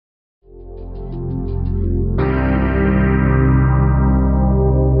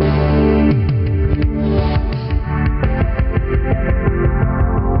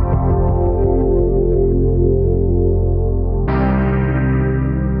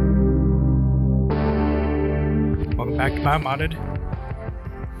back to Biomodded.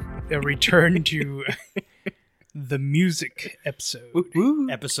 A return to the music episode.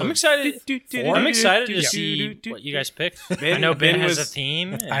 Episode. I'm excited. I'm excited to see what you guys picked. I know Ben has a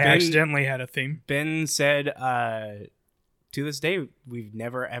theme. I accidentally had a theme. Ben said, to this day, we've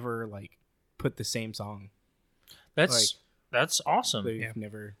never ever put the same song. That's awesome. We've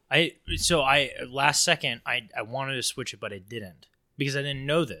never. Last second I wanted to switch it, but I didn't because I didn't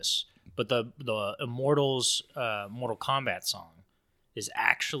know this. But the Immortals Mortal Kombat song is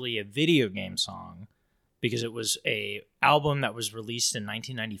actually a video game song because it was a album that was released in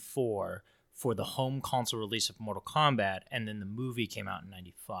 1994 for the home console release of Mortal Kombat, and then the movie came out in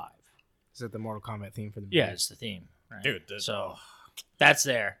 95. Is it the Mortal Kombat theme for the movie? Yeah, it's the theme. Right? Dude, that's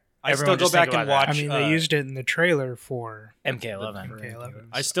there. I Everyone still go back and watch. I mean, they used it in the trailer for MK11. MK11.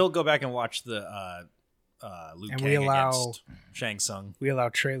 I still go back and watch the Liu And Kang against Shang Tsung. We allow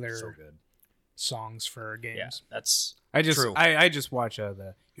trailer So good. songs for games. Yeah, that's I just True. I just watch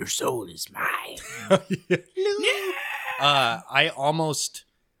the Your Soul Is Mine. I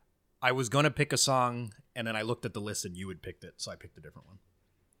was gonna pick a song, and then I looked at the list, and you had picked it, so I picked a different one.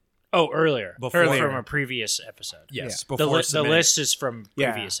 earlier Before- from a previous episode. Yes, The before the list is from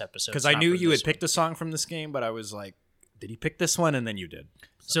previous episodes because I not knew for you had this picked a song from this game, but I was like, did he pick this one? And then you did.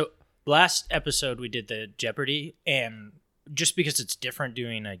 So last episode we did the Jeopardy, and just because it's different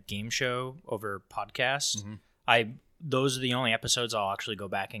doing a game show over podcast, those are the only episodes I'll actually go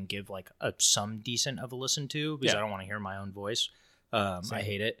back and give some decent of a listen to because I don't want to hear my own voice. I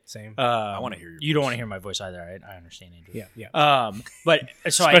hate it. Same. I want to hear your You don't voice. want to hear my voice either, right? I understand, Andrew. Yeah. But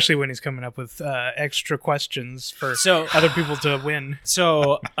so Especially when he's coming up with extra questions for other people to win.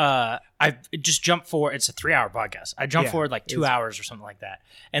 So I just jumped forward. It's a 3-hour podcast. I jumped forward 2 hours or something like that.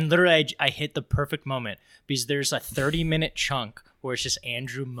 And literally I hit the perfect moment because there's a 30-minute chunk where it's just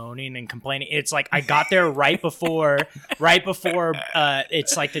Andrew moaning and complaining. It's like I got there right before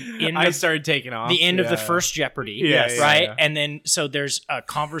it's like the end I started taking off. the end of the first Jeopardy. Yes. Right? Yeah. And then so there's a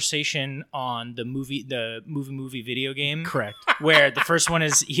conversation on the movie video game. Correct. Where the first one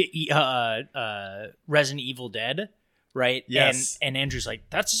is Resident Evil Dead, right? Yes. And Andrew's like,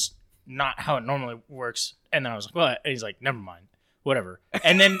 that's not how it normally works. And then I was like, what? And he's like, never mind, whatever.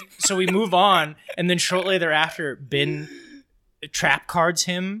 And then so we move on, and then shortly thereafter, Ben trap cards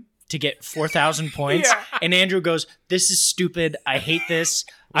him to get 4,000 points, and Andrew goes, "This is stupid. I hate this.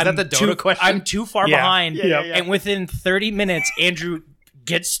 that the Dota question? I'm too far Yeah. behind." Yeah. And within 30 minutes, Andrew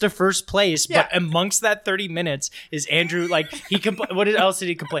gets to first place, but amongst that 30 minutes is Andrew what else did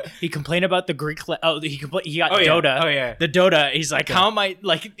he complain? He complained about the Greek he got Dota. Oh, yeah. The Dota. He's like, how am I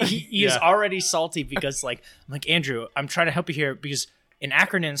he is already salty because I'm like, Andrew, I'm trying to help you here because in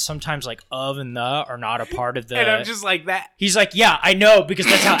acronyms sometimes of and the are not a part of the And I'm just like that. He's like, yeah, I know, because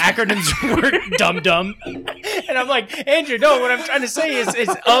that's how acronyms work, dum-dum. And I'm like, Andrew, no, what I'm trying to say is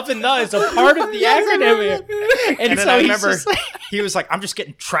of and the is a part of the acronym. And then so I he's remember just like, he was like, I'm just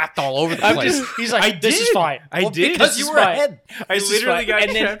getting trapped all over the place. he's like, this is fine. I did. Because you were ahead. I This is literally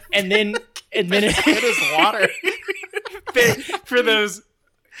fine. got and then It is water. for those.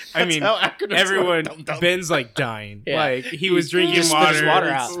 I mean, how acronyms everyone. work. Dum-dum. Ben's dying. Yeah. He was drinking just spit his water. water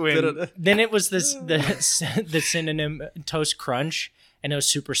out. when- then it was the synonym Toast Crunch, and it was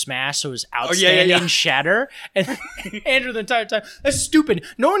Super Smash, so it was Outstanding Shatter. And Andrew the entire time, that's stupid.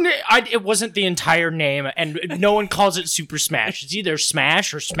 No one, it wasn't the entire name, and no one calls it Super Smash. It's either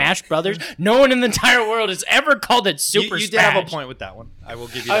Smash or Smash Brothers. No one in the entire world has ever called it Super You Smash. did have a point with that one. I will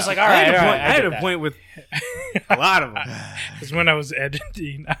give you I was that like, one. all right, I had get a that. point with a lot of them. Because when I was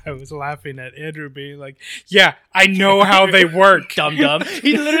editing, I was laughing at Andrew being like, yeah, I know how they work. Dum dum.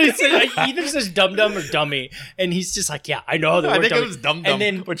 He literally said he either says dum dum or dummy, and he's just like, yeah, I know how they I work. think dummy. it was dum dum, And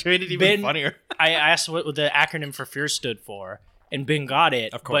then which made it even Ben- funnier. I asked what the acronym for fear stood for, and Ben got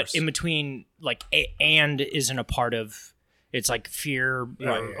it. Of course. But in between, and isn't a part of. It's like fear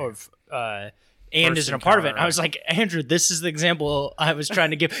or and First isn't a part of it. And I encounter, was like, Andrew, this is the example I was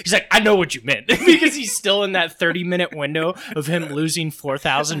trying to give. He's like, I know what you meant because he's still in that 30-minute window of him losing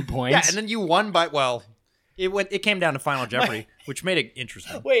 4,000 points. Yeah, and then you won by it came down to Final Jeopardy, which made it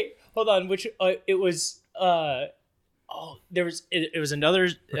interesting. Wait, hold on. Which it was. There was it was another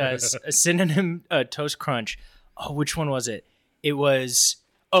a synonym Toast Crunch. Oh, which one was it? It was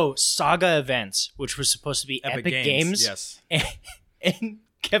Saga Events, which was supposed to be Epic Games. Yes. And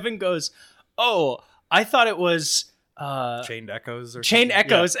Kevin goes, "Oh, I thought it was Chained Echoes or Chain something.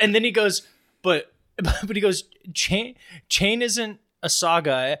 Echoes," and then he goes, "But he goes, Chain isn't a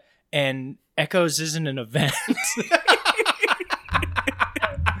saga, and Echoes isn't an event."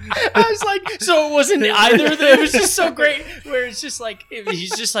 I was like, so it wasn't either of them. It was just so great. Where it's just like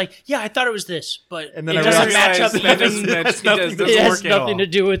he's just like, yeah, I thought it was this, but And then it I doesn't realized match up. that doesn't Even, match- it has work at all. nothing to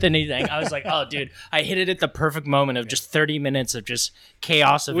do with anything. I was like, oh, dude, I hit it at the perfect moment of just 30 minutes of just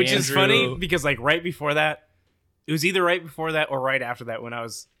chaos of Which is Andrew. funny because like right before that, it was either right before that or right after that when I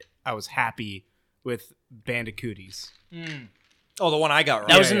was happy with Bandicooties. Oh, the one I got right.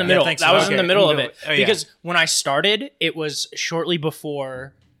 That was in the middle. thanks. That was in Okay, the middle in of the it middle. Oh, yeah. because when I started, it was shortly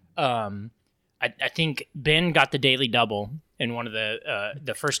before. I think Ben got the daily double in one of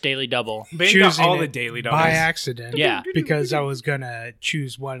the first daily double. Ben got Choosing all the it daily doubles. by accident. Yeah. because I was gonna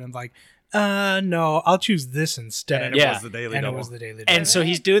choose one and like, no, I'll choose this instead. And Yeah. it was the daily And double. it was the daily double. And so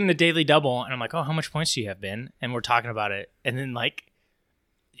he's doing the daily double, and I'm like, oh, how much points do you have, Ben? And we're talking about it, and then like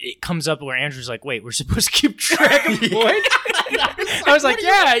it comes up where Andrew's like, wait, we're supposed to keep track of points. I was like,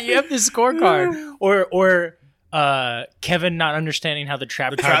 yeah, you have this scorecard, or Kevin not understanding how the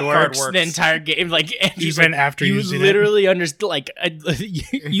trap card works the entire game, like Andrew's Even like, after you using it. literally understand, like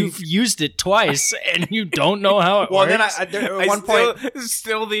you've used it twice and you don't know how it Well, works. then at one point,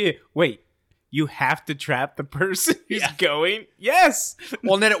 still the wait. You have to trap the person who's going. Yes.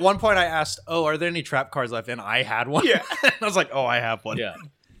 well, then at one point I asked, "Oh, are there any trap cards left?" And I had one. Yeah. And I was like, "Oh, I have one." Yeah.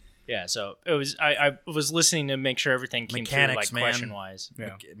 Yeah, so it was. I was listening to make sure everything came Mechanics, through, like man. question wise.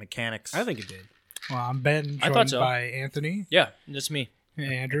 Yeah. Mechanics. I think it did. well, I'm Ben, I thought joined so. by Anthony, Yeah, that's me.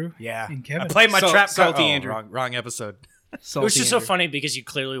 Andrew, Yeah. and I Kevin. played my trap card. Salty Oh, Andrew. wrong episode. It was just so funny because you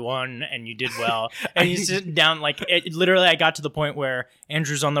clearly won and you did well. And he's sitting down like literally. I got to the point where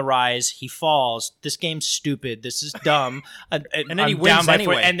Andrew's on the rise. He falls. This game's stupid. This is dumb. And then he wins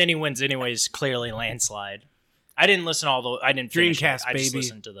anyway. And then he wins anyways. Clearly landslide. I didn't listen to all the. I didn't finish Dreamcast, it. I just baby.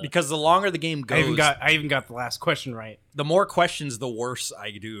 listened to the. Because the longer the game goes, I even got the last question right. the more questions, the worse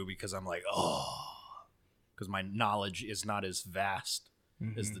I do because I'm like, because my knowledge is not as vast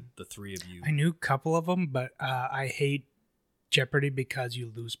as the three of you. I knew a couple of them, but I hate Jeopardy because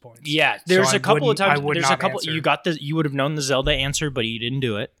you lose points. Yeah, there's So a couple of I times. would There's a not couple. answer. You would have known the Zelda answer, but you didn't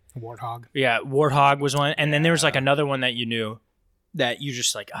do it. Warthog. Yeah, Warthog was one, and then there was like another one that you knew that you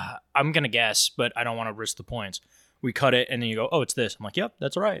just like, I'm gonna guess, but I don't want to risk the points. We cut it, and then you go, oh, it's this. I'm like, yep,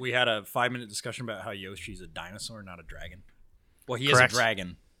 that's right. We had a 5-minute discussion about how Yoshi's a dinosaur, not a dragon. Well, he Correct. is a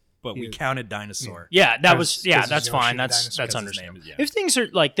dragon, but we counted dinosaur. Yeah, that 'Cause- was yeah, 'cause that's Yoshi fine. the That's dinosaur. that's Because his name understandable. is- yeah. If things are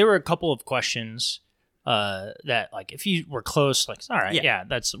like, there were a couple of questions that like if you were close, like all right, Yeah. yeah,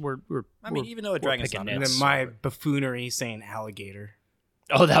 that's we're. I mean, even though a dragon's picking not nits. And Yes. then my buffoonery saying alligator.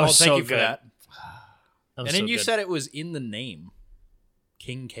 Oh, that was thank so you good. for that. That was And then so you good. said it was in the name,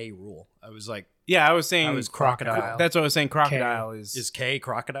 King K. Rule. I was like, Yeah, I was saying I was crocodile. That's what I was saying. Crocodile is Is K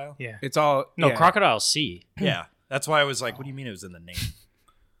crocodile? Yeah. it's all no yeah. Crocodile C. Yeah, that's why I was like, what do you mean it was in the name?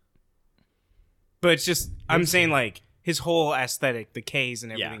 But it's just I'm saying like his whole aesthetic, the K's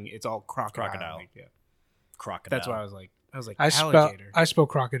and Yeah. everything. It's all crocodile. Crocodile. Like, yeah. Crocodile. That's why I was like I alligator. spell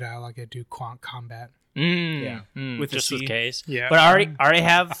crocodile like I do combat. Yeah. With a just with C. K's. Yeah. But I already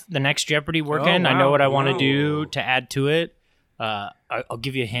have the next Jeopardy working. I know wow. what I want to Wow. do to add to it. I'll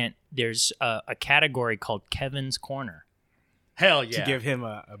give you a hint. There's a category called Kevin's Corner. Hell yeah. To give him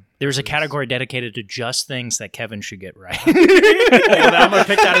a There's a category dedicated to just things that Kevin should get right. Oh, then I'm gonna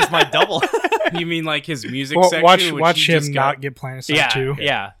pick that as my double. you mean like his music Well, section? which watch he him just not got- get Planet Side yeah, 2.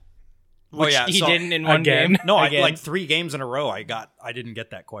 yeah. Oh, Which yeah, he so- didn't in one Again. game. No, I Again. like 3 games in a row. I didn't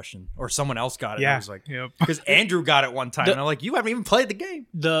get that question, or someone else got it. And I Yeah. was like, Yep. because Andrew got it one time, and I'm like, you haven't even played the game,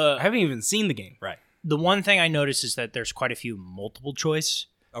 the I haven't even seen the game. right? the one thing I noticed is that there's quite a few multiple choice.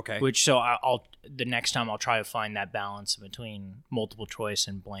 Okay. Which so I'll the next time I'll try to find that balance between multiple choice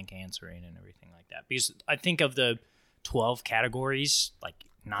and blank answering and everything like that. Because I think of the 12 categories, like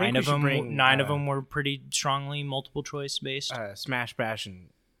nine we of should them, bring, nine of them were pretty strongly multiple choice based. Smash Bash and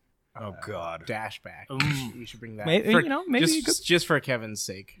oh God. Dash Back. Mm. We should bring that. Maybe, for- you know, maybe you just for Kevin's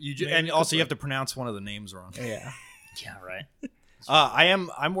sake. And also you have to pronounce one of the names wrong. Yeah. Yeah, right.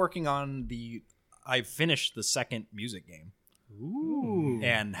 I'm working on I finished the second music game, Ooh.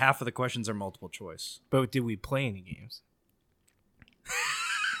 and half of the questions are multiple choice. But did we play any games?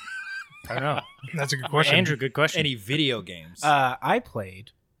 I don't know. That's a good question. Andrew, good question. Any video games? I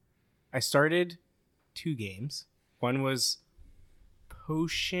started 2 games. One was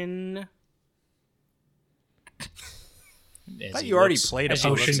Potion. As thought he you already looks- played as a he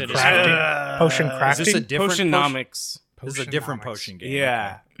looks Potion at his crafting. Potion crafting. Is this a different Potionomics. This is a different potion game.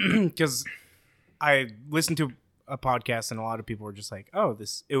 Yeah. Because I listened to a podcast and a lot of people were just like, oh,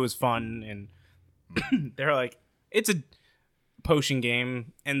 it was fun. And they're like, it's a potion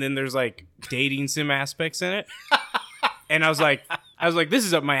game. And then there's like dating sim aspects in it. And I was like, I was like, this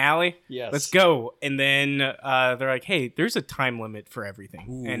is up my alley. Yes. Let's go. And then they're like, hey, there's a time limit for everything.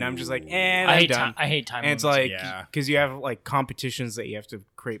 Ooh. And I'm just like, and I I'm hate done. time. I hate time. And it's limits. like, Yeah. because you have like competitions that you have to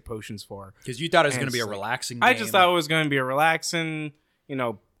create potions for. Because you thought it was And going to be a it's like- relaxing game. I just thought it was going to be a relaxing,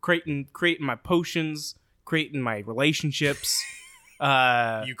 creating my potions, creating my relationships.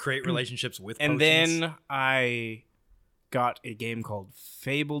 you create relationships with And potions. then I got a game called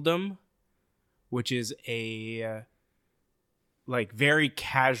Fabledom, which is a like very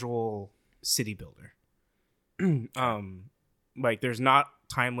casual city builder. Like there's not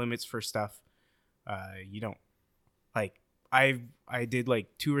time limits for stuff. You don't like I did like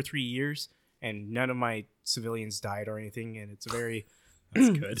 2 or 3 years and none of my civilians died or anything, and it's a very That's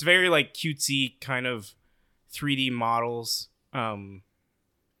good. it's very like cutesy kind of 3D models.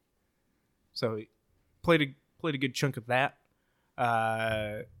 So played a good chunk of that.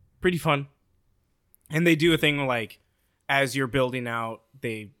 Pretty fun. And they do a thing like as you're building out,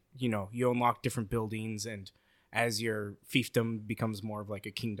 you unlock different buildings, and as your fiefdom becomes more of like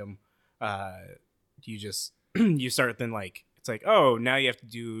a kingdom, you just you start then like it's like, oh, now you have to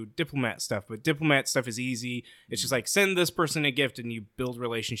do diplomat stuff, but diplomat stuff is easy. It's just like send this person a gift and you build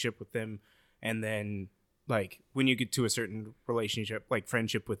relationship with them, and then like when you get to a certain relationship, like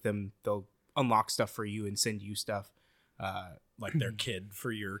friendship with them, they'll unlock stuff for you and send you stuff. Like their kid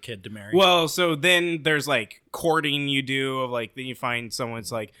for your kid to marry. Well, so then there's like courting you do of like, then you find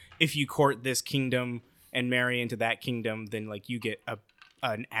someone's like, if you court this kingdom and marry into that kingdom, then like you get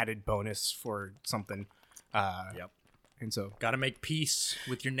an added bonus for something. Yep. And so Got to make peace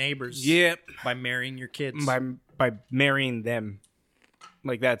with your neighbors. yep, By marrying your kids. by marrying them,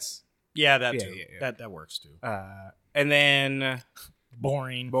 like that's yeah, that Yeah, too. yeah. That works too. and then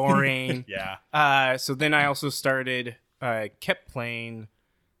boring. boring. Yeah. So then I also started kept playing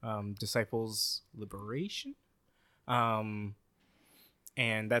Disciples Liberation, and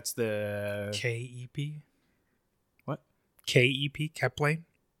that's the KEP. What? KEP, kept playing.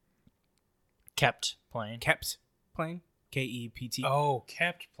 Kept playing. kept playing KEPT. Oh,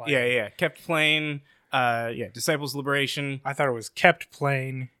 kept playing. Yeah, kept playing. Disciples Liberation. I thought it was kept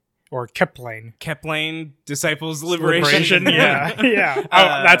playing or kept playing. Kept playing Disciples Liberation. yeah, yeah.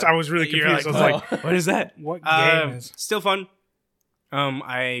 I was really You're confused. I was like, what is that? what game is? Still fun.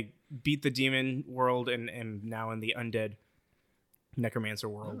 I beat the demon world and am now in the undead necromancer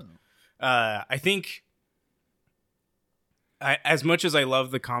world. I think as much as I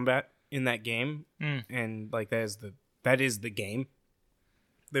love the combat in that game, and like that is the game.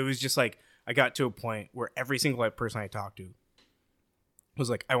 There was just like I got to a point where every single person I talked to was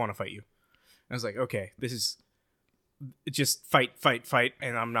like, I want to fight you. I was like, okay, this is just fight,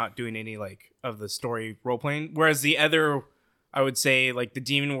 and I'm not doing any like of the story role playing. Whereas the other, I would say, like the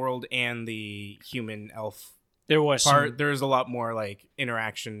demon world and the human elf There was part, there's a lot more like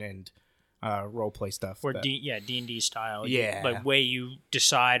interaction and role play stuff. where that- D&D style. Yeah. Like way you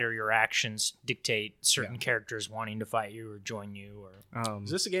decide or your actions dictate certain characters wanting to fight you or join you or Is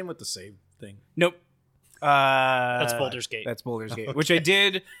this a game with the save thing? Nope. that's Baldur's Gate. That's Baldur's Gate, which I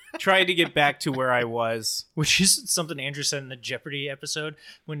did try to get back to where I was. Which is something Andrew said in the Jeopardy episode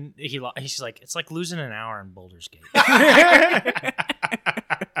when he's like, it's like losing an hour in Baldur's Gate.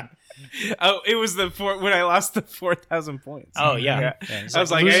 Oh, it was when I lost the 4,000 points. Oh yeah. I was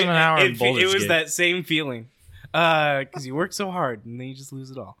like, losing an hour in it Baldur's was Gate. that same feeling. Because you work so hard and then you just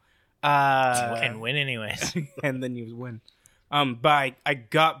lose it all. And win anyways. And then you win. But I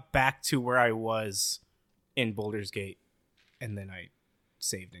got back to where I was in Baldur's Gate, and then I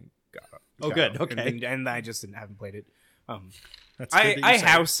saved and got up. Oh, good. Okay. And I just haven't played it. That's good that you I saved.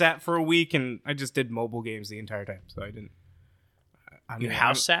 house sat for a week, and I just did mobile games the entire time, so I didn't. You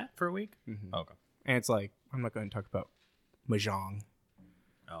house sat for a week? Mhm. Okay. And it's like, I'm not going to talk about Mahjong.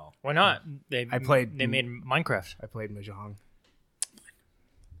 Oh. Why not? They I played- They made Minecraft. I played Mahjong.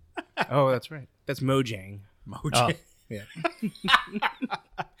 Oh, that's right. That's Mojang. Mojang. Yeah.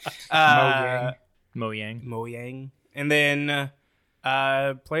 Mojang. Mojang. Mojang. And then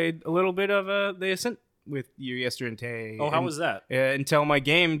played a little bit of The Ascent with you yesterday. Oh, how And, was that? until my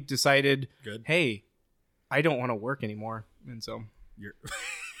game decided, Good. hey, I don't want to work anymore. And so You're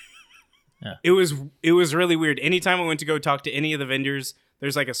it was really weird. Anytime I went to go talk to any of the vendors,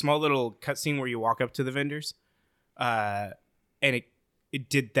 there's like a small little cutscene where you walk up to the vendors, and it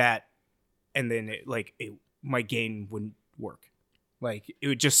did that, and then my game wouldn't work. Like it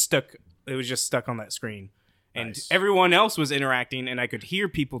was just stuck on that screen, and Nice. everyone else was interacting, and I could hear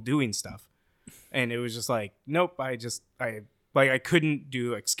people doing stuff, and it was just like, nope. I couldn't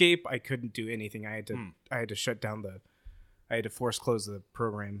do escape. I couldn't do anything. I had to shut down I had to force close the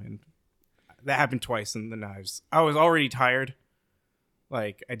program, and that happened twice. And then I was already tired,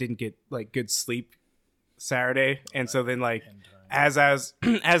 like I didn't get like good sleep Saturday, and so then like as as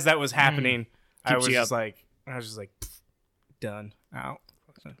that was happening, I was just like done out.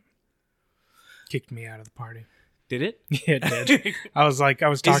 Kicked me out of the party. Did it? Yeah, it did. I was talking.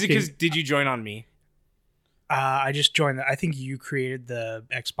 Is it because did you join on me? I just joined. I think you created the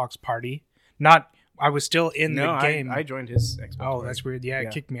Xbox party. I was still in the game. I joined his Xbox. Oh, party. that's weird. Yeah,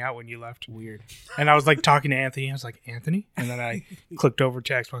 it kicked me out when you left. Weird. And I was like talking to Anthony. I was like, Anthony? And then I clicked over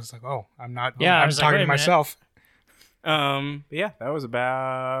to Xbox. I was like, oh, I'm not. Yeah, I I'm was like, talking wait to a minute. myself. Yeah, that was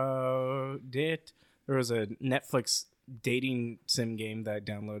about it. There was a Netflix dating sim game that I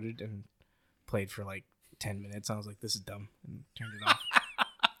downloaded and played for like 10 minutes. I was like, this is dumb, and turned it off.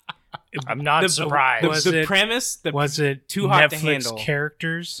 I'm not surprised. The premise, Was it too hot to Netflix handle.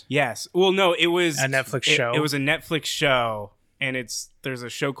 characters? Yes. Well, no, it was A Netflix show? It was a Netflix show, and there's a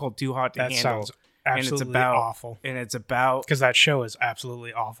show called Too Hot to That Handle. sounds absolutely about- awful. And it's about Because that show is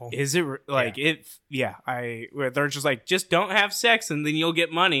absolutely awful. is it like it? Yeah, where they're just like, just don't have sex, and then you'll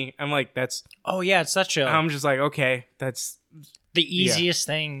get money. I'm like, that's. Oh yeah, it's such a I'm just like, okay, that's the easiest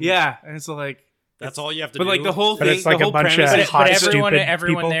thing. yeah, and it's like. That's all you have to But do. like the whole But thing, it's like the a whole bunch premise, of is- hot, But stupid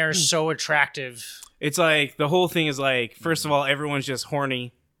everyone people. there is so attractive. it's like the whole thing is like, first of all, everyone's just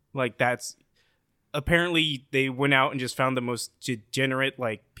horny. Like that's apparently they went out and just found the most degenerate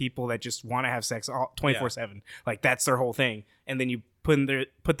like people that just want to have sex 24/7. Like that's their whole thing. And then you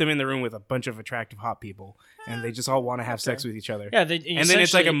put them in the room with a bunch of attractive hot people, and they just all want to have sex with each other. Yeah, And then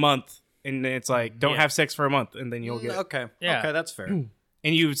it's like a month, and then it's like don't Yeah. have sex for a month, and then you'll get. okay, Yeah. okay, that's fair.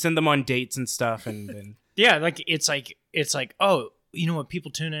 And you send them on dates and stuff, and then. Yeah, like it's like oh, you know what?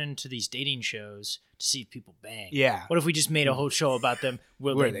 People tune into these dating shows to see if people bang. Yeah. What if we just made a whole show about them?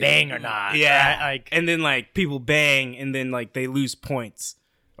 Will Where they they- bang or not? Yeah, Right? Like and then like people bang, and then like they lose points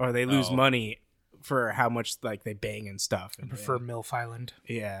or they lose Oh. money for how much like they bang and stuff. I prefer MILF Island.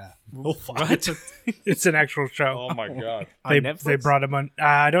 Yeah, What? It's an actual show. Oh my god. On They Netflix? brought him on.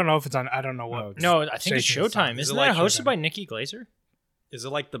 I don't know if it's on. I don't know what. Oh, no, I think it's Station is on. Showtime. Is Isn't it that like hosted Showtime? by Nikki Glazer? Is it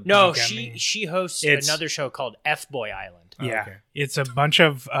like the No, Look at me. she hosts It's- another show called F Boy Island. Yeah, okay. it's a bunch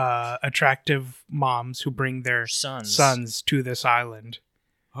of attractive moms who bring their Sons. to this island.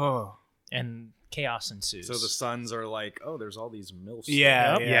 Oh, And chaos ensues. So the sons are like, oh, there's all these milfs.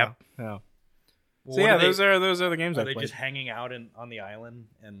 yeah, Yep. yeah. Yep. Yeah. Well, So what yeah, are they- those are the games Are I they played. just hanging out on the island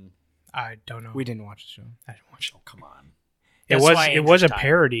and I don't know. We didn't watch the show. I didn't watch it. oh come on. It That's why was a Andrew's tired.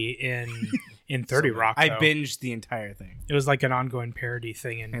 parody in 30 Rock. I though. binged the entire thing. It was like an ongoing parody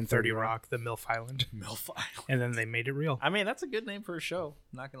thing in And 30 30 Rock, the MILF Island, Milf Island. and then they made it real. I mean, that's a good name for a show.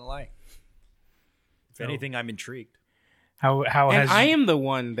 Not gonna lie. If anything, I'm intrigued. How And has I am the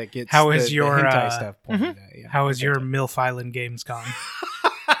one that gets how the, is the your, hentai stuff pointed at. Yeah. how has your MILF Island games gone?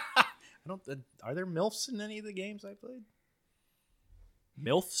 I don't. Are there milfs in any of the games I played?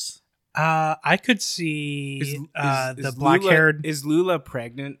 Milfs. I could see Is the Lula- black-haired. Is Lula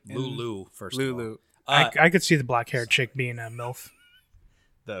pregnant? in- Lulu. First of all. Lulu. I could see the black-haired chick being a MILF.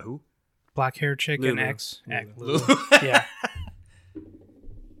 The who? Black-haired chick and Lulu. X. Lulu. Lulu. Yeah.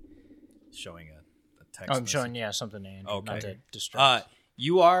 Showing a text. Oh, I'm message. showing something to Andrew, Okay. not to distract.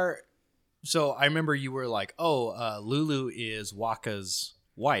 You are. So I remember you were like, "Oh, Lulu is Waka's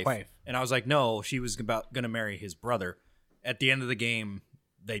wife," and I was like, "No, she was gonna marry his brother." At the end of the game,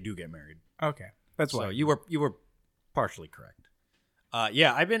 they do get married. Okay, that's So why you were partially correct.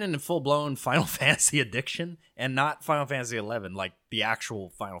 Yeah, I've been in a full blown Final Fantasy addiction, and not Final Fantasy 11, like the actual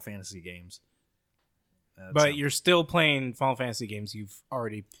Final Fantasy games. But you're still playing Final Fantasy games you've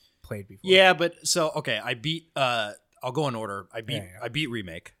already played before. yeah, but so okay, I beat. I'll go in order. I beat. Yeah. I beat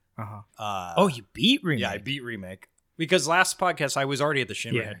remake. Uh-huh. Oh, you beat Remake? Yeah, I beat remake because last podcast I was already at the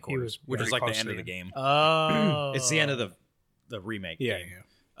Shinra Yeah, he headquarters, was which is very like the close end to of the you. game. Oh. It's the end of the remake. Yeah, game.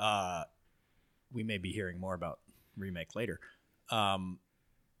 yeah. We may be hearing more about remake later.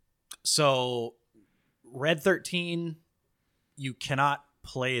 So Red 13, you cannot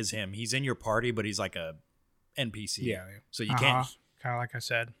play as him. He's in your party, but he's like a NPC. Yeah, yeah. So you can't. Kind of like I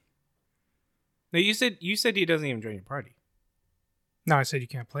said. No, you said he doesn't even join your party. No, I said you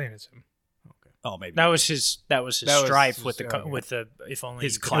can't play it as him. Oh, maybe That was his That was strife his- with the okay. with the if only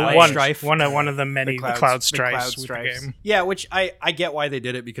His you could cloud play. strife. One of the many The clouds- cloud the strifes cloud with strifes. the game. Yeah, which I get why they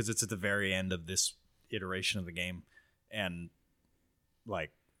did it because it's at the very end of this iteration of the game, and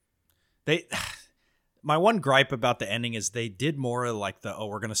like they. My one gripe about the ending is they did more of like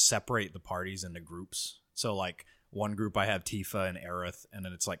we're gonna separate the parties into groups. So like one group I have Tifa and Aerith, and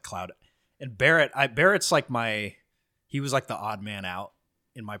then it's like Cloud and Barrett. Barrett's like he was like the odd man out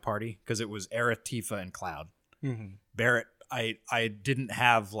in my party because it was Aerith, Tifa, and Cloud. Mm-hmm. Barrett, I didn't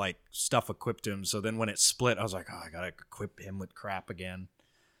have like stuff equipped to him. So then when it split, I was like, oh, I gotta equip him with crap again.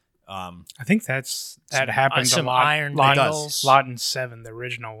 I think that happened a some lot. iron lot, nails. lot in 7, the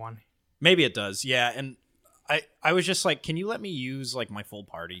original one. Maybe it does, yeah. And I was just like, can you let me use like my full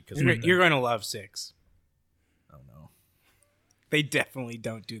party? Because You're going to love 6. oh no, They definitely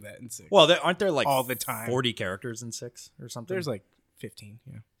don't do that in 6. well, aren't there like all the time. 40 characters in 6 or something? There's like 15.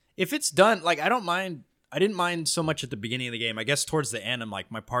 Yeah. If it's done, like I don't mind. I didn't mind so much at the beginning of the game. I guess towards the end, I'm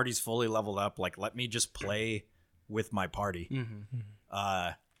like, my party's fully leveled up. Like, let me just play with my party.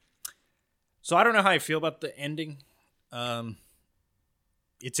 Mm-hmm. So I don't know how I feel about the ending.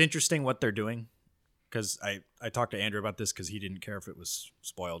 It's interesting what they're doing, because I talked to Andrew about this because he didn't care if it was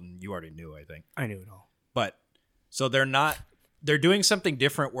spoiled, and you already knew, I think. I knew it all. But so they're doing something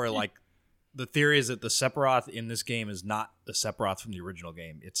different where like the theory is that the Sephiroth in this game is not the Sephiroth from the original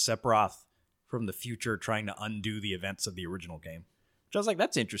game. It's Sephiroth from the future trying to undo the events of the original game. Which I was like,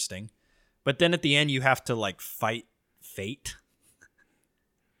 that's interesting. But then at the end you have to like fight fate.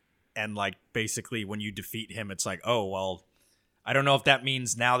 And like basically when you defeat him, it's like, oh well, I don't know if that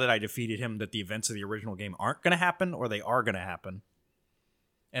means now that I defeated him that the events of the original game aren't gonna happen or they are gonna happen.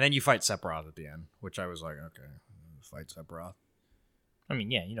 And then you fight Sephiroth at the end, which I was like, okay, fight Sephiroth. I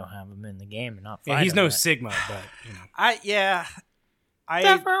mean, yeah, you don't have him in the game and not. Yeah, fight he's him, no right? Sigma, but you know.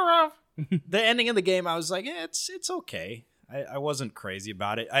 I the ending of the game, I was like, it's okay. I wasn't crazy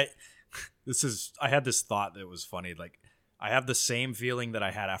about it. I had this thought that was funny. Like, I have the same feeling that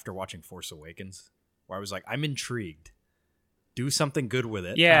I had after watching Force Awakens, where I was like, I'm intrigued. Do something good with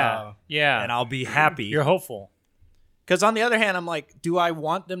it. Yeah, yeah. And I'll be happy. You're hopeful. Because on the other hand, I'm like, do I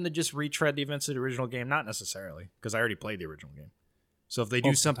want them to just retread the events of the original game? Not necessarily, because I already played the original game. So if they do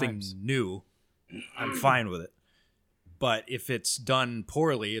Multiple something times. new, I'm fine with it. But if it's done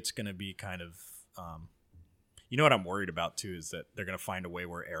poorly, it's going to be kind of... you know what I'm worried about, too, is that they're going to find a way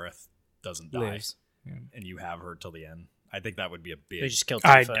where Aerith doesn't die. Lives. Yeah. And you have her till the end. I think that would be a big... They just killed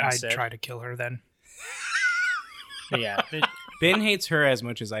I'd Tifa instead. try to kill her then. Yeah. Ben hates her as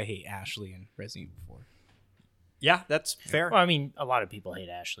much as I hate Ashley in Resident Evil 4. Yeah, that's fair. Well, I mean, a lot of people hate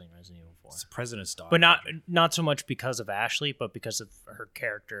Ashley in Resident Evil 4. It's the president's daughter. But not so much because of Ashley, but because of her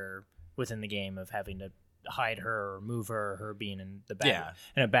character within the game of having to hide her or move her, or her being in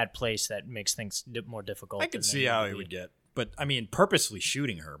a bad place that makes things more difficult. I could than see they how need it to would be. get. But, I mean, purposely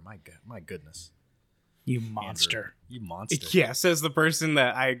shooting her, my goodness. You monster. Andrew, you monster. Yeah, says the person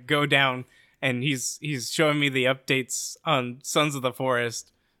that I go down and he's showing me the updates on Sons of the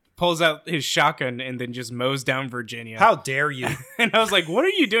Forest, pulls out his shotgun and then just mows down Virginia. How dare you? And I was like, what are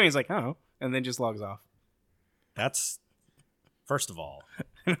you doing? He's like, oh, and then just logs off. That's... First of all,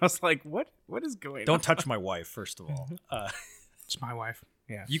 And I was like, what is going on? don't touch my wife, first of all. It's my wife.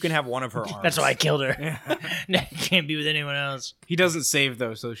 Yeah. You can have one of her arms. That's why I killed her. Can't be with anyone else. He doesn't save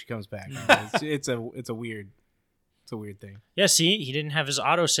though, so she comes back. It's a weird thing. Yeah, see, he didn't have his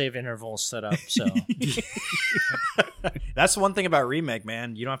autosave interval set up, so That's one thing about Remake,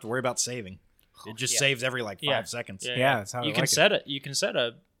 man. You don't have to worry about saving. It just Yeah. saves every like 5 Yeah. seconds. Yeah, that's how you I can like it. set it. You can set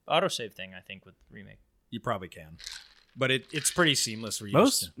a autosave thing, I think, with Remake. You probably can. But it's pretty seamless for you.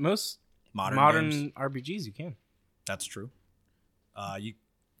 Most Modern games. RPGs you can, That's true. You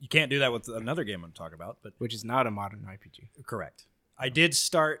can't do that with another game I'm talking about, but which is not a modern RPG. correct. I did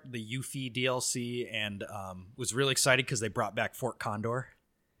start the Yuffie DLC and was really excited because they brought back Fort Condor,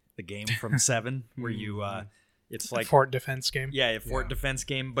 the game from 7, where you it's like Fort defense game. yeah, a fort defense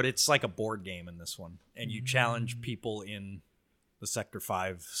game, but it's like a board game in this one, and you challenge people in the Sector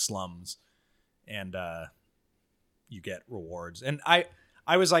 5 slums, and you get rewards. And I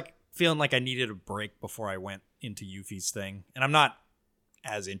was like feeling like I needed a break before I went into Yuffie's thing, and I'm not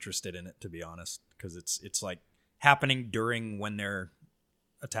as interested in it, to be honest, because it's like happening during when they're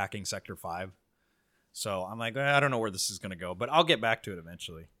attacking Sector 5. So I'm like, I don't know where this is going to go, but I'll get back to it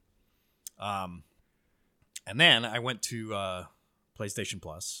eventually. And then I went to PlayStation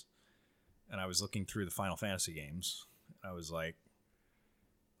Plus, and I was looking through the Final Fantasy games. I was like,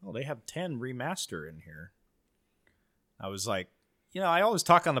 oh, they have 10 remaster in here. I was like, I always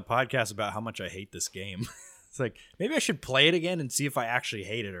talk on the podcast about how much I hate this game. It's like, maybe I should play it again and see if I actually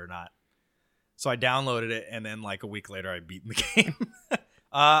hate it or not. So I downloaded it, and then like a week later, I beat the game.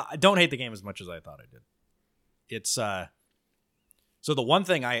 I don't hate the game as much as I thought I did. It's so the one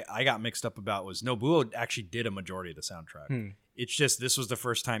thing I got mixed up about was Nobuo actually did a majority of the soundtrack. It's just this was the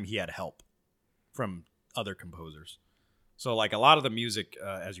first time he had help from other composers. So like a lot of the music,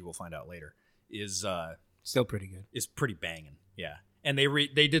 as you will find out later, is Still pretty good. is pretty banging. Yeah, and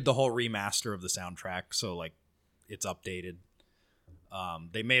they did the whole remaster of the soundtrack, so like it's updated.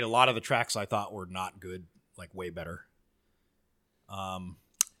 They made a lot of the tracks I thought were not good like way better.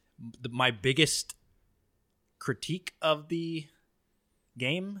 My biggest critique of the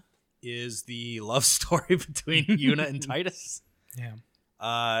game is the love story between Yuna and Titus.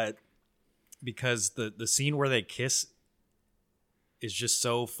 Yeah. Because the scene where they kiss is just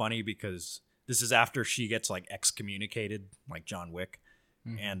so funny because this is after she gets like excommunicated, like John Wick,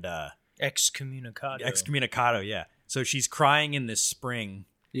 and excommunicado. Yeah. So she's crying in this spring.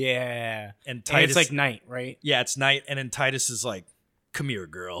 Yeah. And And it's like night, right? Yeah, it's night, and then Titus is like, "Come here,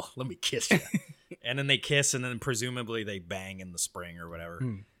 girl, let me kiss you." And then they kiss, and then presumably they bang in the spring or whatever.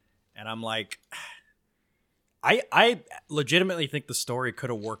 And I'm like, I legitimately think the story could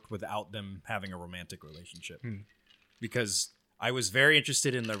have worked without them having a romantic relationship, because I was very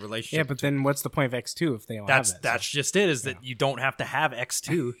interested in the relationship. Yeah, but then what's the point of X2 if they don't have that? That's just it. Is that you don't have to have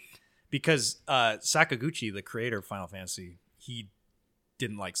X2, because Sakaguchi, the creator of Final Fantasy, he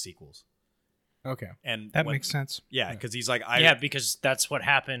didn't like sequels. Okay. And That makes sense. Yeah, because he's like, because that's what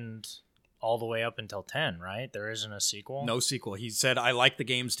happened all the way up until 10, right? There isn't a sequel. No sequel. He said, I like the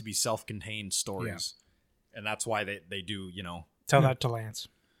games to be self-contained stories. And that's why they do, Tell that to Lance.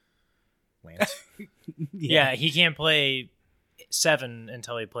 Lance. Yeah, he can't play 7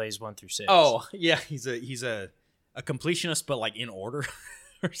 until he plays 1 through 6. Oh, yeah. He's a completionist, but like in order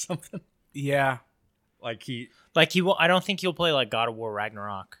or something. Yeah. Like he will. I don't think he'll play like God of War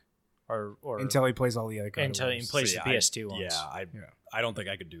Ragnarok, or until he plays all the other God until of he Wars. plays the PS2 ones. Yeah, I don't think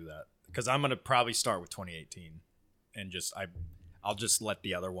I could do that, because I'm gonna probably start with 2018, and I'll just let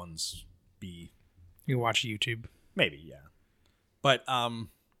the other ones be. You watch YouTube. Maybe, yeah. But lot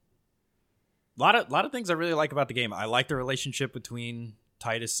of things I really like about the game. I like the relationship between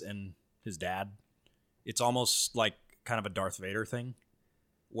Titus and his dad. It's almost like kind of a Darth Vader thing,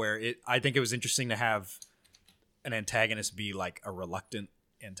 where I think it was interesting to have an antagonist be like a reluctant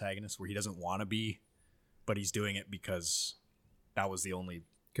antagonist, where he doesn't want to be, but he's doing it because that was the only.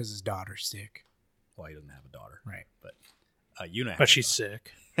 Because his daughter's sick. Well, he doesn't have a daughter, Right? But Yuna. But she's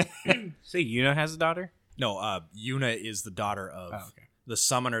sick. Say Yuna has a daughter? No, Yuna is the daughter of the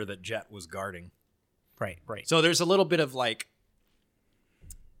summoner that Jet was guarding. Right. So there's a little bit of like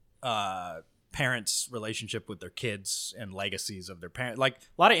parents' relationship with their kids and legacies of their parents. Like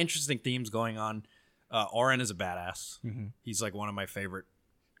a lot of interesting themes going on. Orin is a badass. He's like one of my favorite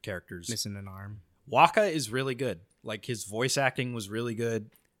characters. Missing an arm. Waka is really good. Like his voice acting was really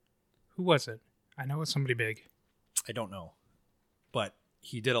good. Who was it? I know it's somebody big. I don't know, but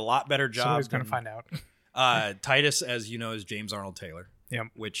he did a lot better job. Somebody's going to find out. Titus, as you know, is James Arnold Taylor. Yep.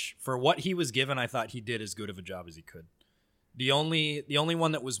 Which, for what he was given, I thought he did as good of a job as he could. The only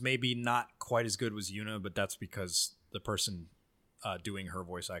one that was maybe not quite as good was Yuna, but that's because the person doing her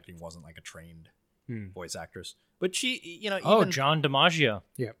voice acting wasn't like a trained voice actress. But she, John DiMaggio.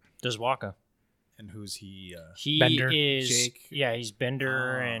 Yep. Does Waka. And who's he? He Bender. is Jake. Yeah, he's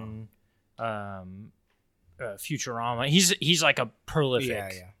Bender and Futurama. He's like a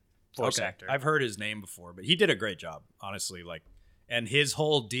prolific voice actor. I've heard his name before, but he did a great job, honestly. Like, and his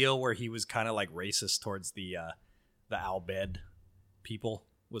whole deal where he was kind of like racist towards the Albed people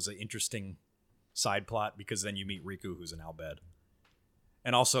was an interesting side plot, because then you meet Riku, who's an Albed,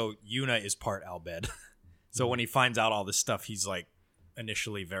 and also Yuna is part Albed. So when he finds out all this stuff, he's like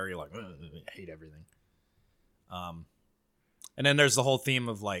initially very like, I hate everything. And then there's the whole theme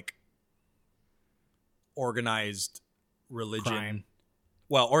of like organized religion. Crime.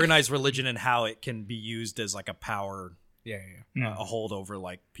 Well, organized religion and how it can be used as like a power, Yeah. a hold over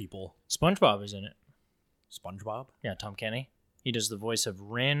like people. SpongeBob is in it. SpongeBob? Yeah, Tom Kenny. He does the voice of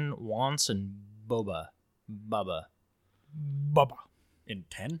Rin, Wance, and Baba. Bubba. In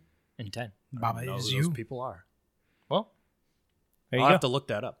 10? In 10. Baba I don't know is who you. those people are. Well, there you I'll go. have to look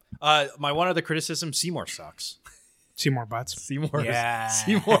that up. My one other criticism, Seymour sucks. Seymour Butts. Seymour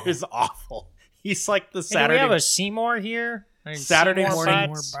is awful. He's like the Hey, do we Saturday have a Seymour here? Saturday Seymour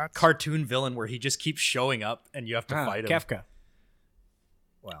morning Butts? cartoon villain where he just keeps showing up and you have to fight him. Kefka.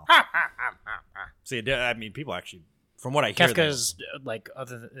 Wow. See, I mean, people actually, from what I hear, Kefka's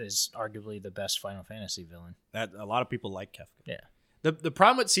is arguably the best Final Fantasy villain. that a lot of people like Kefka. Yeah. The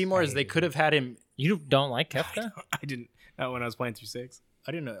problem with Seymour is they could have had him. You don't like Kefka? I didn't. Not when I was playing through 6.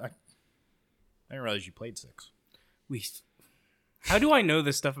 I didn't know. I didn't realize you played 6. How do I know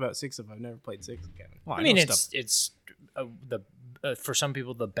this stuff about 6 if I've never played 6, Kevin? Well, I mean, know it's for some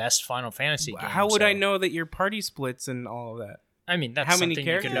people the best Final Fantasy game. How would so- I know that your party splits and all of that? I mean, that's How many something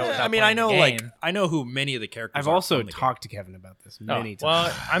you can characters? know without I mean, I playing know the game. I know who many of the characters. I've are also from the game. talked to Kevin about this many times.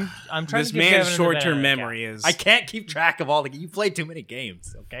 Well, I'm trying This to give man's Kevin short-term the memory is. I can't keep track of all the. You play too many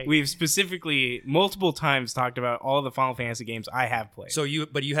games. Okay. We've specifically multiple times talked about all the Final Fantasy games I have played.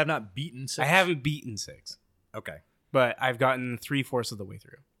 But you have not beaten 6. I haven't beaten 6. Okay. but I've gotten 3/4 of the way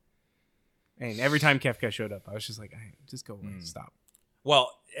through. And every time Kefka showed up, I was just like, just go away, stop.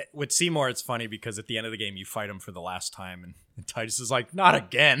 Well, with Seymour, it's funny because at the end of the game, you fight him for the last time, and Titus is like, not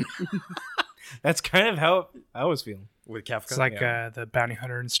again. That's kind of how I was feeling. With Kefka. It's like the bounty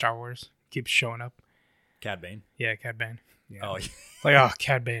hunter in Star Wars. Keeps showing up. Cad Bane. Yeah, Cad Bane. Yeah. Oh, Like, oh,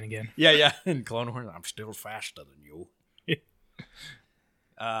 Cad Bane again. yeah. In Clone Wars, I'm still faster than you.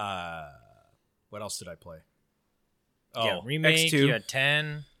 What else did I play? Yeah, remake. X2. You got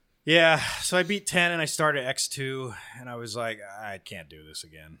 10. Yeah, so I beat 10 and I started X2, and I was like, I can't do this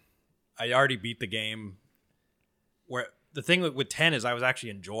again. I already beat the game. Where the thing with 10 is I was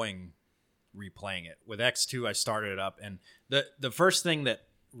actually enjoying replaying it. With X2, I started it up, and the first thing that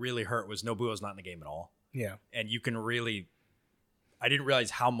really hurt was Nobuo's not in the game at all. Yeah. And you can really... I didn't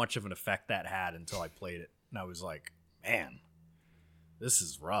realize how much of an effect that had until I played it. And I was like, man, this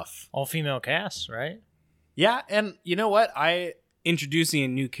is rough. All female cast, right? Yeah, and you know what? Introducing a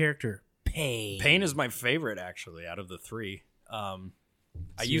new character, Pain. Pain is my favorite, actually, out of the three. I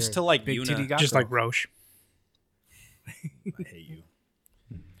used to your like big titty Yuna. guy? Just like Roche. I hate you.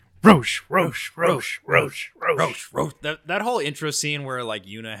 Roche. That whole intro scene where like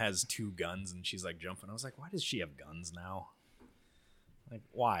Yuna has 2 guns and she's like jumping. I was like, why does she have guns now? Like,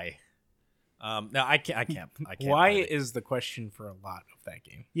 why? No, I can't. Why play it. is the question for a lot of that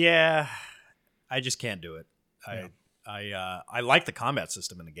game. Yeah, I just can't do it. I like the combat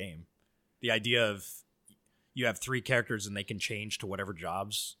system in the game. The idea of you have 3 characters and they can change to whatever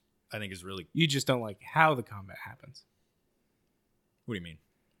jobs, I think is really... You just don't like how the combat happens. What do you mean?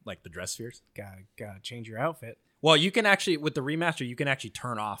 Like the dress spheres? Gotta change your outfit. Well, you can actually, with the remaster, you can actually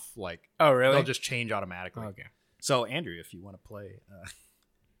turn off, like... Oh, really? They'll just change automatically. Okay. So, Andrew, if you want to play,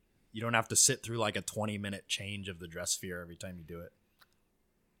 you don't have to sit through like a 20-minute change of the dress sphere every time you do it.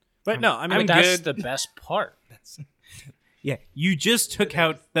 But no, I mean, That's the best part. Yeah, you just took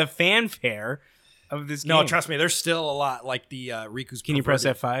out the fanfare of this game. No, trust me, there's still a lot, like the Riku's... Can you press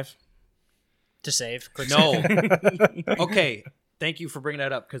F5? To save. Quick No. save. Okay, thank you for bringing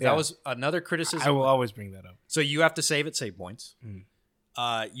that up, because Yeah. that was another criticism. I will always bring that up. So you have to save at save points.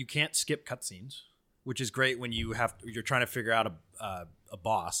 Mm. You can't skip cutscenes, which is great when you're trying to figure out a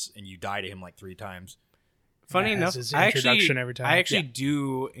boss and you die to him like 3 times. Funny Yeah, enough, his I introduction every time. actually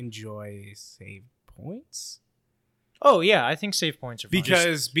do enjoy save points Oh, yeah. I think save points are fine.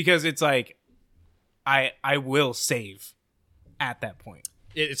 because it's like I will save at that point.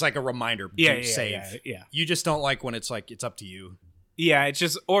 It's like a reminder to Yeah, save. yeah. You just don't like when it's like it's up to you. Yeah, it's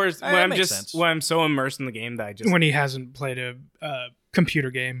just when that I'm makes just sense. when I'm so immersed in the game that I just When he hasn't played a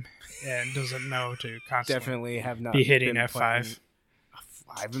computer game and doesn't know to constantly definitely have not be hitting been F5. playing-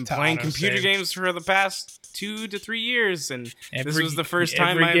 I've been To playing auto computer save. games for the past 2 to 3 years, and this was the first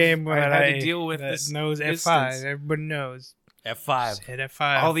time every game I've that had to deal with that this. knows F5. instance. Everybody knows. F5. Just hit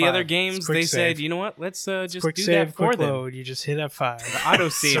F5. All the other F5. games, It's quick they save. said, you know what? Let's just Quick do save, that for quick them. load. You just hit F5. The auto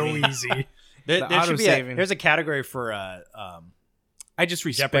so saving. easy. There should be auto-saving. there's a category for I just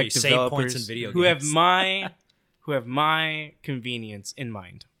respect Jeopardy save developers points in video who have games. who have my convenience in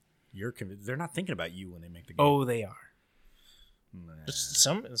mind. they're not thinking about you when they make the game. Oh, they are. Just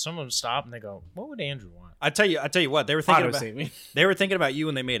someone stop and they go, what would Andrew want? I tell you what, they were thinking Auto about saving. they were thinking about you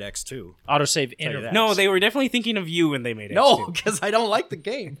when they made X2. Autosave you interval. that. No, they were definitely thinking of you when they made it. No, because I don't like the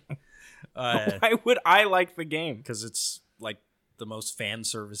game. Why would I like the game? Because it's like the most fan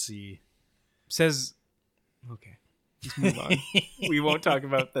servicey. Says, okay, just move on. We won't talk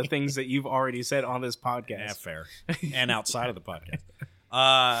about the things that you've already said on this podcast. Yeah, fair. And outside of the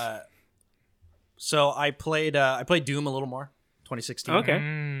podcast. So I played Doom a little more. 2016.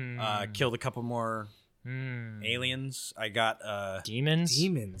 Okay. Killed a couple more aliens. I got Demons?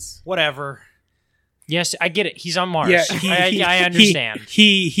 Demons. whatever. Yes, I get it. He's on Mars. Yeah, I understand.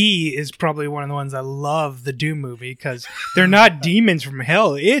 He is probably one of the ones that love the Doom movie because they're not demons from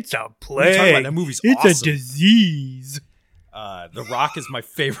hell. It's a What are you talking plague. about? That movie's It's awesome. a disease. The Rock is my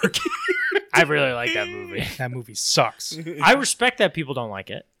favorite. I really like that movie. That movie sucks. I respect that people don't like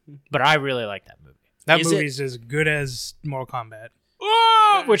it, but I really like that movie. That Is it- movie's as good as Mortal Kombat.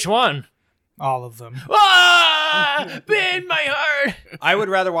 Oh, which one? All of them. Ah, bend my heart. I would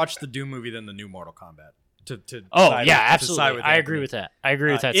rather watch the Doom movie than the new Mortal Kombat. To Oh side yeah, with- to side absolutely. with I Anthony. agree with that. I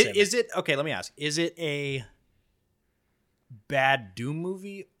agree with that. Is it okay? Let me ask: is it a bad Doom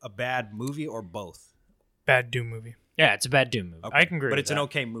movie, a bad movie, or both? Bad Doom movie. Yeah, it's a bad Doom movie. Okay. I can agree. but with it's that. an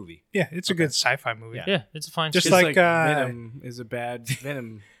okay movie. Yeah, it's a good sci-fi movie. Yeah. Yeah, it's a fine. Just Just like, Venom is a bad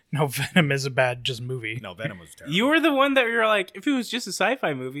Venom. No, Venom is a bad just movie. No, Venom was terrible. You were the one that you're like, if it was just a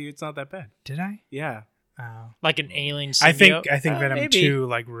sci-fi movie, it's not that bad. Did I? Yeah. Oh. like an alien. I think symbiote. Venom maybe. 2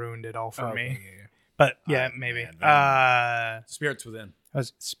 like ruined it all for Okay, me. yeah. But yeah, maybe. man, Spirits Within,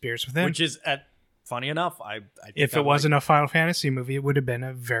 Was Spirits Within? which is funny enough. I think if it wasn't a Final Fantasy movie, it would have been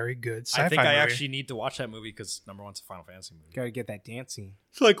a very good sci-fi I think I movie. actually need to watch that movie because number one's a Final Fantasy movie. Gotta get that dance scene.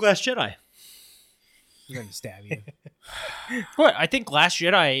 It's like Last Jedi. I'm gonna stab you. What? I think Last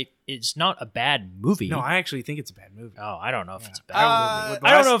Jedi is not a bad movie. No, I actually think it's a bad movie. Oh, I don't know if it's a bad movie. The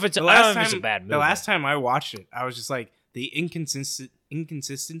I don't last- know if it's. the I last don't know if it's a time- bad movie. The last time I watched it, I was just like the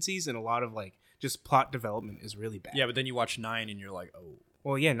inconsistencies and a lot of like just plot development is really bad. Yeah, but then you watch 9 and you're like, oh.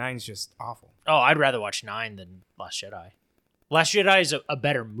 Well, yeah, 9's just awful. Oh, I'd rather watch 9 than Last Jedi. Last Jedi is a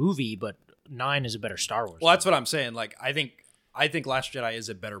better movie, but 9 is a better Star Wars. Well, that's what I'm saying. Like, I think Last Jedi is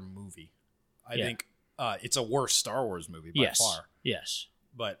a better movie. I Yeah. think it's a worse Star Wars movie by yes. far. Yes.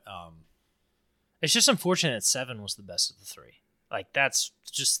 But It's just unfortunate that 7 was the best of the 3. Like that's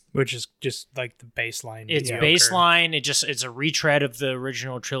just which is just like the baseline. it's mediocre. baseline. It's a retread of the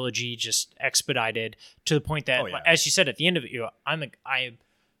original trilogy, just expedited to the point that, Oh, yeah. as you said at the end of it,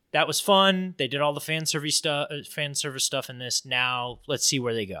 that was fun. They did all the fan service stuff in this. Now let's see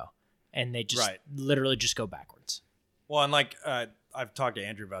where they go, and they just Right. literally just go backwards. well, and like I've talked to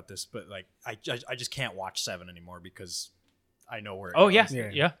Andrew about this, but like I just can't watch 7 anymore because I know where. It Oh yeah,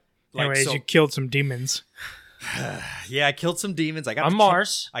 goes. yeah. Like, Anyways, so- you killed some demons. yeah, I killed some demons. I got On the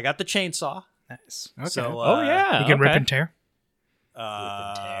Mars. I got the chainsaw. Nice. So Oh yeah, You can rip okay. and tear.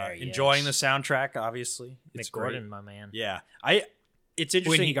 tear, enjoying the yes. soundtrack. Obviously, it's Mick Gordon, great. my man. Yeah, It's interesting.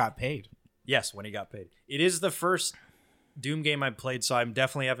 When he got paid. Yes, when he got paid. It is the first Doom game I've played, so I'm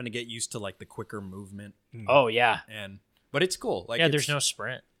definitely having to get used to like the quicker movement. Oh yeah, But it's cool. Like yeah. it's- There's no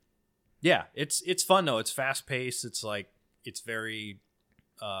sprint. Yeah, it's fun though. It's fast paced. It's like it's very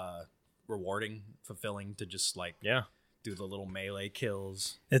rewarding, fulfilling to just like Yeah. do the little melee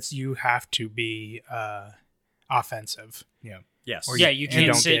kills. It's you have to be offensive. Yes. Or Yeah, you you can't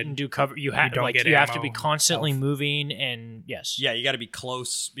don't sit get- and do cover. You you have don't like get you have to be ammo constantly yourself. moving, and yes, Yeah, you got to be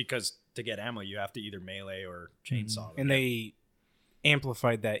close because to get ammo, you have to either melee or chainsaw. them. And they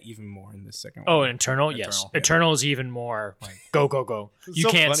amplified that even more in the second Oh, one. Eternal, yes. Eternal, yeah. Eternal is even more like go, go, go. You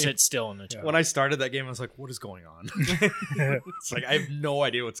so can't funny. sit still in Eternal. When I started that game, I was like, "What is going on?" It's like I have no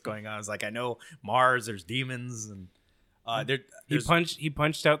idea what's going on. I was like, "I know Mars. There's demons, and there's He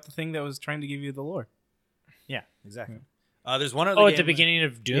punched out the thing that was trying to give you the lore. yeah, exactly. There's one other. Oh, game, at the beginning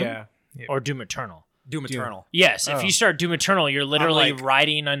of Doom? Yeah. Or Doom Eternal? Doom Eternal. Yes, Oh. if you start Doom Eternal, you're literally like-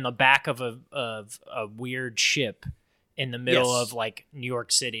 riding on the back of a weird ship in the middle Yes. of like New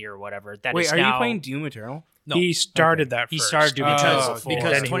York City or whatever. That Wait, is are now, you playing Doom Eternal? No, He started that He first. started Doom Eternal Oh, before.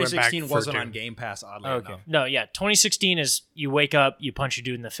 because Then he went back 2016 for wasn't Doom. on Game Pass. Oddly Okay. enough. No, yeah, 2016 is you wake up, you punch a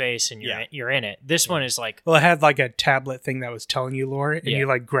dude in the face, and Yeah. you're in it. This one is like Well, it had like a tablet thing that was telling you lore, and Yeah. you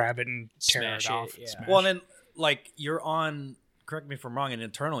like grab it and tear Smash it it, off. yeah. Smash. Well, and then like you're on. Correct me if I'm wrong. In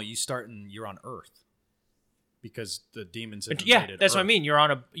Eternal, you're on Earth because the demons. Have yeah, invaded that's what I Earth. mean. You're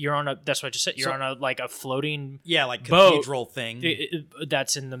on a. That's what I just said. You're So- on a like a floating Yeah, like boat. cathedral thing.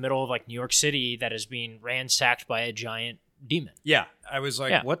 That's in the middle of like New York City that is being ransacked by a giant demon. Yeah, I was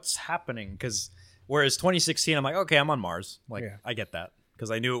like, Yeah. what's happening? Because whereas 2016, I'm like, okay, I'm on Mars. Like, Yeah. I get that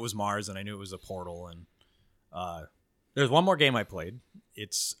because I knew it was Mars and I knew it was a portal. And there's one more game I played.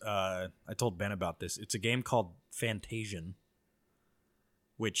 It's I told Ben about this. It's a game called Fantasian,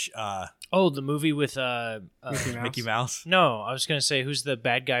 which Oh, the movie with Mickey Mouse? Mickey Mouse. no, I was gonna say who's the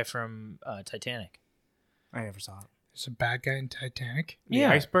bad guy from Titanic? I never saw it. There's a bad guy in Titanic. The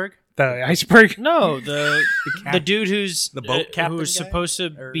Yeah. iceberg? The iceberg. No, the cat- the dude who's The boat captain who's guy? supposed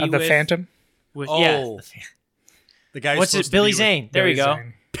to Or- be The with Phantom. With, Oh, yeah. The guy. What's it? Billy Zane. There we Billy go.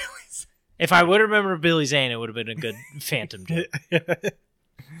 Zane. If I would remember Billy Zane, it would have been a good Phantom joke.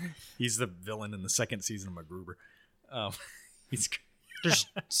 He's the villain in the second season of MacGruber. He's. There's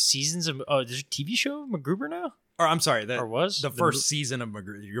seasons of there's a TV show of MacGruber now, Or I'm sorry, or was the first season of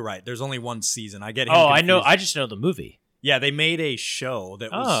MacGruber. You're right. There's only one season. I get him. Oh, I know. confused. I just know the movie. Yeah, they made a show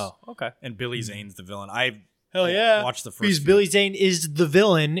that was. Oh, okay. And Billy Zane's the villain. I Hell yeah. watched the first. Because few. Billy Zane is the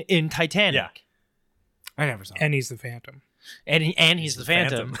villain in Titanic. Yeah. I never saw it. And he's the Phantom. And he's the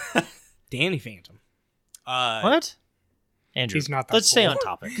Phantom. Danny Phantom. What? Andrew, He's not that let's stay cool. on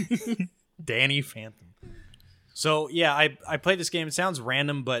topic. Danny Phantom. So yeah, I played this game. It sounds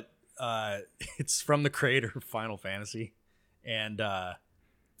random, but it's from the creator of Final Fantasy, and That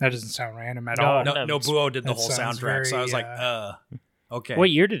doesn't sound random at No, all. no, Nobuo did the that whole sounds soundtrack. So I was very, like, okay. What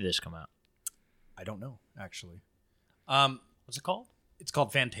year did this come out? I don't know actually. What's it called? It's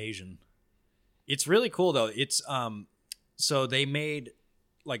called Fantasian. It's really cool though. It's so they made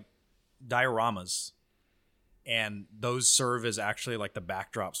like dioramas, and those serve as actually like the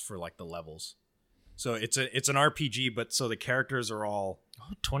backdrops for like the levels. So it's an RPG, but so the characters are all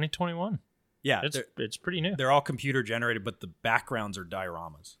 2021. Yeah, It's pretty new. they're all computer generated, but the backgrounds are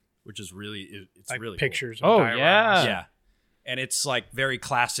dioramas, which is it's like really pictures. Oh, Of dioramas. yeah. Cool. Yeah, and it's like very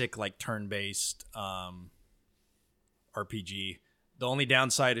classic, like turn-based RPG. The only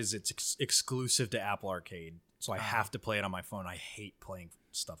downside is it's exclusive to Apple Arcade, so I have to play it on my phone. I hate playing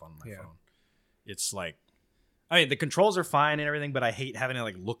stuff on my phone. It's like, I mean, the controls are fine and everything, but I hate having to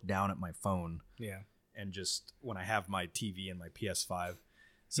like look down at my phone. Yeah. And just when I have my TV and my PS5.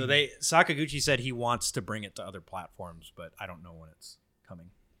 So Sakaguchi said he wants to bring it to other platforms, but I don't know when it's coming.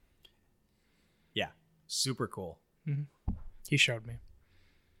 Yeah, super cool. He showed me.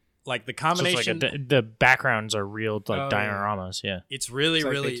 Like the So it's combination, like the backgrounds are real, like Oh, dioramas. Yeah. it's really, It's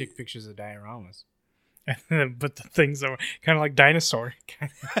like really. they took pictures of dioramas. But the things are kind of like dinosaur.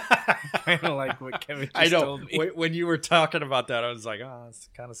 Kind of like what Kevin just I know. told me. When you were talking about that, I was like, oh, this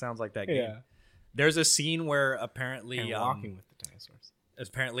kind of sounds like that game. Yeah. There's a scene where apparently, And walking with the dinosaurs.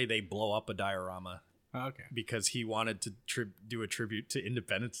 apparently they blow up a diorama Oh, okay. because he wanted to do a tribute to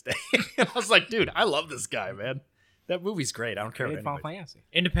Independence Day. And I was like, dude, I love this guy, man. That movie's great. I don't care what Great Final anybody. Fantasy.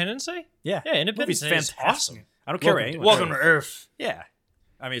 Independence Day? Yeah, Yeah, Independence movie's Day is fantastic. awesome. I don't care what Welcome to anybody. Welcome to says. Earth. Yeah,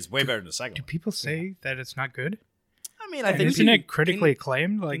 I mean, it's way better than the second Do one. people say that it's not good? I mean, I think Isn't it critically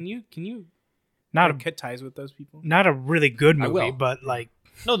acclaimed? Like Can you not a cut ties with those people? not a really good I movie, will. but like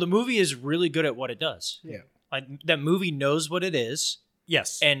No, the movie is really good at what it does. Yeah. Like that movie knows what it is,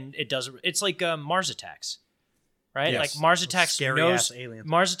 yes, and it does. It's like Mars Attacks, right? Yes. Like Mars Attacks Scary knows ass aliens.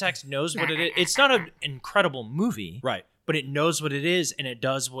 Mars Attacks knows what it is. It's not an incredible movie, right. but it knows what it is, and it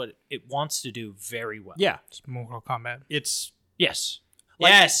does what it wants to do very well. Yeah, it's Mortal Kombat. it's Yes.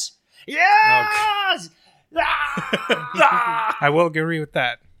 Like- Yes. Yes. I will agree with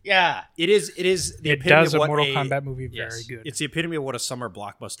that. Yeah. it is the It epitome does of a what Mortal Kombat movie Yes. very good. It's the epitome of what a summer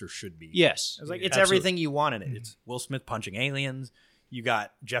blockbuster should be. Yes. It's like it's Absolutely. everything you want in it. It's Will Smith punching aliens. You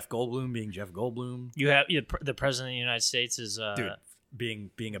got Jeff Goldblum being Jeff Goldblum. You have the president of the United States is Dude,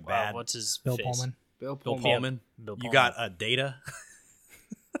 being a wow, bad what's his Bill face? Pullman. Bill Bill Pullman. Pullman. Bill You Pullman. got a Data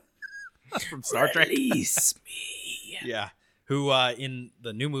from Star Trek. Release me. Yeah, who in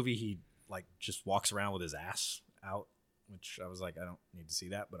the new movie he like just walks around with his ass out, which I was like, I don't need to see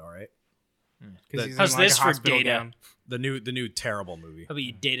that, but all right. Because he's How's in like this a for hospital data? gown. The new terrible movie. How about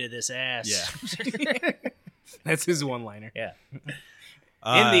you data this ass? Yeah. That's his one-liner. Yeah.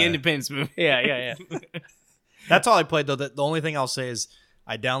 In the Independence movie. Yeah. That's all I played though. The only thing I'll say is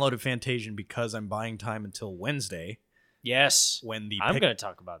I downloaded Fantasian because I'm buying time until Wednesday Yes. when the I'm going to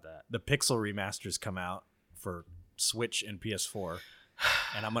talk about that. the Pixel remasters come out for Switch and PS4,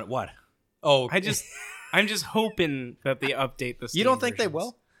 and I'm gonna what? Oh, I'm just hoping that they update the. you Steam don't think they versions.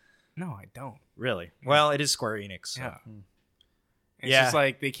 will? No, I don't. Really? Well, it is Square Enix. So. Yeah. It's Yeah. just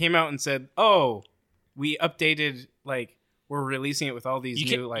like they came out and said, "Oh, we updated. Like we're releasing it with all these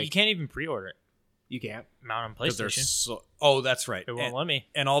You new like." you can't even pre-order it. You can't. Not on 'Cause they're PlayStation. so. Oh, that's right. It won't let me.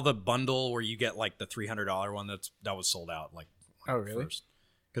 And all the bundle where you get like the $300 one that was sold out like Oh, really?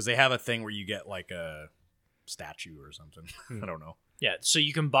 because they have a thing where you get like a statue or something. I don't know. Yeah, so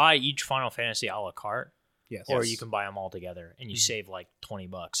you can buy each Final Fantasy a la carte, Yes. or Yes. you can buy them all together, and you save like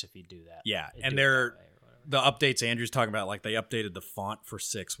 $20 if you do that. Yeah, Do and it they're that way or whatever. the updates Andrew's talking about. Like they updated the font for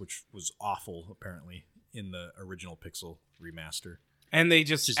 6, which was awful apparently in the original Pixel remaster. And they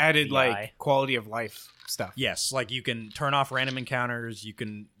just Just added VI. like quality of life stuff. Yes, like you can turn off random encounters. You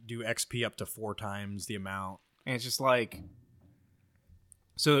can do XP up to 4 times the amount. And it's just like,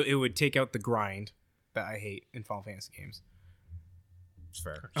 so it would take out the grind that I hate in Final Fantasy games. It's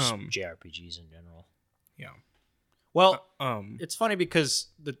fair. Just Um, JRPGs in general. Yeah. Well, Um. it's funny because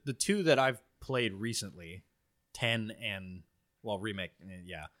the two that I've played recently, 10 and remake,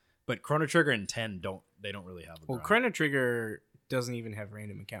 yeah, but Chrono Trigger and 10 don't really have a Well, grind. Chrono Trigger doesn't even have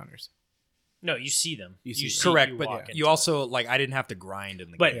random encounters. No, you see them. You see them. Correct, you but walk into you it. also like I didn't have to grind in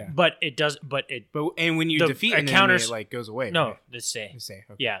the But game. Yeah. but it does. But it But when you The defeat an encounters- enemy, it like goes away. no. right? They stay. You say,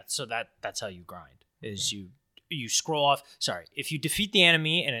 okay. Yeah, so that's how you grind. Is you scroll off. Sorry, if you defeat the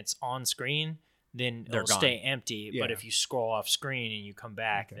enemy and it's on screen, then They're it'll gone. stay empty. But Yeah. if you scroll off screen and you come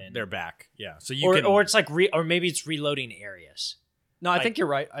back, Okay. then They're back. Yeah, so you can. or it's like or maybe it's reloading areas. No, I like- think you're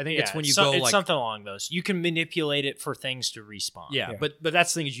right. I think it's when you so- go it's like something along those. You can manipulate it for things to respawn. yeah, Yeah. but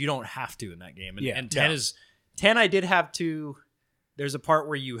that's the thing is you don't have to in that game. And, Yeah. and 10 is 10. I did have to. There's a part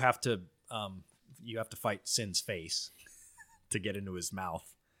where you have to fight Sin's face to get into his mouth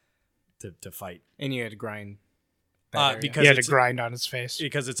to fight And you had to grind. that area. because He had to it's grind on his face.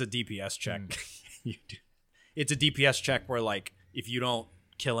 because it's a DPS check. You do. It's a DPS check where like if you don't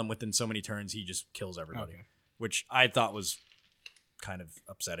kill him within so many turns, he just kills everybody, Okay. which I thought was kind of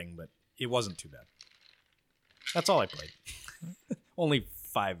upsetting, but it wasn't too bad. That's all I played. Only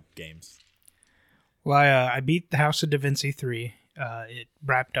 5 games. Well, I beat the House of Da Vinci 3. It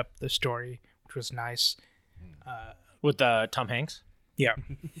wrapped up the story, which was nice. With Tom Hanks? Yeah.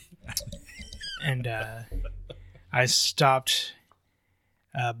 And I stopped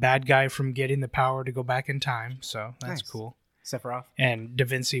a bad guy from getting the power to go back in time, so that's Nice. cool. Sephiroth. And Da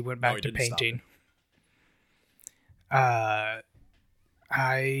Vinci went back he to didn't stop painting.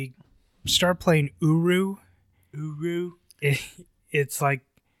 I started playing Uru. It's like,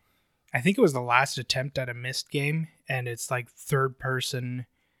 I think it was the last attempt at a Myst game, and it's like third person.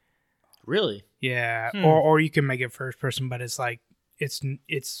 Really? Yeah, or you can make it first person, but it's like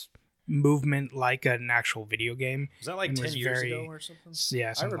it's movement like an actual video game. Was that like It 10 was years very- ago or something?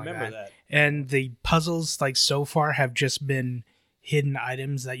 Yeah, I something remember like that. And the puzzles, like so far, have just been hidden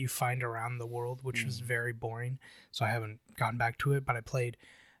items that you find around the world, which was very boring. So I haven't gone back to it, but I played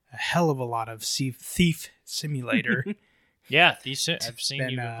a hell of a lot of Thief Simulator. Yeah, I've seen been,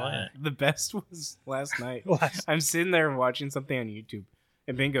 you been playing it. The best was last night. Last- I'm sitting there watching something on YouTube,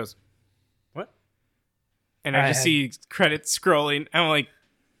 and Ben goes, "What?" And I I just had- see credits scrolling. I'm like,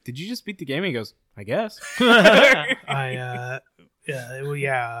 "Did you just beat the game?" He goes, "I guess."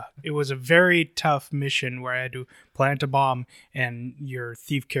 It was a very tough mission where I had to plant a bomb, and your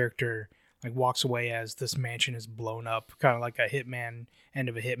thief character like walks away as this mansion is blown up, kind of like a Hitman end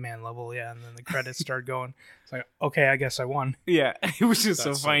of a Hitman level. Yeah, and then the credits start going. It's like, okay, I guess I won. Yeah, it was just so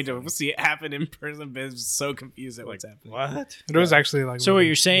That's so funny funny. to see it happen in person. Ben was so confused at what's happening. What? It was actually like So what really-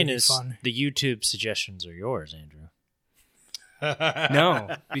 you're saying really is fun. the YouTube suggestions are yours, Andrew.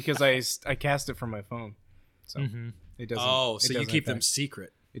 No, because I cast it from my phone, so it doesn't. Oh, it so you doesn't keep them affect-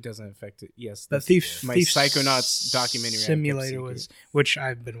 secret. It doesn't affect it. Yes, The this- thief, my Thief Psychonauts documentary I kept simulator secret. was, which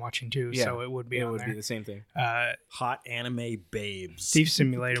I've been watching too. Yeah, So it would be it on would there. be the same thing. Hot anime babes. Thief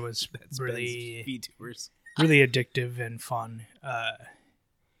Simulator was That's really Ben's VTubers. really addictive and fun.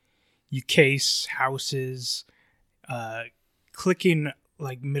 You case houses, clicking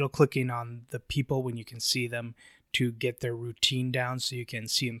like middle clicking on the people when you can see them to get their routine down, so you can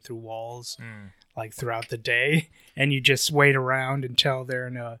see them through walls like throughout the day, and you just wait around until they're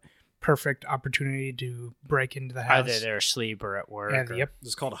in a perfect opportunity to break into the house. Either they're asleep or at work. And, or- yep, This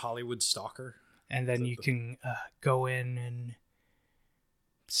is called Hollywood Stalker. and then you can go in and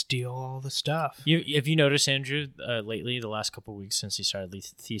steal all the stuff. Have you noticed, Andrew, lately, the last couple of weeks since he started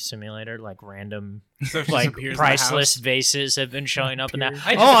Thief Simulator, like random, Stuff just like appears in the priceless house. vases have been showing up in that.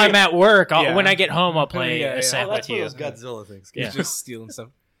 Appears. Oh, I'm at work. Yeah. When I get home, I'll play Yeah, yeah. a set Oh, with you. Godzilla things. Yeah. He's just stealing stuff.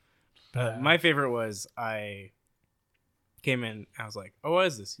 My favorite was I came in. I was like, "Oh, what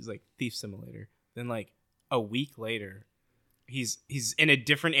is this?" He's like, "Thief Simulator." Then like a week later, he's in a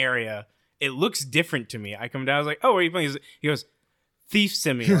different area. It looks different to me. I come down. I was like, "Oh, what are you playing?" He goes, "Thief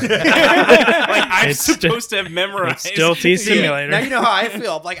Simulator." Like I'm It's still- supposed to have memorized. It's still Thief Yeah. Simulator. Now you know how I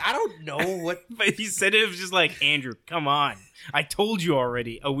feel. I'm like, I don't know what. But he said it was just like, Andrew, come on. I told you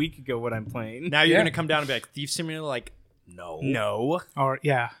already a week ago what I'm playing. Now you're Yeah. gonna come down and be like, Thief Simulator? Like, no. No. Or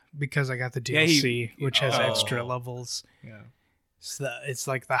yeah, because I got the Yeah, DLC, which has Oh. extra levels. Yeah. It's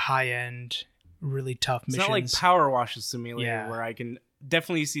like the high end, really tough It's missions. not like Power Washes Simulator Yeah. where I can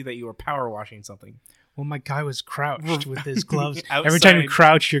definitely see that you are power washing something. Well, my guy was crouched with his gloves. Every time you Outside.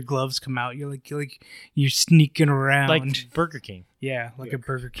 crouch, your gloves come out. You're you're sneaking around. Like Burger King. yeah, like a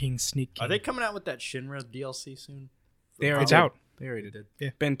Burger King sneak. Are they coming out with that Shinra DLC soon? They already It's did. out. They already did. Yeah.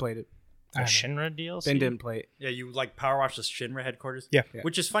 Ben played it. A Shinra DLC? Ben didn't play it. Yeah, you like power wash the Shinra headquarters? Yeah.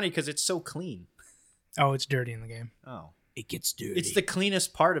 Which is funny because it's so clean. Oh, it's dirty in the game. Oh. It gets dirty. It's the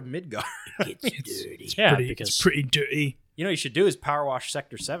cleanest part of Midgard. Yeah, It's pretty dirty. You know what you should do is power wash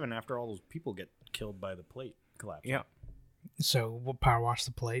Sector 7 after all those people get killed by the plate collapse. Yeah. So we'll power wash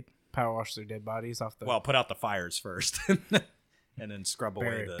the plate. Power wash their dead bodies off the Well, put out the fires first. And then scrub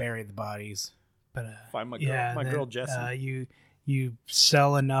away bury the bodies. But Find my girl, yeah, my then, girl Jessie. You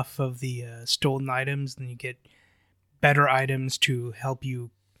sell enough of the stolen items, then you get better items to help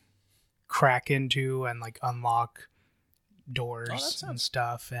you crack into and like unlock doors sounds- and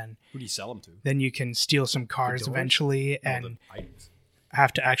stuff, and Who do you sell them to? then you can steal some cars doors? eventually, No, and the items.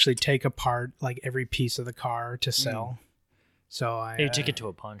 have to actually take apart like every piece of the car to sell. So I You take it to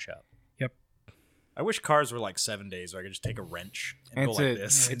a pawn shop. I wish cars were like 7 days where I could just take a wrench and It's go like a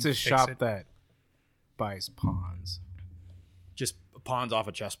this. it's a Fix shop it. that buys pawns. Just pawns off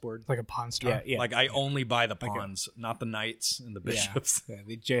a chessboard. like a pawn store. Yeah, yeah. Like I only buy the pawns, not the knights and the bishops. Yeah,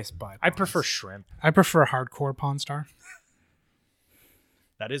 they just buy. I pawns. prefer shrimp. I prefer hardcore Pawn Star.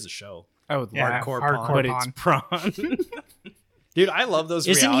 That is a show. Oh, Yeah, hardcore, hardcore pawn, but pawn. it's prawn. Dude, I love those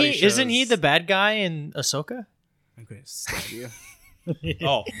Isn't reality he? Isn't he shows. the bad guy in Ahsoka? I'm gonna stab you.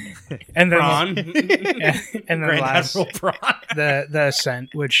 Oh, And then Prawn. and then Grand last Admiral Prawn. the Ascent,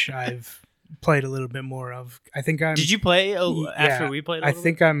 which I've played a little bit more of. I think I'm. Did you play Yeah, after we played? I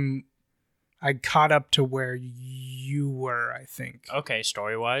think I caught up to where you were. I think. Okay,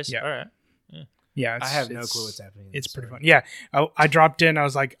 story wise. Yeah. All right. Yeah, I have no clue what's happening. It's pretty fun. Yeah, I dropped in. I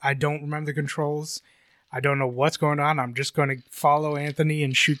was like, I don't remember the controls. I don't know what's going on. I'm just going to follow Anthony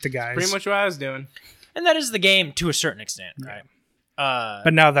and shoot the guys. Pretty much what I was doing. And that is the game to a certain extent, right?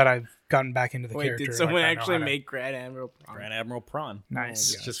 But now that I've gotten back into the Wait, character, did someone like, I know actually how to- make Grand Admiral Prawn? Grand Admiral Prawn.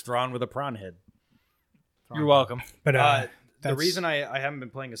 Nice. It's just drawn with a prawn head. You're welcome. But The that's reason I haven't been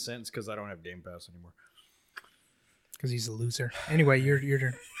playing it since because I don't have Game Pass anymore. because he's a loser. Anyway, you're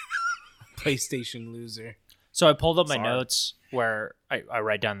PlayStation loser. So I pulled up my Sorry. notes where I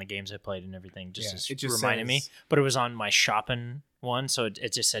write down the games I played and everything, just Yeah, as it just reminded me. says- But it was on my shopping one, so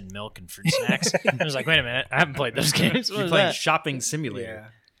it just said milk and fruit snacks. I was like, wait a minute, I haven't played those games. What You're is playing that? Shopping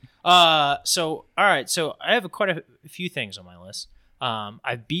Simulator. Yeah. So all right, so I have quite a few things on my list.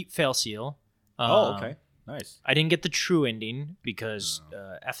 I beat Fail Seal. Oh, okay. Nice. I didn't get the true ending because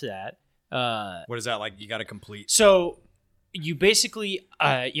after that, What is that like? You got to complete. so you basically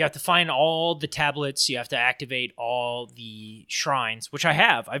you have to find all the tablets. You have to activate all the shrines, which I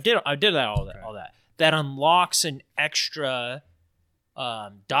have. I did that all that. That unlocks an extra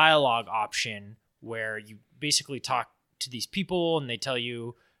dialogue option where you basically talk to these people and they tell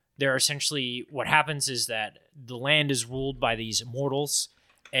you they're essentially what happens is that the land is ruled by these immortals,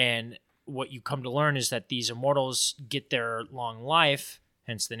 and what you come to learn is that these immortals get their long life,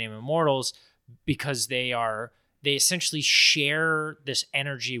 hence the name immortals, because they essentially share this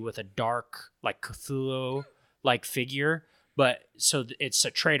energy with a dark, like Cthulhu like figure, but so it's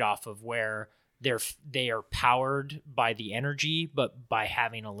a trade-off of where they are powered by the energy, but by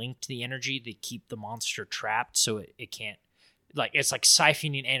having a link to the energy, they keep the monster trapped so it can't, like, it's like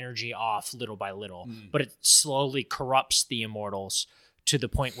siphoning energy off little by little, but it slowly corrupts the immortals to the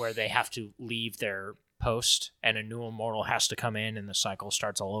point where they have to leave their post and a new immortal has to come in and the cycle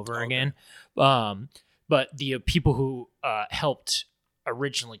starts all over again. But the people who helped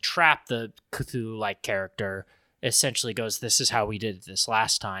originally trap the Cthulhu-like character essentially goes, this is how we did this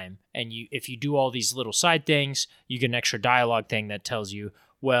last time. And if you do all these little side things, you get an extra dialogue thing that tells you,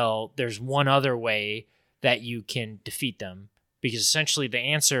 well, there's one other way that you can defeat them. Because essentially the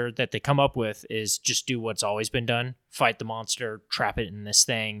answer that they come up with is just do what's always been done, fight the monster, trap it in this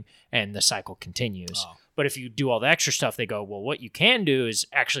thing, and the cycle continues. Oh. But if you do all the extra stuff, they go, well, what you can do is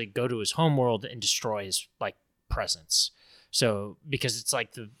actually go to his homeworld and destroy his like presence. So because it's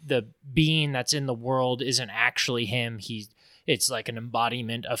like the being that's in the world isn't actually him. It's like an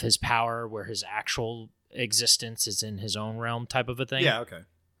embodiment of his power where his actual existence is in his own realm type of a thing. Yeah, okay.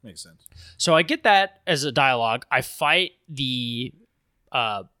 Makes sense. So I get that as a dialogue. I fight the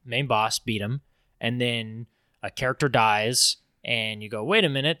main boss, beat him, and then a character dies, and you go, wait a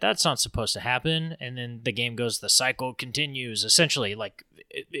minute, that's not supposed to happen. And then the game goes, the cycle continues. Essentially, like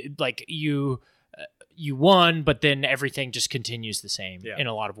you won, but then everything just continues the same in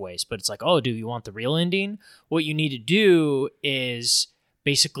a lot of ways. But it's like, oh, do you want the real ending? What you need to do is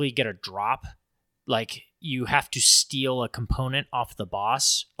basically get a drop. Like, you have to steal a component off the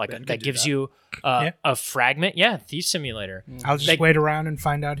boss, like Ben could that do gives that. you a fragment. Yeah, Thief Simulator. I'll just wait around and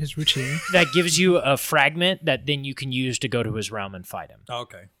find out his routine. That gives you a fragment that then you can use to go to his realm and fight him.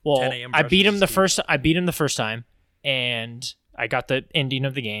 Okay. Well, 10 a.m. I beat him the brushes first. I beat him the first time, and I got the ending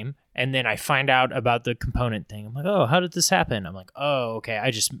of the game. And then I find out about the component thing. I'm like, oh, how did this happen? I'm like, oh, okay.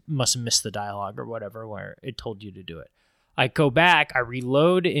 I just must have missed the dialogue or whatever where it told you to do it. I go back. I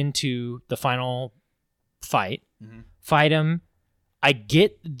reload into the final fight. Fight him. I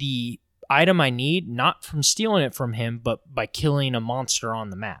get the item I need, not from stealing it from him, but by killing a monster on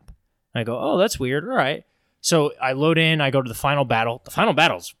the map. And I go, oh, that's weird. All right. So I load in, I go to the final battle. The final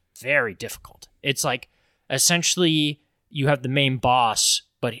battle is very difficult. It's like, essentially, you have the main boss,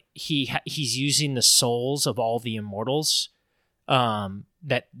 but he's using the souls of all the immortals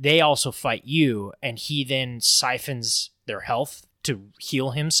that they also fight you, and he then siphons their health to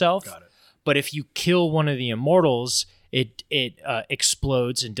heal himself. Got it. But if you kill one of the immortals, it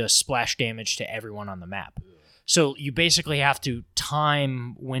explodes and does splash damage to everyone on the map. So you basically have to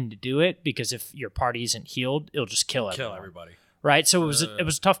time when to do it, because if your party isn't healed, it'll just kill everybody. Right? So it was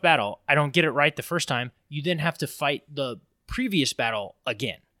a tough battle. I don't get it right the first time. You then have to fight the previous battle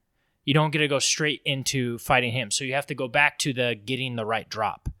again. You don't get to go straight into fighting him. So you have to go back to the getting the right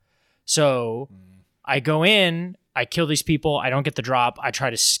drop. So I go in, I kill these people, I don't get the drop, I try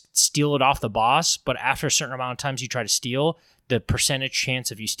to steal it off the boss, but after a certain amount of times you try to steal, the percentage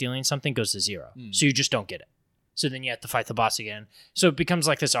chance of you stealing something goes to 0. So you just don't get it. So then you have to fight the boss again. So it becomes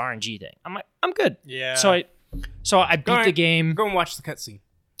like this RNG thing. I'm like, I'm good. Yeah. So I beat the game. Go and watch the cutscene.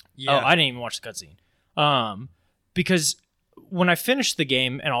 Oh, I didn't even watch the cutscene. Because when I finished the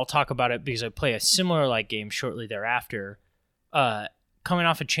game, and I'll talk about it because I play a similar like game shortly thereafter, coming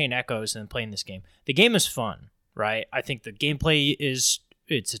off of Chain Echoes and then playing this game, the game is fun, right? I think the gameplay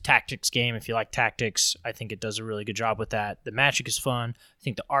it's a tactics game. If you like tactics, I think it does a really good job with that. The magic is fun. I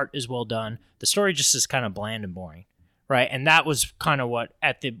think the art is well done. The story just is kind of bland and boring, right? And that was kind of what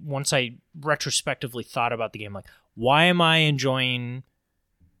once I retrospectively thought about the game, like, why am I enjoying?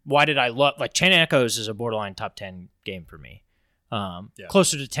 Why did I love, like, Chain Echoes is a borderline top 10 game for me.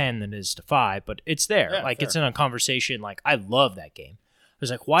 Closer to 10 than it is to 5, but it's there. Yeah, like, fair. it's in a conversation. Like, I love that game. I was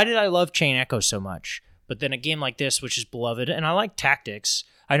like, why did I love Chain Echoes so much? But then a game like this, which is beloved, and I like tactics.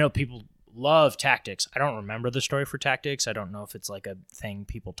 I know people love tactics. I don't remember the story for tactics. I don't know if it's like a thing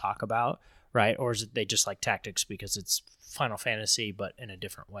people talk about, right? Or is it they just like tactics because it's Final Fantasy, but in a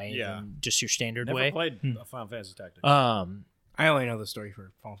different way than just your standard Never way? played a Final Fantasy Tactics. I only know the story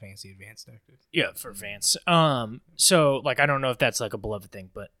for Final Fantasy Advanced Tactics. Yeah, for Advance. So like I don't know if that's like a beloved thing,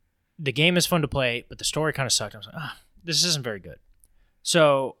 but the game is fun to play, but the story kind of sucked. I was like, this isn't very good.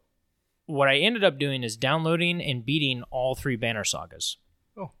 So what I ended up doing is downloading and beating all 3 Banner Sagas,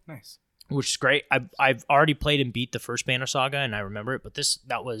 Oh, nice. which is great. I've already played and beat the first Banner Saga, and I remember it, but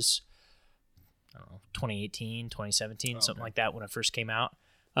that was, I don't know, 2018, 2017, something like that when it first came out.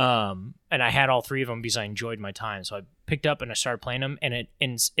 And I had all 3 of them because I enjoyed my time. So I picked up and I started playing them, and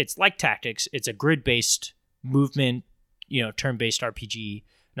it's like tactics. It's a grid-based movement, turn-based RPG.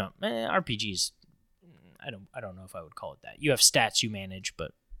 No, RPGs. I don't know if I would call it that. You have stats you manage,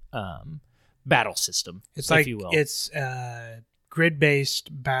 but battle system, It's if like you will. it's grid-based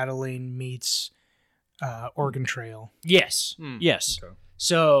battling meets Oregon Trail. Yes. Yes. Okay.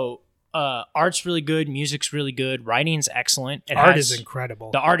 So art's really good, music's really good, writing's excellent. Art is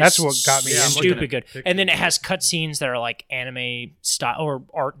incredible. The art That's is what got me. Yeah, I'm into looking stupid it. good. pictures. And then it has cutscenes that are like anime style or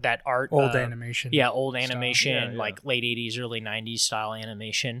art. Old animation. Yeah, old style. animation, Yeah. like late 80s, early 90s style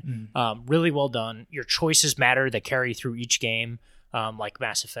animation. Really well done. Your choices matter. They carry through each game, like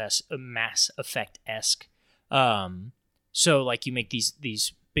Mass Effect-esque. So like you make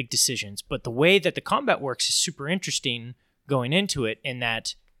these big decisions. But the way that the combat works is super interesting going into it, in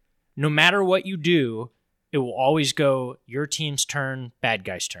that no matter what you do, it will always go your team's turn, bad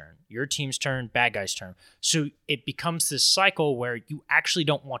guy's turn. Your team's turn, bad guy's turn. So it becomes this cycle where you actually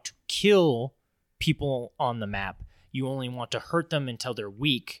don't want to kill people on the map. You only want to hurt them until they're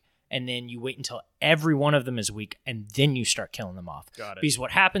weak, and then you wait until every one of them is weak, and then you start killing them off. Got it. Because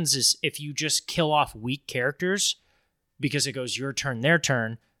what happens is if you just kill off weak characters, because it goes your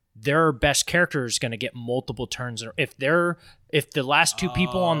turn, their best character is going to get multiple turns. If the last 2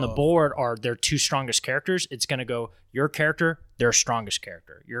 people on the board are their 2 strongest characters, it's going to go your character, their strongest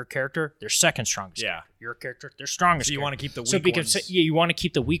character. Your character, their second strongest Yeah. character. Your character, their strongest So you character. want to keep the weak ones. You want to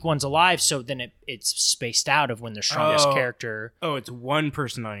keep the weak ones alive, so then it's spaced out of when their strongest Oh. character. Oh, it's one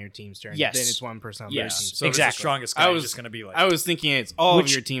person on your team's turn. Yes. Then it's one person on Yes. their team. So if it's the Exactly. strongest I guy, was it's just going to be like... I was thinking it's all Which-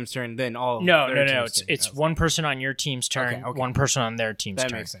 of your team's turn, then all of No, their no. team's turn. It's one person on your team's turn, Okay. one person on their team's That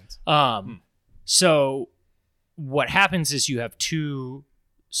turn. makes sense. So what happens is you have two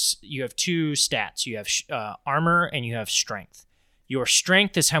stats. You have armor and you have strength. Your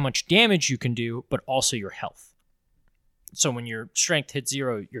strength is how much damage you can do, but also your health. So when your strength hits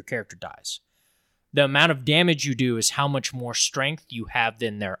 0, your character dies. The amount of damage you do is how much more strength you have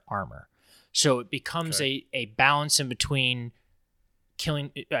than their armor. So it becomes a balance in between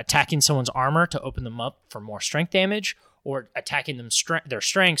attacking someone's armor to open them up for more strength damage, or attacking them their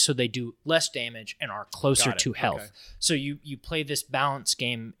strength so they do less damage and are closer Got it. to health. Okay. So you play this balance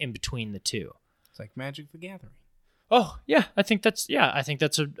game in between the two. It's like Magic the Gathering. Oh yeah, I think that's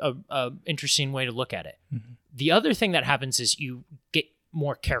a interesting way to look at it. Mm-hmm. The other thing that happens is you get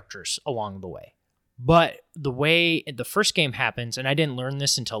more characters along the way. But the way the first game happens, and I didn't learn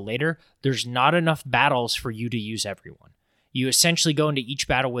this until later, there's not enough battles for you to use everyone. You essentially go into each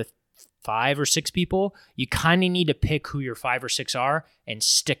battle with 5 or 6 people. You kind of need to pick who your 5 or 6 are and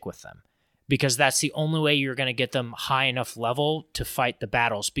stick with them, because that's the only way you're going to get them high enough level to fight the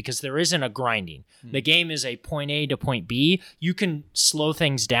battles, because there isn't a grinding. The game is a point A to point B. You can slow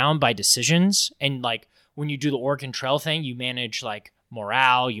things down by decisions, and like when you do the Oregon Trail thing, you manage like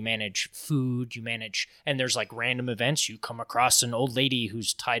morale, you manage food, and there's like random events. You come across an old lady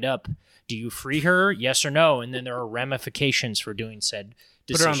who's tied up. Do you free her? Yes or no? And then there are ramifications for doing said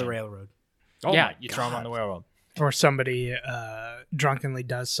Put decision. her on the railroad. Oh yeah, my you throw them on God. the railroad. Or somebody drunkenly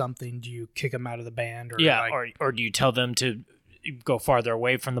does something. Do you kick them out of the band? Or Yeah, like, or do you tell them to go farther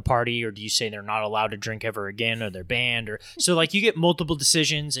away from the party, or do you say they're not allowed to drink ever again, or they're banned, or so like you get multiple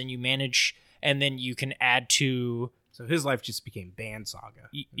decisions and you manage, and then you can add to It's So his life just became Band Saga.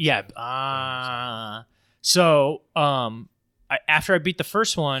 Yeah. After I beat the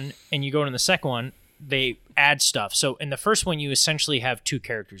first one and you go into the second one, they add stuff. So in the first one, you essentially have two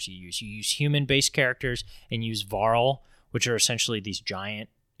characters you use. You use human-based characters and use Varl, which are essentially these giant.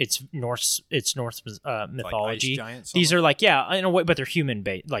 It's Norse mythology. Like ice giants These almost? are like, in a way, but they're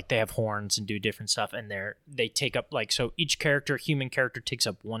human-based. Like they have horns and do different stuff, and they take up so each human character takes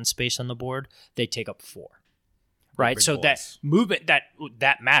up one space on the board. They take up 4. Right, Big so boys. that movement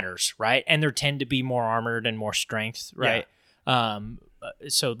that matters, right? And they tend to be more armored and more strength, right?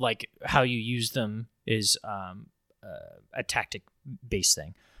 So like how you use them is a tactic based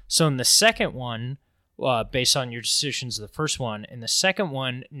thing. So in the second one, based on your decisions of the first one, in the second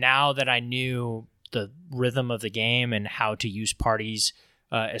one, now that I knew the rhythm of the game and how to use parties,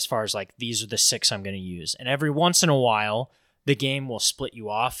 as far as like these are the 6 I'm going to use, and every once in a while the game will split you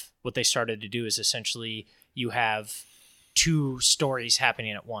off. What they started to do is essentially you have 2 stories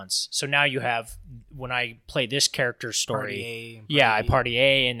happening at once. So now you have, when I play this character's story, Party A and I B. party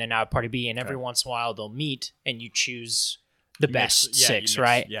A and then now party B, and every once in a while they'll meet and you choose the best 6,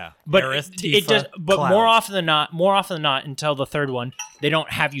 right? Yeah. But Aerith, it does. Tifa, But Cloud. more often than not, until the third one, they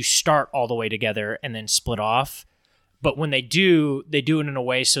don't have you start all the way together and then split off. But when they do it in a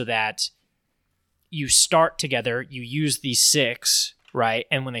way so that you start together, you use these 6, right?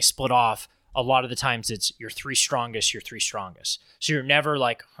 And when they split off, a lot of the times it's your 3 strongest. So you're never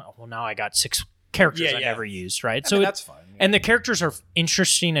like, oh, well, now I got 6 characters I never used, right? I mean, that's fine. Yeah. And the characters are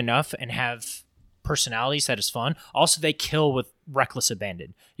interesting enough and have personalities that is fun. Also, they kill with reckless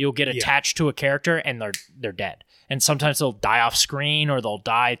abandon. You'll get attached to a character and they're dead. And sometimes they'll die off screen or they'll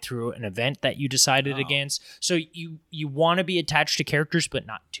die through an event that you decided against. So you want to be attached to characters, but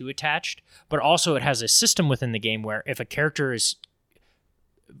not too attached. But also it has a system within the game where if a character is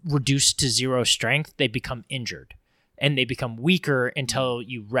reduced to 0 strength, they become injured. And they become weaker until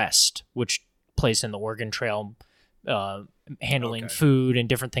you rest, which plays in the Oregon Trail, handling food and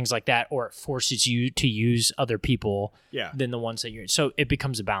different things like that, or it forces you to use other people than the ones that you're. So it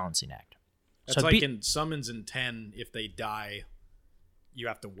becomes a balancing act. That's like in Summons in 10, if they die, you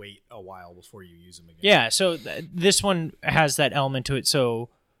have to wait a while before you use them again. Yeah, so this one has that element to it. So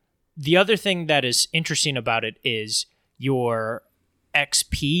the other thing that is interesting about it is your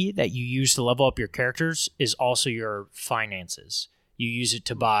XP that you use to level up your characters is also your finances. You use it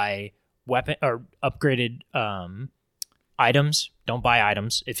to buy weapon or upgraded items. Don't buy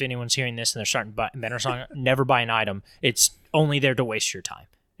items. If anyone's hearing this and they're starting to buy Banner Song, never buy an item. It's only there to waste your time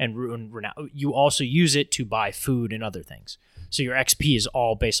and ruin renown. You also use it to buy food and other things. So your XP is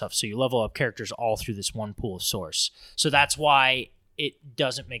all based off. So you level up characters all through this one pool of source. So that's why it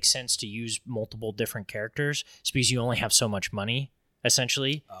doesn't make sense to use multiple different characters. It's because you only have so much money,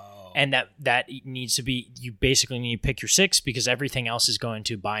 essentially. And that needs to be, you basically need to pick your 6 because everything else is going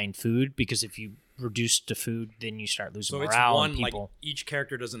to buying food, because if you reduce to food, then you start losing So it's morale one, and people. like, each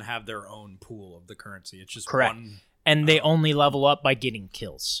character doesn't have their own pool of the currency. It's just Correct. one. And they only level up by getting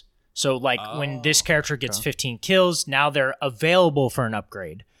kills. So like when this character gets 15 kills, now they're available for an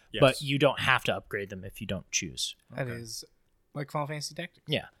upgrade, but you don't have to upgrade them if you don't choose. That is like Final Fantasy Tactics.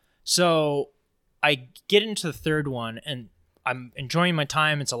 Yeah. So I get into the third one and I'm enjoying my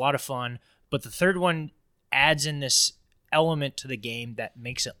time. It's a lot of fun, but the third one adds in this element to the game that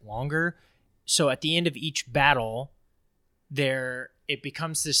makes it longer. So at the end of each battle, it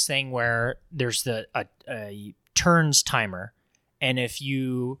becomes this thing where there's a turns timer, and if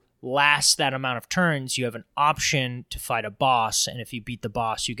you last that amount of turns, you have an option to fight a boss, and if you beat the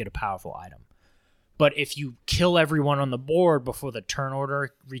boss, you get a powerful item. But if you kill everyone on the board before the turn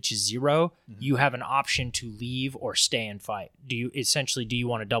order reaches 0, you have an option to leave or stay and fight. Do you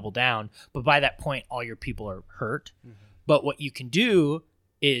want to double down? But by that point, all your people are hurt. But what you can do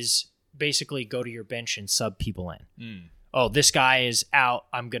is basically go to your bench and sub people in. Oh, this guy is out.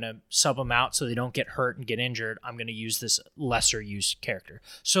 I'm going to sub them out so they don't get hurt and get injured. I'm going to use this lesser used character.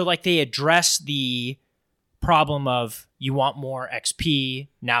 So like they address the problem of you want more XP.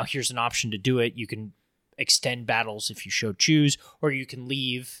 Now here's an option to do it. You can extend battles if you so choose, or you can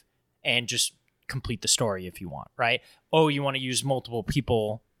leave and just complete the story if you want, right? Oh, you want to use multiple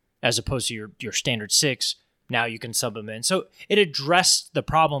people as opposed to your standard 6. Now you can sub them in. So it addressed the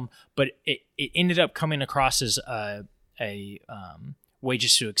problem, but it ended up coming across as a way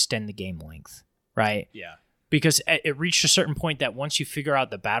just to extend the game length, right? Yeah. Because it reached a certain point that once you figure out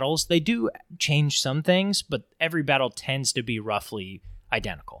the battles, they do change some things, but every battle tends to be roughly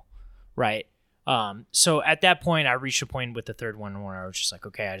identical, right? So at that point, I reached a point with the third one where I was just like,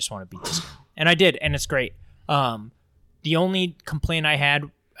 okay, I just want to beat this game. And I did, and it's great. The only complaint I had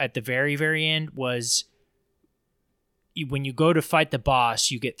at the very, very end was when you go to fight the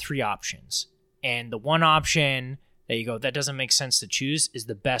boss, you get 3 options. And the one option that you go, that doesn't make sense to choose, is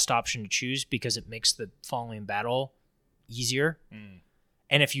the best option to choose because it makes the following battle easier.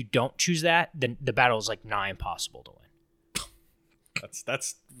 And if you don't choose that, then the battle is like nigh impossible to win.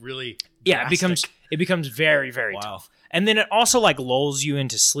 That's really Yeah, drastic. it becomes very, very tough. And then it also like lulls you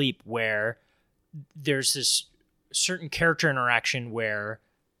into sleep where there's this certain character interaction where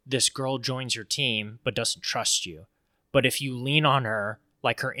this girl joins your team but doesn't trust you. But if you lean on her,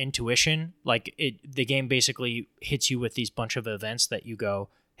 like her intuition, like the game basically hits you with these bunch of events that you go,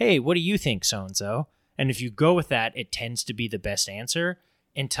 hey, what do you think, so-and-so? And if you go with that, it tends to be the best answer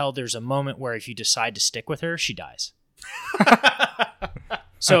until there's a moment where if you decide to stick with her, she dies.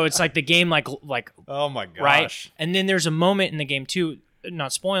 So it's like the game like oh my gosh. Right? And then there's a moment in the game too,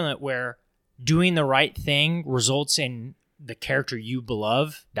 not spoiling it, where doing the right thing results in the character you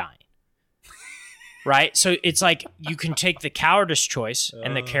love dying. Right? So it's like you can take the cowardice choice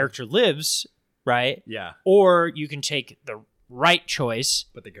and the character lives, right? Yeah. Or you can take the right choice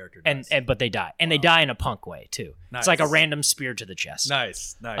But the character dies. and but they die. And they die in a punk way too. Nice. It's like a random spear to the chest.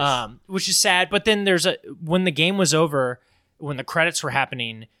 Nice. Which is sad. But then when the game was over, when the credits were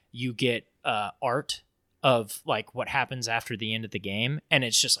happening, you get art of like what happens after the end of the game, and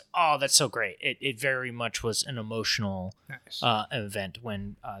it's just like, oh, that's so great. It very much was an emotional event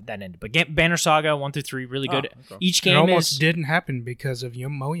when that ended. But Banner Saga 1 through 3 really good. Okay. Each It game almost is didn't happen because of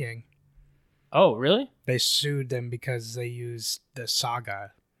Mojang. Oh, really? They sued them because they used the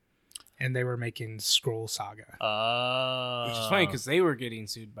Saga, and they were making Scroll Saga. Which is funny because they were getting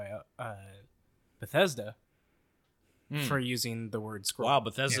sued by Bethesda for using the word scroll. Wow,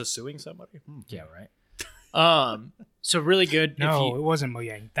 Bethesda's suing somebody? yeah, right. So really good. No, it wasn't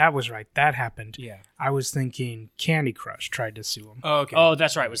Mojang. That was right. That happened. Yeah. I was thinking Candy Crush tried to sue them. Oh, okay. Oh,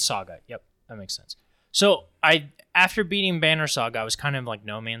 that's right. It was Saga. Yep, that makes sense. So after beating Banner Saga, I was kind of like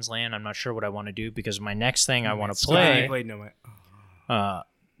no man's land. I'm not sure what I want to do because my next thing I want to I play. played No Man.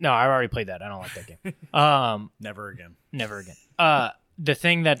 No, I already played that. I don't like that game. Never again. Never again. The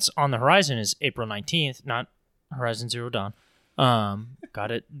thing that's on the horizon is April 19th, not Horizon Zero Dawn.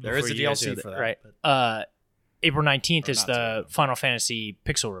 Got it. There is before a you guys DLC do for that, right? April 19th Or is not the Zero Dawn. Final Fantasy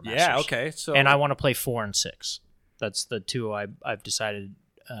Pixel Remasters. Yeah, okay. So And I want to play 4 and 6. That's the two I've decided.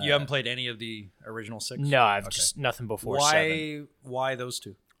 you haven't played any of the original 6? No, I've Okay. just nothing before 7. Why those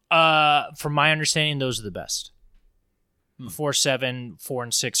two? From my understanding, those are the best. Before 7, 4,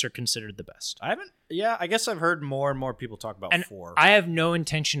 and 6 are considered the best. I guess I've heard more and more people talk about And 4. I have no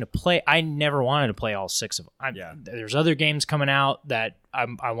intention to play. I never wanted to play all 6 of them. Yeah. There's other games coming out that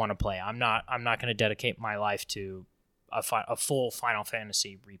I want to play. I'm not going to dedicate my life to a full Final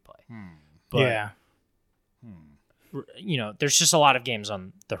Fantasy replay. But, Yeah. you know, there's just a lot of games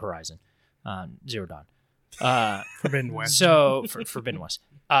on the horizon. Zero Dawn. Forbidden West. So for Forbidden West.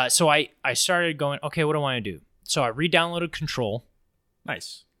 So I started going, okay, what do I want to do? So I re-downloaded Control,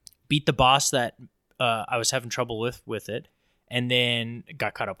 Nice. beat the boss that I was having trouble with it, and then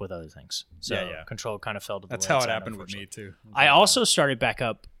got caught up with other things. So Yeah. Control kind of fell to the That's how it wayside, happened with me, unfortunately. too. I also started back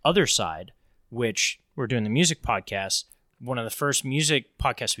up Other Side, which we're doing the music podcast. One of the first music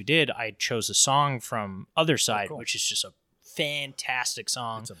podcasts we did, I chose a song from Other Side, cool. which is just a fantastic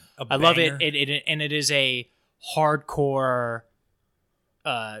song. It's a I love it. banger. And it is a hardcore,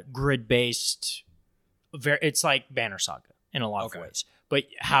 grid-based. It's like Banner Saga in a lot of ways. But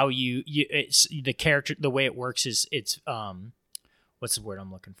how it's the character, the way it works is it's what's the word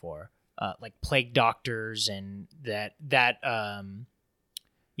I'm looking for? Like plague doctors and that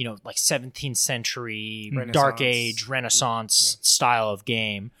you know, like 17th century Dark Age Renaissance style of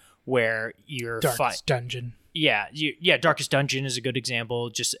game where you're Darkest Dungeon. Darkest Dungeon is a good example.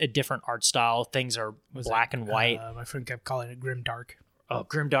 Just a different art style. Things are black and white. I think I'm calling it Grim Dark. Oh,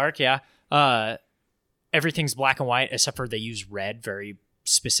 Grimdark, yeah. Everything's black and white except for they use red very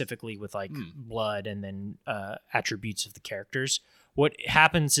specifically with like blood and then attributes of the characters. What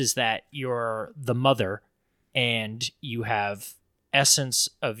happens is that you're the mother and you have essence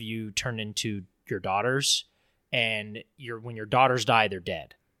of you turned into your daughters, and when your daughters die, they're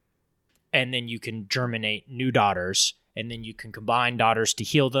dead. And then you can germinate new daughters, and then you can combine daughters to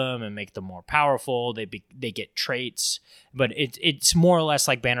heal them and make them more powerful. They get traits, but it's more or less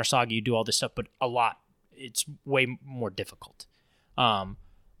like Banner Saga. You do all this stuff, but it's way more difficult.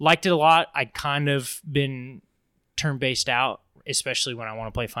 Liked it a lot. I'd kind of been turn-based out, especially when I want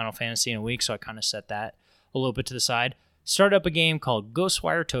to play Final Fantasy in a week, so I kind of set that a little bit to the side. Started up a game called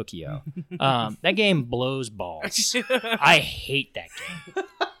Ghostwire Tokyo. That game blows balls. I hate that game.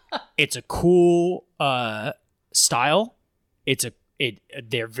 It's a cool style. It's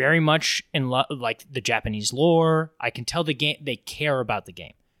They're very much in love, like the Japanese lore. I can tell they care about the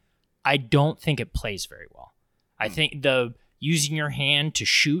game. I don't think it plays very well. I think the using your hand to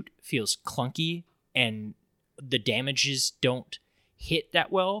shoot feels clunky, and the damages don't hit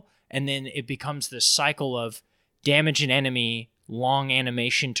that well. And then it becomes this cycle of damage an enemy, long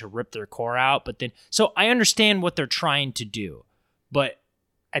animation to rip their core out. But then, so I understand what they're trying to do, but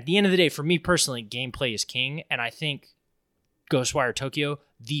at the end of the day, for me personally, gameplay is king, and I think Ghostwire Tokyo,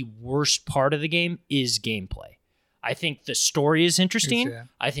 the worst part of the game is gameplay. I think the story is interesting. Yeah.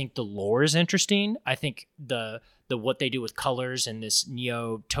 I think the lore is interesting. I think the what they do with colors and this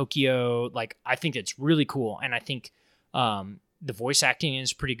Neo Tokyo, like, I think it's really cool, and I think the voice acting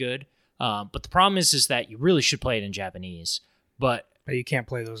is pretty good. But the problem is that you really should play it in Japanese, but you can't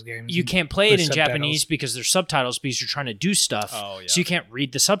play those games. You can't play it in subtitles. Japanese because there's subtitles, because you're trying to do stuff. Oh, yeah. So you can't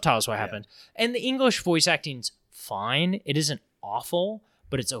read the subtitles what happened. And the English voice acting's fine. It isn't awful,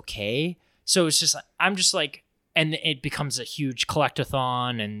 but it's okay. So it's just, I'm just like, and it becomes a huge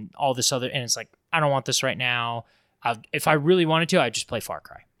collectathon and all this other, and it's like, I don't want this right now. If I really wanted to, I'd just play Far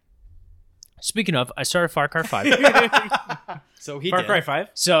Cry. Speaking of, I started Far Cry 5. So he Far did. Cry 5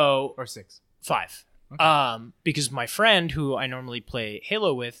 So or 6? 5. Okay. Because my friend who I normally play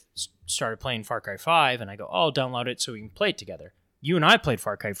Halo with started playing Far Cry 5, and I go, oh, I'll download it so we can play it together. You and I played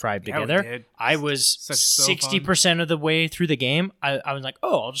Far Cry 5 Yeah, we together. did. I was So 60% of the way through the game. I was like,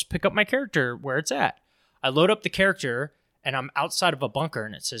 oh, I'll just pick up my character where it's at. I load up the character, and I'm outside of a bunker,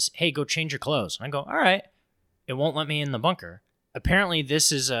 and it says, hey, go change your clothes. And I go, all right. It won't let me in the bunker. Apparently,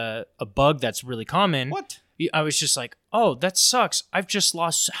 this is a bug that's really common. What? I was just like, oh, that sucks. I've just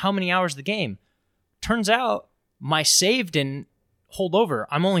lost how many hours of the game? Turns out my save didn't hold over.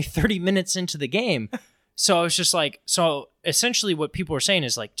 I'm only 30 minutes into the game. So I was just like, so essentially what people were saying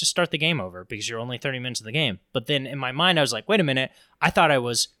is like, just start the game over because you're only 30 minutes in the game. But then in my mind, I was like, wait a minute. I thought I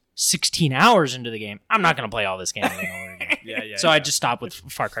was 16 hours into the game. I'm not going to play all this game over again. Yeah. So I just stopped with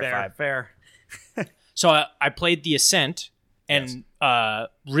Far Cry 5. Fair. So I played The Ascent and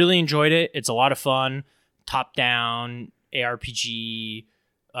really enjoyed it. It's a lot of fun. Top down ARPG,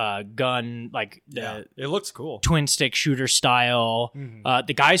 gun, like the It looks cool. twin stick shooter style. Mm-hmm.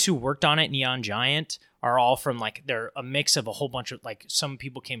 The guys who worked on it, Neon Giant, are all from like, they're a mix of a whole bunch of, like, some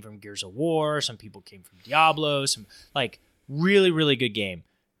people came from Gears of War, some people came from Diablo, some, like, really, really good game.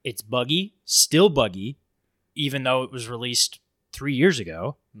 It's buggy, still buggy, even though it was released 3 years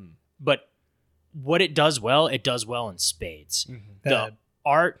ago. But what it does well in spades. The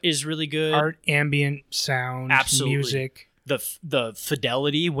art is really good. Art, ambient sound, Absolutely. music. The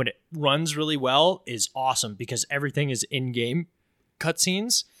fidelity when it runs really well is awesome because everything is in-game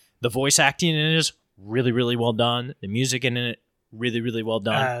cutscenes. The voice acting in it is really, really well done. The music in it, really, really well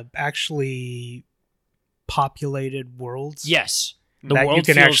done. Actually populated worlds. Yes. That world you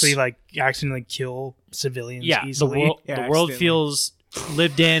can feels- actually like accidentally kill civilians easily. The world accidentally. feels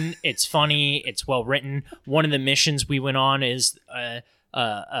lived in. It's funny. It's well written. One of the missions we went on is a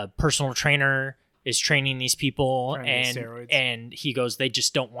personal trainer is training these people, Trying to and get steroids. and he goes, they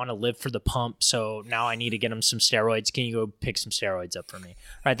just don't want to live for the pump, so now I need to get them some steroids. Can you go pick some steroids up for me?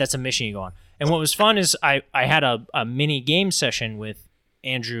 Right, that's a mission you go on. And what was fun is I had a mini game session with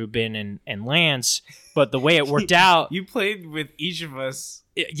Andrew, Ben, and Lance, but the way it worked out, You played with each of us.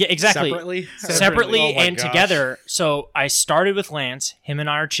 yeah, exactly. Separately Oh my and gosh. together. So I started with Lance. Him and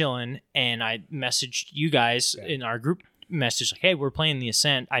I are chilling, and I messaged you guys in our group message like, "Hey, we're playing The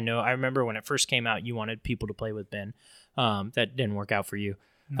Ascent." I remember when it first came out, you wanted people to play with Ben. That didn't work out for you.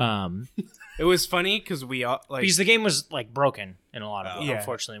 It was funny because we all like Because the game was like broken in a lot of Yeah.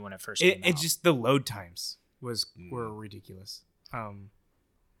 unfortunately when it first came out. it just the load times were ridiculous.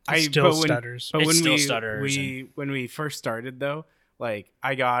 Still stutters. But It when still we stutters when we first started though, like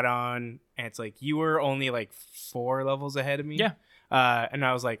I got on and it's like you were only like 4 levels ahead of me. Yeah. And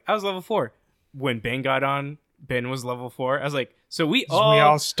I was like, I was level 4. When Ben got on, Ben was level 4. I was like, so we So all we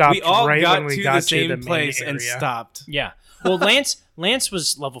all stopped we all right got when we to got the to same the main place and area. stopped. Yeah. Well, Lance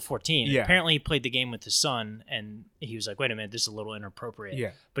was level 14. Yeah. Apparently he played the game with his son, and he was like, wait a minute, this is a little inappropriate.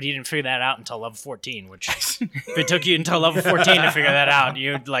 Yeah. But he didn't figure that out until level 14, which if it took you until level 14 to figure that out,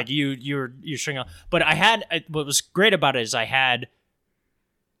 you're stringing. But what was great about it is I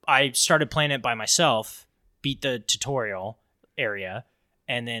started playing it by myself, beat the tutorial area,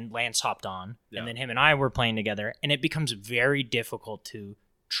 and then Lance hopped on, and then him and I were playing together, and it becomes very difficult to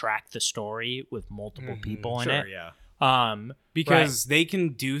track the story with multiple people in it. Because they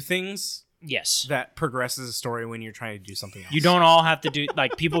can do things Yes. that progresses the story when you're trying to do something else. You don't all have to do,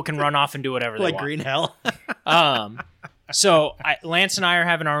 like, people can run off and do whatever they Like want. Green Hell. So Lance and I are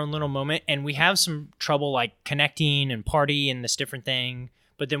having our own little moment, and we have some trouble like connecting and party and this different thing,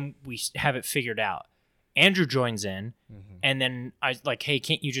 but then we have it figured out. Andrew joins in, and then I like, hey,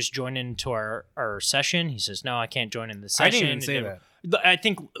 can't you just join into our session? He says, no, I can't join in the session. I didn't even say that. I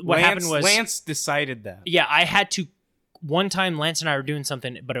think what happened was Lance decided that. Yeah, I had to. One time, Lance and I were doing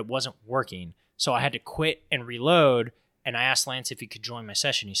something, but it wasn't working, so I had to quit and reload. And I asked Lance if he could join my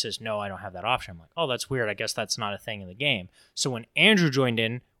session. He says, no, I don't have that option. I'm like, oh, that's weird. I guess that's not a thing in the game. So when Andrew joined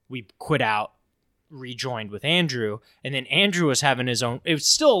in, we quit out, rejoined with Andrew. And then Andrew was having his own. It was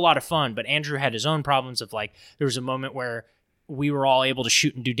still a lot of fun, but Andrew had his own problems of like, there was a moment where we were all able to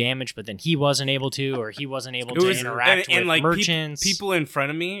shoot and do damage, but then he wasn't able to, or he wasn't able to interact with like merchants. People in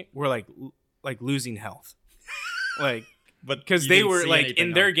front of me were like losing health. Like, but because they were like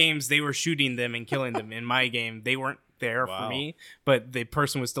in their games, they were shooting them and killing them. In my game, they weren't there for me, but the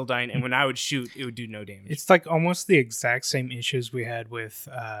person was still dying. And when I would shoot, it would do no damage. It's like almost the exact same issues we had with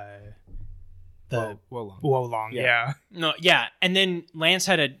the Wolong. Yeah. No, yeah. And then Lance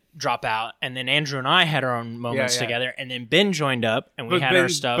had to drop out, and then Andrew and I had our own moments together, and then Ben joined up, and we had our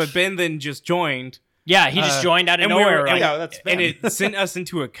stuff. But Ben then just joined. Yeah, he just joined out of nowhere. And it sent us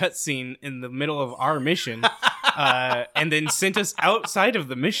into a cutscene in the middle of our mission, and then sent us outside of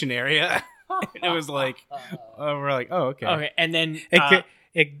the mission area. And it was like, we're like, oh, okay. Okay, and then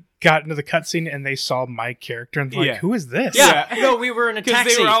it got into the cutscene, and they saw my character, and they're like, who is this? Yeah, no, we were in a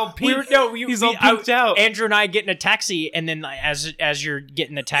taxi. They were all peaked. He's all peeked out. Andrew and I get in a taxi, and then as you're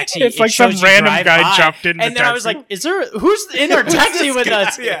getting the taxi, it's like some random guy jumped in. And then I was like, "Is there who's in our taxi with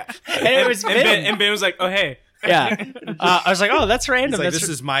us?" Yeah, and it was Ben. And Ben was like, "Oh hey." Yeah, I was like, "Oh, that's random." Like, this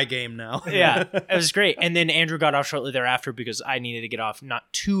is my game now. Yeah, it was great. And then Andrew got off shortly thereafter because I needed to get off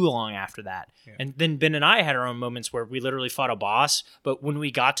not too long after that. Yeah. And then Ben and I had our own moments where we literally fought a boss. But when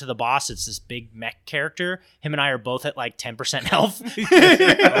we got to the boss, it's this big mech character. Him and I are both at like 10% health.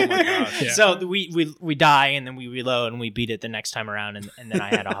 Oh my gosh! Yeah. So we die and then we reload and we beat it the next time around. And then I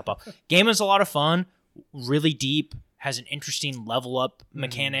had to hop off. Game is a lot of fun, really deep, has an interesting level up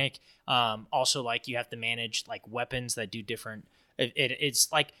mechanic. Also, like you have to manage like weapons that do different. It's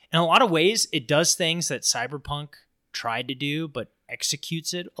like in a lot of ways it does things that Cyberpunk tried to do, but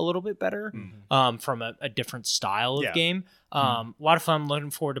executes it a little bit better from a different style of game. A lot of fun.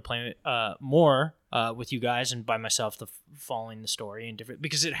 Looking forward to playing more with you guys and by myself, following the story and different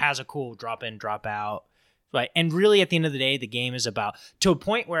because it has a cool drop in, drop out. Right. And really, at the end of the day, the game is about to a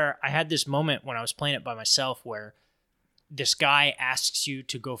point where I had this moment when I was playing it by myself where this guy asks you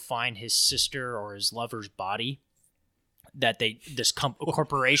to go find his sister or his lover's body that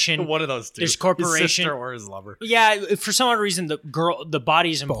corporation. One of those two. This corporation. His sister or his lover. Yeah. For some odd reason, the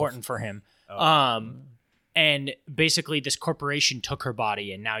body is important for him. And basically this corporation took her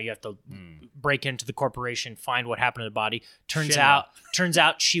body and now you have to break into the corporation, find what happened to the body. Turns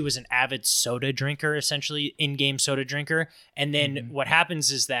out she was an avid soda drinker, essentially in-game soda drinker. And then what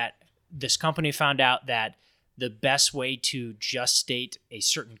happens is that this company found out that the best way to gestate a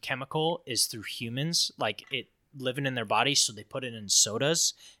certain chemical is through humans, like it living in their body. So they put it in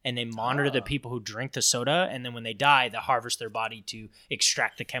sodas and they monitor the people who drink the soda. And then when they die, they harvest their body to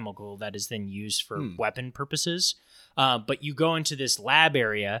extract the chemical that is then used for weapon purposes. But you go into this lab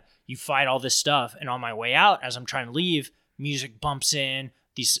area, you fight all this stuff. And on my way out, as I'm trying to leave, music bumps in.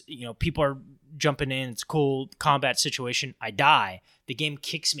 These, people are jumping in. It's a cool combat situation. I die. The game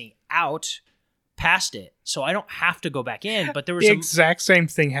kicks me out past it, so I don't have to go back in. But there was the exact same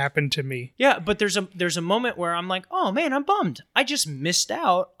thing happened to me. Yeah, but there's a moment where I'm like, oh man, I'm bummed. I just missed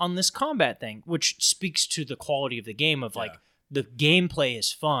out on this combat thing, which speaks to the quality of the game. Of like the gameplay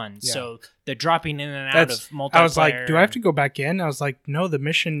is fun, so the dropping in and out of multiplayer. I was like, do I have to go back in? I was like, no, the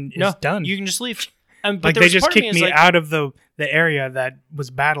mission is done. You can just leave. But like they just kicked me out of the area that was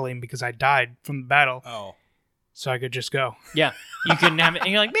battling because I died from the battle. Oh. So I could just go. Yeah, you can have it. And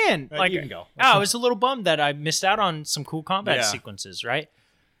you're like, man, like, you can go. I was a little bummed that I missed out on some cool combat sequences, right?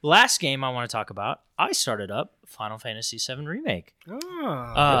 Last game I want to talk about, I started up Final Fantasy VII Remake.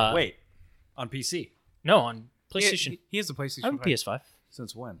 Oh. Wait, on PC? No, on PlayStation. He has a PlayStation. I have a PS5.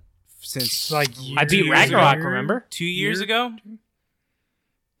 Since when? Since like I beat Ragnarok, remember? 2 years ago?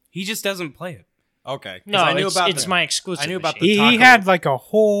 He just doesn't play it. Okay. No, I knew it's my exclusive. I knew about machine. He had like a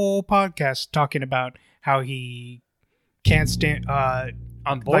whole podcast talking about how he can't stand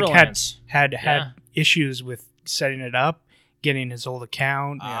on Borderlands. Had issues with setting it up, getting his old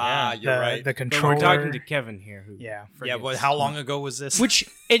account. You're right. The controller. But we're talking to Kevin here. But how long ago was this? Which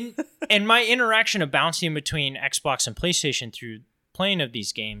in my interaction of bouncing between Xbox and PlayStation through playing of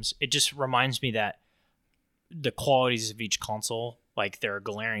these games, it just reminds me that the qualities of each console like there are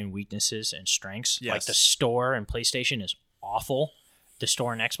glaring weaknesses and strengths. Yes. Like the store in PlayStation is awful. The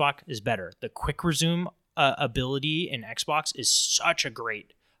store in Xbox is better. The quick resume ability in Xbox is such a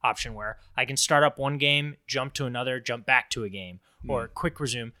great option where I can start up one game, jump to another, jump back to a game, or quick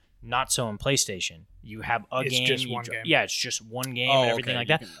resume. Not so in PlayStation. You have a It's game. just one game. Yeah, it's just one game Oh, and everything okay. like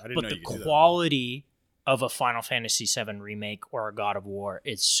You that. can- I didn't But know the you could do that. quality of a Final Fantasy VII remake or a God of War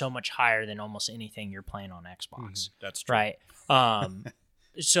is so much higher than almost anything you're playing on Xbox. That's true. Right.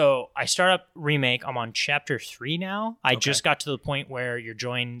 So I start up remake. I'm on chapter 3 now. I just got to the point where you're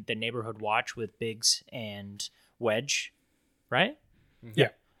joining the neighborhood watch with Biggs and Wedge, right? Yeah.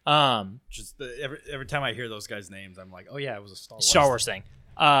 Just every time I hear those guys' names, I'm like, oh yeah, it was a Star Wars thing.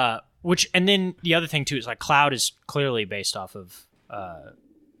 And then the other thing too is like Cloud is clearly based off of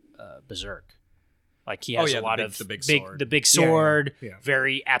Berserk. Like he has a lot of the big sword. the big sword, Yeah.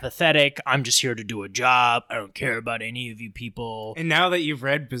 very apathetic. I'm just here to do a job. I don't care about any of you people. And now that you've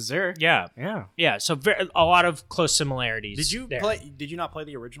read Berserk, Yeah, yeah, so a lot of close similarities. Did you there. play? Did you not play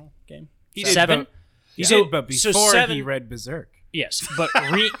the original game? he did, Seven? but- He So- did, but so before seven- he read Berserk. Yes, but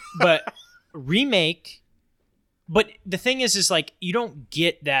but remake. But the thing is like you don't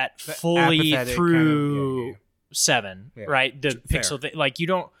get that The fully apathetic through kind of- 7, Yeah. right? The Fair. pixel thing, like you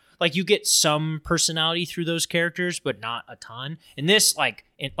don't like you get some personality through those characters, but not a ton. And this, like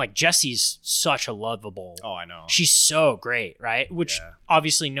Jessie's such a lovable. Oh, I know. She's so great, right? Which Yeah.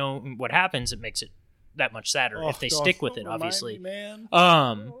 obviously, knowing what happens, it makes it that much sadder if they stick with it. Obviously, man.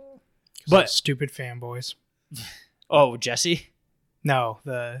 But Stupid fanboys. oh, Jessie. No,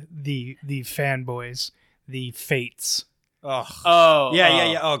 the fanboys, the fates. Oh,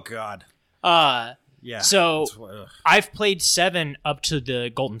 Yeah. Oh God. Yeah. So That's what- ugh. I've played 7 up to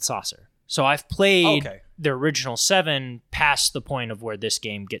the Golden Saucer. So I've played Okay. the original 7 past the point of where this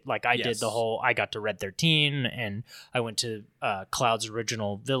game get like I did Yes. the whole. I got to Red 13 and I went to Cloud's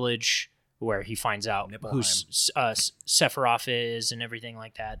original village where he finds out who Sephiroth is and everything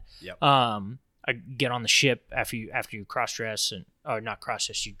like that. Yep. I get on the ship after you cross dress or not cross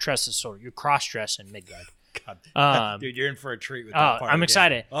dress. You dress the sword. You cross dress in Midgard. God. Dude, you're in for a treat with that Oh, part. I'm again.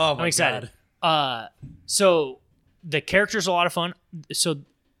 excited. Oh my I'm excited. God. So the character's a lot of fun. So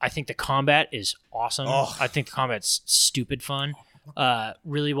I think the combat is awesome. Oh. I think the combat's stupid fun.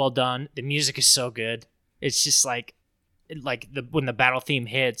 Really well done. The music is so good. It's just like when the battle theme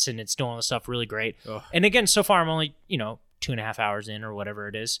hits and it's doing all the stuff really great. Ugh. And again, so far I'm only 2.5 hours in or whatever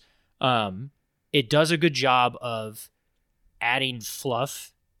it is. It does a good job of adding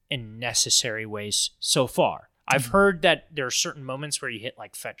fluff in necessary ways so far. I've heard that there are certain moments where you hit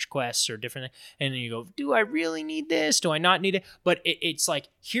like fetch quests or different things, and then you go, do I really need this? Do I not need it? But it's like,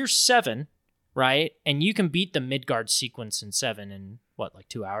 here's 7, right? And you can beat the Midgard sequence in 7 in, what, like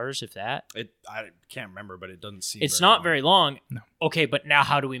 2 hours, if that? I can't remember, but it doesn't seem. It's not long. very long. No. Okay, but now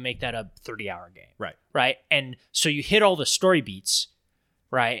how do we make that a 30-hour game? Right. Right? And so you hit all the story beats,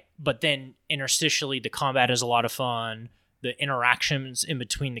 right? But then interstitially, the combat is a lot of fun. The interactions in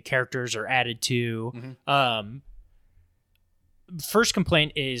between the characters are added to. First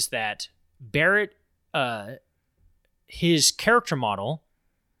complaint is that Barrett, his character model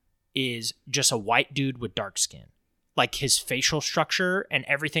is just a white dude with dark skin. Like his facial structure and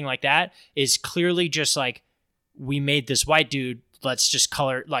everything like that is clearly just like, we made this white dude. Let's just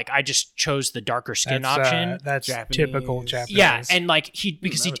color. Like I just chose the darker skin option. That's Japanese. typical Japanese. Yeah, and like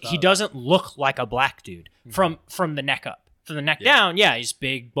because never he thought of doesn't look like a black dude from the neck up. From the neck down, yeah, he's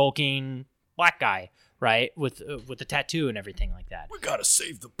big, bulking black guy, right? With the tattoo and everything like that. We gotta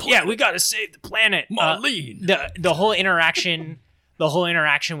save the planet. Yeah, we got to save the planet. Marlene. The whole interaction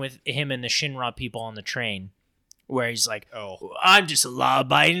with him and the Shinra people on the train, where he's like, Oh. I'm just a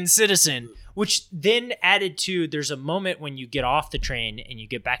law-abiding citizen. Which then added to, there's a moment when you get off the train and you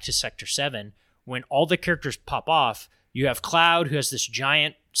get back to Sector 7, when all the characters pop off. You have Cloud, who has this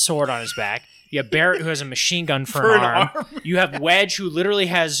giant sword on his back. You have Barrett, who has a machine gun for an arm. You have Wedge, who literally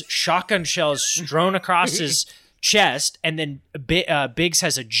has shotgun shells strewn across his chest. And then Biggs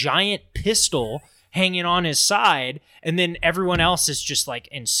has a giant pistol hanging on his side. And then everyone else is just like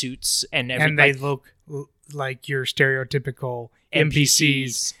in suits. And they look like your stereotypical NPCs.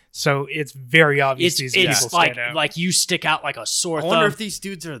 NPCs. So it's very obvious these people it's stand out. like you stick out like a sore I thumb. wonder if these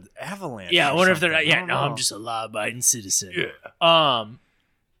dudes are Avalanche. Yeah, I or wonder if they're something. not. I Yeah, don't no, know. I'm just a law-abiding citizen. Yeah.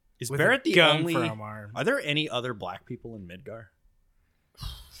 Is With Barrett a the gun only? for a arm. Are there any other black people in Midgar?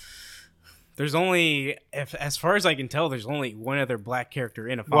 There's only, as far as I can tell, there's only one other black character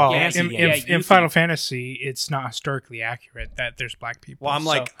in a Final well, Fantasy in, game. Yeah, in Final Fantasy, it's not historically accurate that there's black people. Well, I'm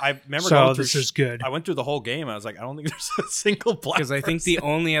like, So- I remember so going through. this is good. I went through the whole game. I was like, I don't think there's a single black. Because I think the person.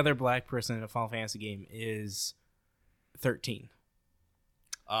 only other black person in a Final Fantasy game is 13.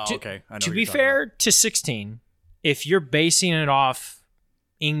 Oh, okay. I know To what be you're talking fair to 16, if you're basing it off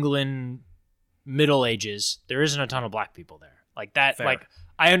England Middle Ages, there isn't a ton of black people there. Like that. Fair. Like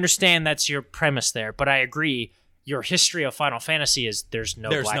I understand that's your premise there, but I agree. Your history of Final Fantasy is there's no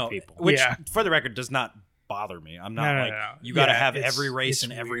black people. Which, Yeah. for the record, does not bother me. I'm not No, like no. you got to Yeah, have it's- every race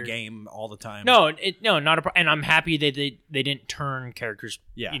it's in every weird. game all the time. No, not a. And I'm happy they didn't turn characters.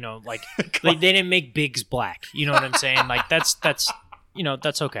 Yeah. You know, like they didn't make Biggs black. You know what I'm saying? Like that's that's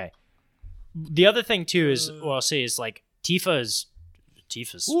okay. The other thing too is what I'll say is like Tifa's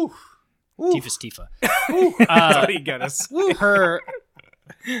Ooh. Tifa's Tifa. That's all you got us.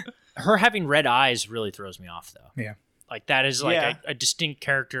 Her having red eyes really throws me off though. Yeah. Like that is like Yeah. a distinct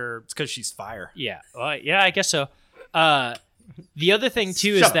character. It's because she's fire. Yeah. Yeah, I guess so. The other thing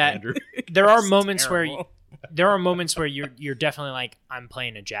too Shut is up, that Andrew. there are moments terrible. where you're definitely like I'm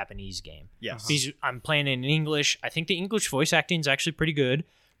playing a Japanese game. Yes. Because I'm playing in English. I think the English voice acting is actually pretty good,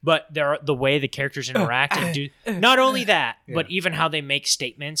 but the way the characters interact and do not only that, but even how they make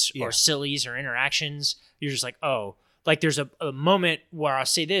statements or sillies or interactions. You're just like, oh, like there's a moment where I'll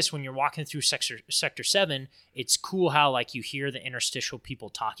say this when you're walking through sector 7. It's cool how like you hear the interstitial people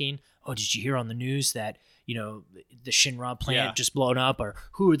talking. Oh, did you hear on the news that the Shinra plant just blown up, or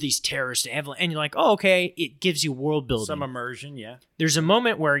who are these terrorists? And you're like, oh, okay. It gives you world building. Some immersion, yeah. There's a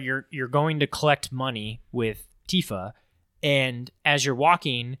moment where you're going to collect money with Tifa, and as you're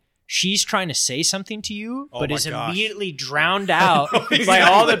walking, she's trying to say something to you, Oh but my is gosh. immediately drowned out by Exactly.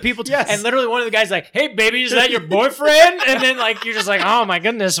 all the people. Yes. And literally one of the guys like, "Hey, baby, is that your boyfriend?" And then like you're just like, "Oh my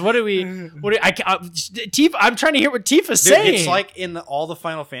goodness, Tifa? I'm trying to hear what Tifa's Dude, saying." it's like in all the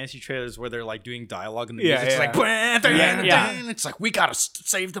Final Fantasy trailers where they're like doing dialogue and the Yeah, music's yeah. like, Yeah. it's like, we gotta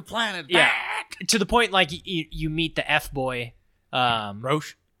save the planet. yeah, to the point like you meet the F boy,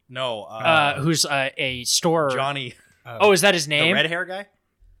 Roche. No, who's a store. Johnny, Oh, is that his the name? red hair guy.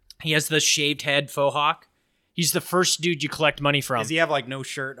 He has the shaved head faux hawk. He's the first dude you collect money from. Does he have like no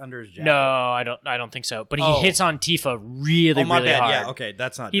shirt under his jacket? No, I don't think so. But he Oh. hits on Tifa really, Oh my really bad. hard. Yeah, okay,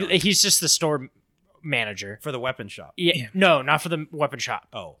 that's not Johnny. He's just the store manager. For the weapon shop. Yeah, no, not for the weapon shop.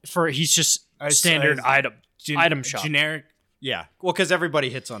 Oh, He's just As- standard as item shop. Generic. yeah. Well, because everybody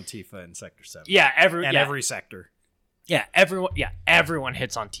hits on Tifa in Sector 7. Yeah, and yeah, every sector. everyone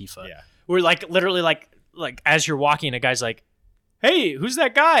hits on Tifa. Yeah. We're like literally like as you're walking, a guy's like, "Hey, who's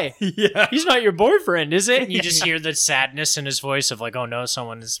that guy? Yeah. He's not your boyfriend, is it?" And you just hear the sadness in his voice of like, "Oh no,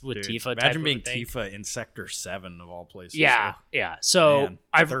 someone is with Tifa." type Imagine of being thing. Tifa in Sector 7 of all places. Yeah, yeah. So Man,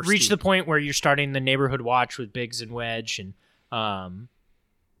 I've thirsty. reached the point where you're starting the neighborhood watch with Biggs and Wedge, and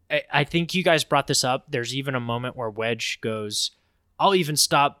I think you guys brought this up. There's even a moment where Wedge goes, "I'll even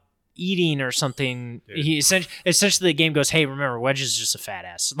stop eating" or something. Dude. He essentially the game goes, "Hey, remember, Wedge is just a fat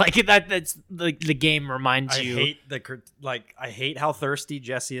ass." Like that's the game reminds I you. I hate how thirsty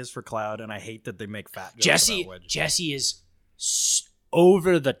Jesse is for Cloud, and I hate that they make fat jokes Jesse about Wedge. Jesse is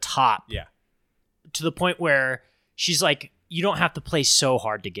over the top. Yeah. To the point where she's like, "You don't have to play so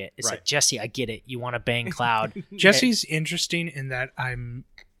hard to get." It's Right. like, Jesse, I get it. You want to bang Cloud. Jesse's interesting in that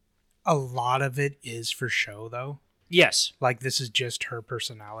a lot of it is for show though. Yes. Like this is just her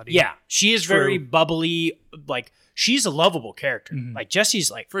personality. Yeah. She is True. very bubbly. Like she's a lovable character. Mhm. Like Jesse's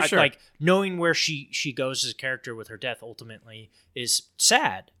like, For sure. like knowing where she goes as a character with her death ultimately is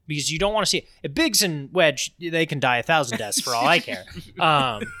sad because you don't want to see it. If Biggs and Wedge, they can die 1,000 deaths for all I care.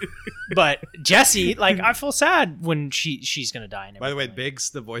 But Jesse, like I feel sad when she's gonna die. And By the way, everything.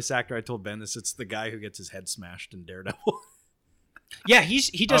 Biggs, the voice actor, I told Ben this. It's the guy who gets his head smashed in Daredevil. Yeah, he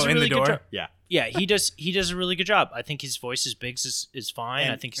does a in the really good door? job. yeah. Yeah, he does a really good job. I think his voice as Biggs is fine.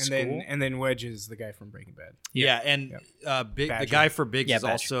 I think he's cool. And then Wedge is the guy from Breaking Bad. Yeah, and the Badger. guy for Biggs Yeah, is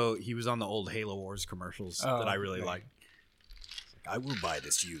Badger. also, he was on the old Halo Wars commercials Oh, that I really okay. like. I will buy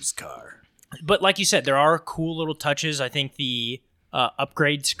this used car. But like you said, there are cool little touches. I think the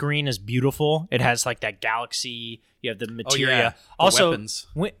upgrade screen is beautiful. It has like that galaxy. You have the materia. yeah, the Also, weapons.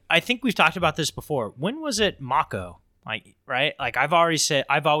 I think we've talked about this before. When was it Mako? Like, right? Like I've always said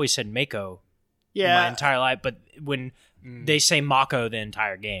Mako my entire life, but when they say Mako the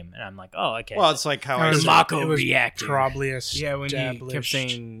entire game, and I'm like, oh, okay. Well, it's like how It I was, said Mako it was reacting. probably Yeah, when he kept established.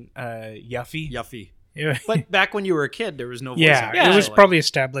 saying Yuffie. Yuffie. Yeah, But back when you were a kid, there was no voice yeah, actor. Yeah. it was so, like, probably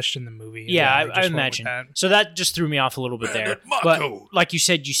established in the movie. Yeah, They just I went with imagine. that. So that just threw me off a little bit there. But Mako. like you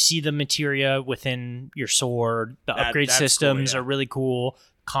said, you see the materia within your sword. The upgrade that's cool, systems yeah. are really cool.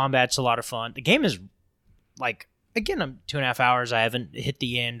 Combat's a lot of fun. The game is like, again, I'm 2.5 hours. I haven't hit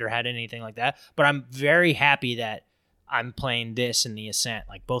the end or had anything like that. But I'm very happy that I'm playing this and The Ascent.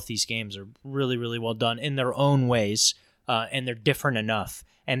 Like both these games are really, really well done in their own ways, and they're different enough.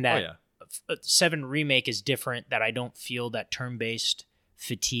 And that yeah. 7 Remake is different, that I don't feel that turn-based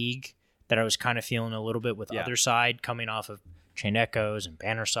fatigue that I was kind of feeling a little bit with Other Side coming off of Chain Echoes and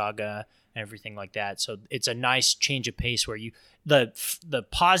Banner Saga and everything like that. So it's a nice change of pace where the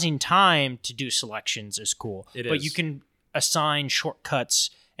pausing time to do selections is cool. But you can assign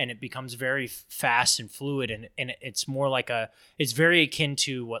shortcuts and it becomes very fast and fluid, and it's more like it's very akin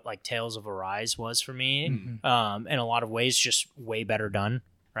to what like Tales of Arise was for me. In a lot of ways, just way better done,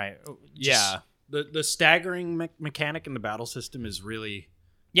 right? The staggering mechanic in the battle system is really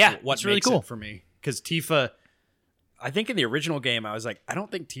what's really cool for me, because Tifa, I think in the original game I was like, I don't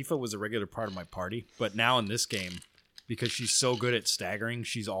think Tifa was a regular part of my party, but now in this game, because she's so good at staggering,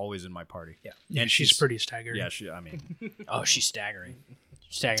 she's always in my party. And she's pretty staggering. Yeah, she's staggering.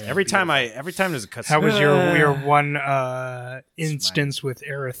 Every time there's a cutscene. How was your one instance with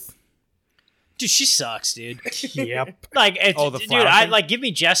Aerith? Dude, she sucks, dude. Yep. Like, the dude, flower thing? give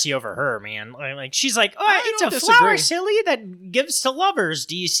me Jessie over her, man. Like, she's like, it's don't a flower, disagree. silly, that gives to lovers.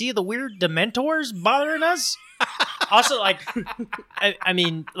 Do you see the weird Dementors bothering us? Also, like, I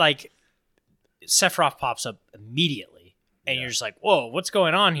mean, like, Sephiroth pops up immediately, and you're just like, whoa, what's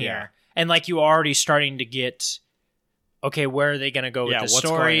going on here? Yeah. And like, you already starting to get, okay, where are they going to go with the what's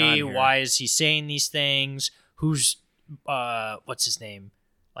going on story? here? Why is he saying these things? Who's, what's his name?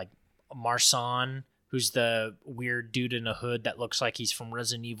 Like, Marsan, who's the weird dude in a hood that looks like he's from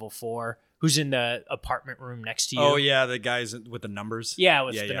Resident Evil 4, who's in the apartment room next to you. Oh yeah, the guys with the numbers. Yeah,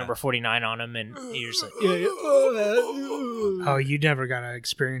 with the number 49 on him, and you're just like, Oh, you never got to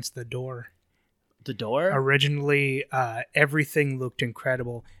experience the door. the door? Originally, everything looked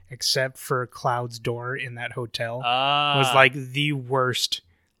incredible except for Cloud's door in that hotel. Was like the worst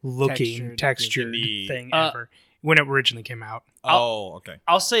looking textured thing ever when it originally came out. Oh, okay.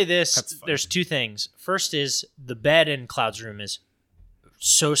 I'll say this. That's funny. There's two things. First is the bed in Cloud's room is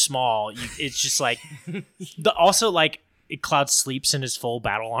so small. It's just like... also, like, Cloud sleeps in his full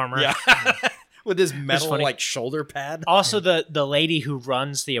battle armor. Yeah. With his metal funny. like shoulder pad. Also, the lady who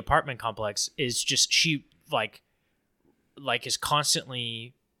runs the apartment complex is just... She, like is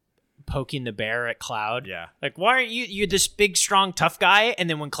constantly poking the bear at Cloud. Yeah. Like, why aren't you're this big, strong, tough guy? And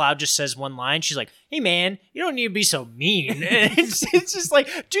then when Cloud just says one line, she's like, hey, man, you don't need to be so mean. And it's just like,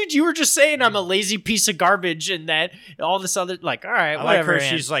 dude, you were just saying I'm a lazy piece of garbage and that all this other, like, all right, I whatever, like her.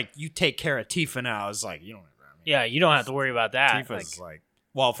 man. She's like, you take care of Tifa now. I was like, you don't. Yeah, you don't have to worry about that. Tifa's like,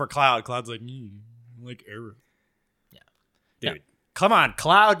 well, for Cloud's like, like Aerith. Yeah. Dude, come on,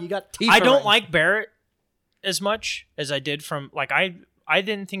 Cloud, you got Tifa. I don't right. like Barrett as much as I did from, like, I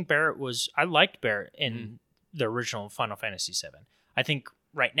didn't think Barrett was... I liked Barrett in the original Final Fantasy VII. I think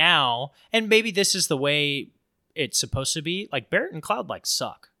right now, and maybe this is the way it's supposed to be, like, Barrett and Cloud, like,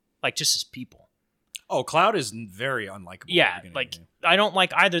 suck. Like, just as people. Oh, Cloud is very unlikable. Yeah, like, I don't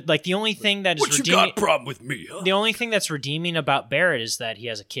like either. Like, the only thing that is what you got problem with me, huh? The only thing that's redeeming about Barrett is that he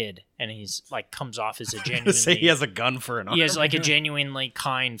has a kid, and he's, like, comes off as a genuinely... Say he has a gun for an arm. He has, like, a genuinely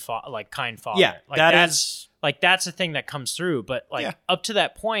kind father. Yeah, like, that's... Like, that's the thing that comes through. But, like, up to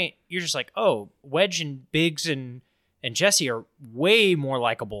that point, you're just like, oh, Wedge and Biggs and Jesse are way more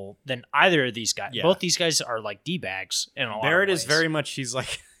likable than either of these guys. Yeah. Both these guys are, like, D-bags in a lot Barrett of is ways. very much, he's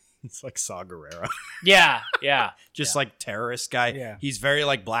like Saw Gerrera. Yeah. Just like terrorist guy. Yeah. He's very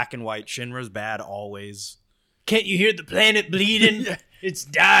like black and white. Shinra's bad always. Can't you hear the planet bleeding? It's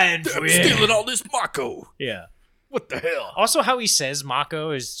dying for you. all this Mako. Yeah. What the hell? Also, how he says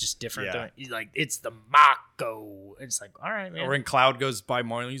Mako is just different. Yeah. He's like, it's the Mako. It's like, all right, man. Or when Cloud goes by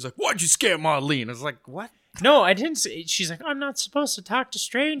Marlene, he's like, why'd you scare Marlene? I was like, what? No, I didn't say. She's like, I'm not supposed to talk to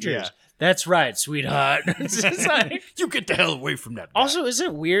strangers. Yeah. That's right, sweetheart. It's like, You get the hell away from that guy. also, is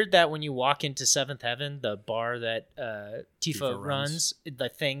it weird that when you walk into Seventh Heaven, the bar that Tifa runs,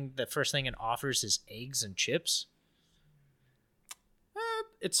 the first thing it offers is eggs and chips?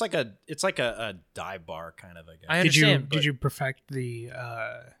 It's like a dive bar kind of, I guess. I understand. Did you perfect the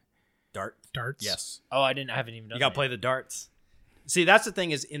darts? Yes. Oh, I haven't even done You got to that. play the darts. See, that's the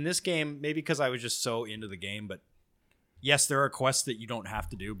thing is in this game, maybe because I was just so into the game, but yes, there are quests that you don't have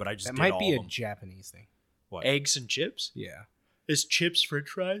to do, but I just That did might all be of a them. Japanese thing. What? Eggs and chips? Yeah. Is chips French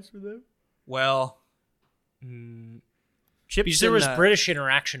fries for them? Well, chips Because there and, was British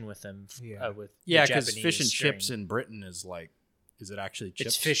interaction with them. Yeah. With yeah, because because fish and chips in Britain is like, is it actually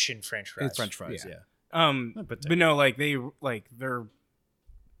chips? It's fish and French fries. It's French fries, yeah. But no, like their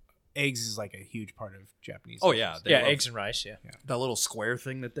eggs is like a huge part of Japanese. Oh yeah, dishes. they Yeah, love eggs and rice. Yeah. that little square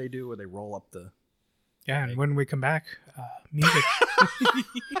thing that they do where they roll up the. Yeah, and when we come back, music.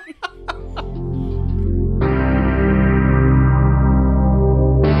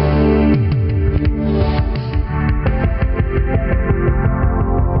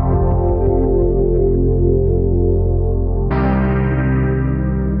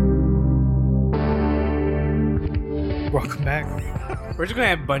 just gonna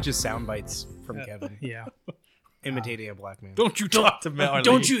have a bunch of sound bites from Kevin Yeah. imitating a black man. Don't you talk to Marley.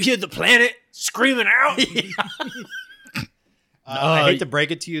 Don't you hear the planet screaming out? I hate to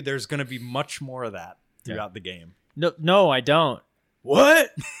break it to you, there's going to be much more of that throughout the game. No, I don't.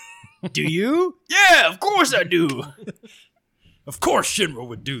 What? Do you? Yeah, of course I do. Of course Shinra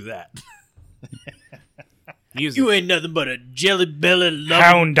would do that. Music. You ain't nothing but a jelly belly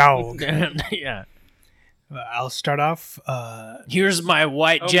Hound dog. Yeah. I'll start off. Here's my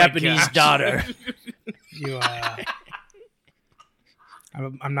white Oh my Japanese gosh. daughter. You.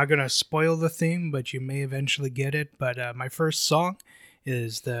 I'm not gonna spoil the theme, but you may eventually get it. But my first song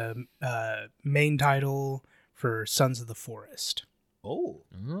is the main title for Sons of the Forest. Oh.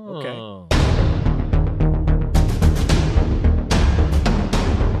 Okay.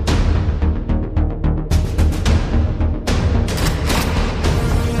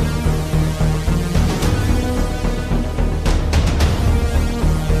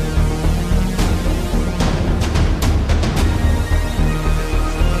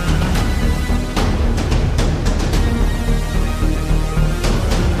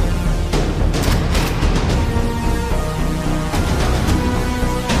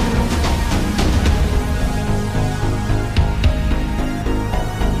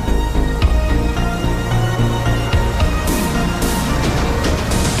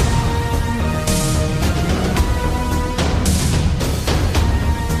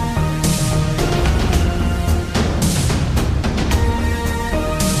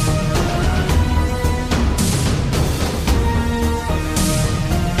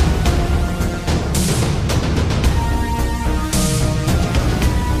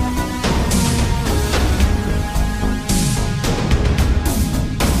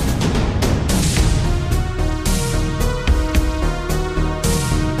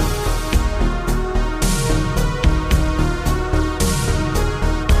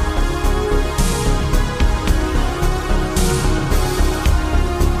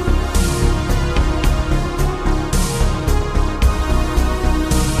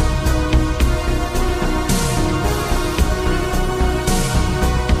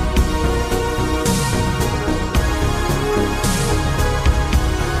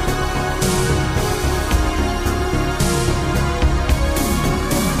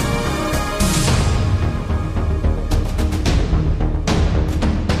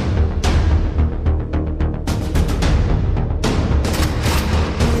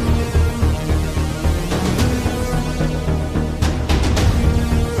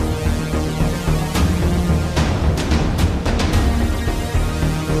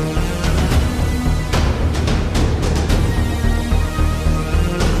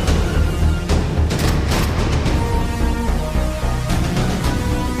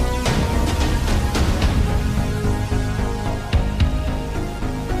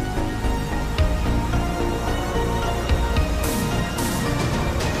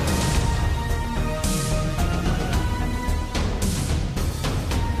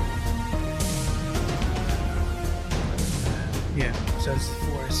 Yeah, Sons of the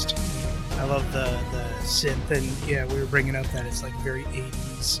Forest. I love the synth, and yeah, we were bringing up that it's like very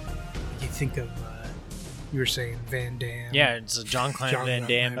 80s. You think of you were saying Van Damme. Yeah, it's a John Claude Van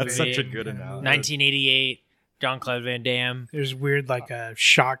Damme. That's movie. such a good analogy. 1988, John Claude Van Damme. There's weird like a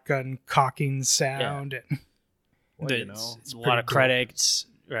shotgun cocking sound. And Well, you It's- know. it's a pretty lot of dope. credits,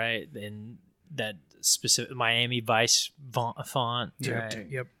 right? And that specific Miami Vice font, Yep, right?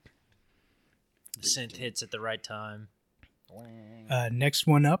 yep. The synth hits at the right time. Next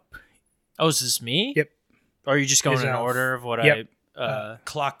one up. Oh, is this me? Yep. Or are you just going Is, in order of what yep. I?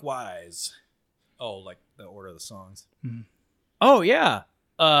 Clockwise. Oh, like the order of the songs. Oh yeah.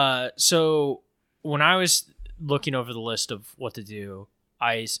 So when I was looking over the list of what to do,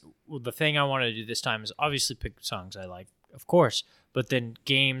 the thing I wanted to do this time is obviously pick songs I like, of course, but then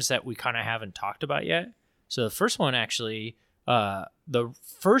games that we kind of haven't talked about yet. So the first one actually, the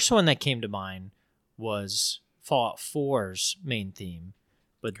first one that came to mind was Fallout 4's main theme.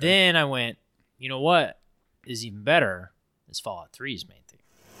 But then I went, you know what is even better is Fallout 3's main theme.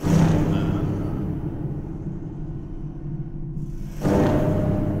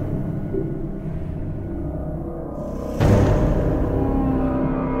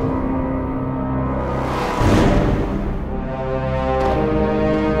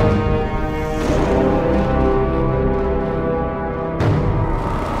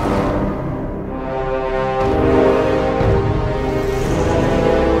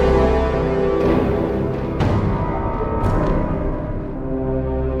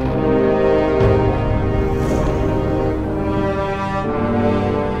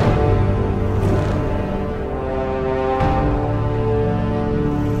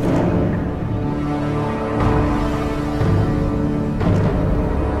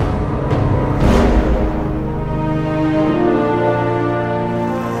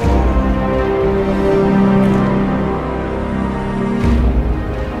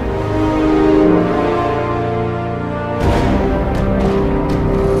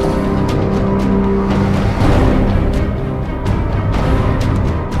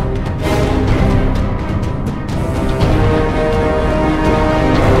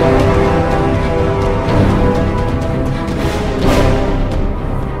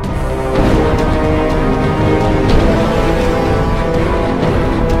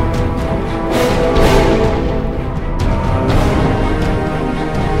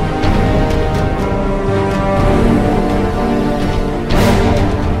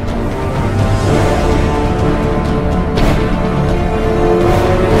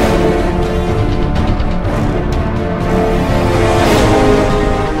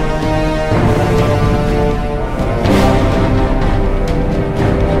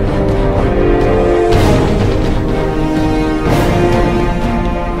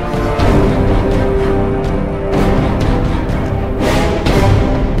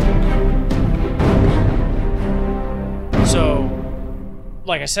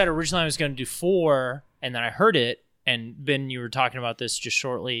 like I said, originally I was going to do 4, and then I heard it, and Ben, you were talking about this just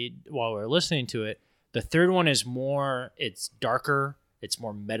shortly while we were listening to it. The third one is more, it's darker, it's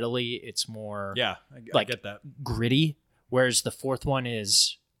more metally, it's more I like get that. gritty, whereas the fourth one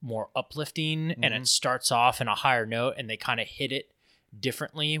is more uplifting, and it starts off in a higher note, and they kind of hit it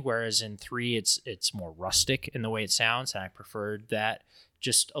differently, whereas in 3 it's more rustic in the way it sounds, and I preferred that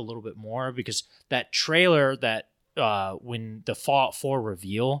just a little bit more, because that trailer that when the Fallout 4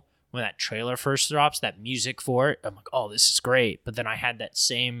 reveal, when that trailer first drops, that music for it, I'm like, oh, this is great. But then I had that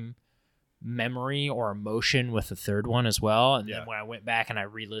same memory or emotion with the third one as well. And then when I went back and I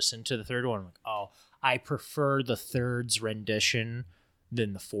re-listened to the third one, I'm like, oh, I prefer the third's rendition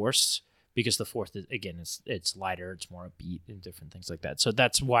than the fourth's, because the fourth is, again, it's lighter, it's more upbeat and different things like that. So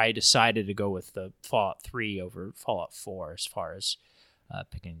that's why I decided to go with the Fallout 3 over Fallout 4 as far as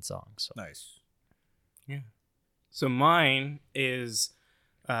picking songs. So. Nice. Yeah. So mine is,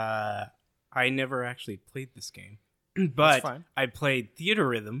 I never actually played this game, but I played Theater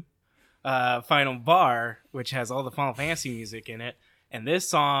Rhythm, Final Bar, which has all the Final Fantasy music in it. And this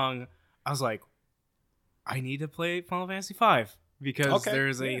song, I was like, I need to play Final Fantasy V, because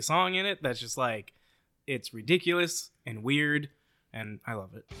there's a song in it that's just like, it's ridiculous and weird, and I love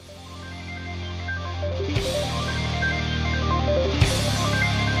it.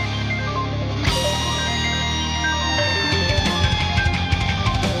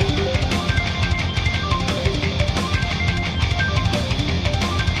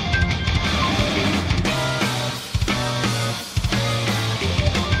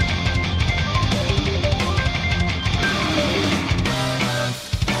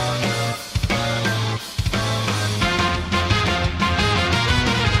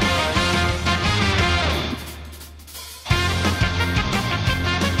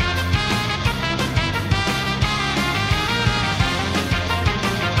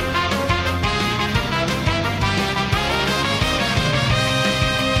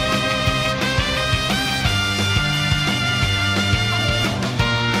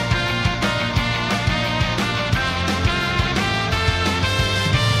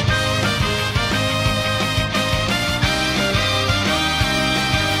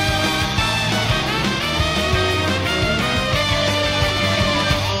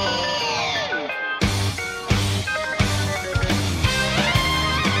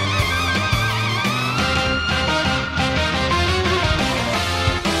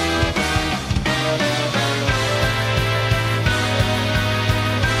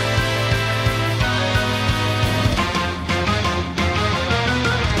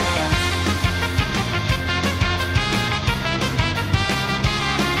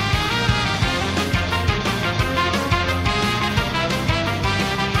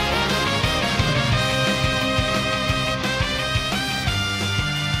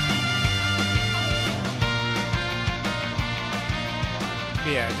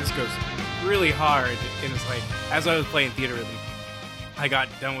 Yeah, it just goes really hard, and it's like, as I was playing Theater Rhythm, I got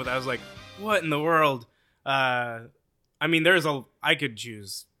done with it. I was like, what in the world? I mean, I could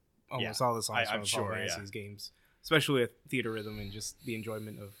choose almost all the songs from Final Fantasy's games, especially with Theater Rhythm and just the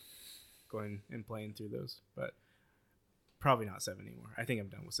enjoyment of going and playing through those. But probably not 7 anymore. I think I'm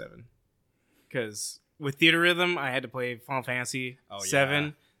done with 7. Because with Theater Rhythm, I had to play Final Fantasy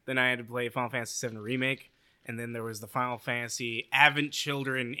 7. Then I had to play Final Fantasy 7 Remake. And then there was the Final Fantasy Advent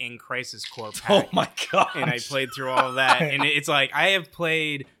Children and Crisis Core pack. Oh my god! And I played through all of that. And it's like, I have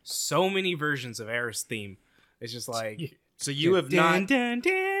played so many versions of Aerith's theme. It's just like... So you have not...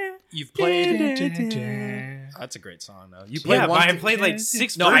 You've played... That's a great song, though. You played I played like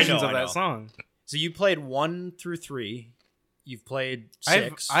 6 versions of that song. So you played 1 through 3. You've played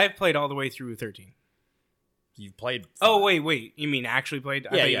 6. I've played all the way through 13. You've played 5. Oh, wait. You mean actually played?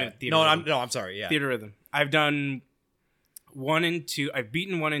 Yeah. I'm sorry, yeah. Theater Rhythm. I've done 1 and 2. I've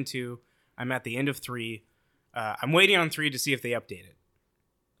beaten 1 and 2. I'm at the end of 3. I'm waiting on 3 to see if they update it.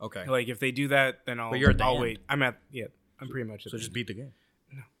 Okay. Like, if they do that, then I'll wait. I'm pretty much at So just beat the game.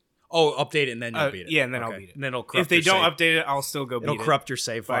 No. Oh, update it and then you'll beat it. Yeah, and then I'll beat it. And then it'll corrupt if they your don't save. update it, I'll still go beat it. It'll corrupt your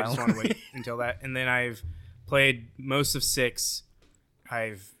save But I file. just want to wait until that. And then I've played most of 6.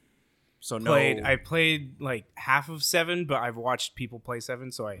 I played like half of 7, but I've watched people play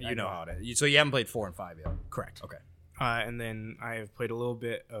 7, so I know how to. So you haven't played 4 and 5 yet. Correct. Okay. And then I have played a little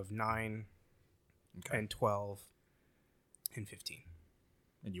bit of 9 and 12 and 15.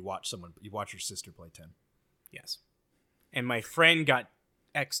 And you watch your sister play 10. Yes. And my friend got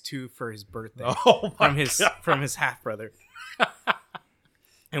X2 for his birthday from his half brother.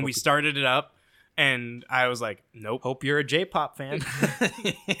 And we started it up. And I was like, nope. Hope you're a J-pop fan.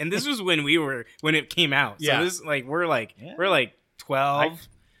 And this was when it came out. So this, like, we're 12 12.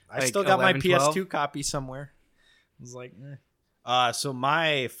 I Like still got 11, my 12. PS2 copy somewhere. I was like, so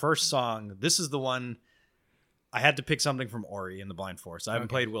my first song, this is the one I had to pick something from Ori and the Blind Forest. I haven't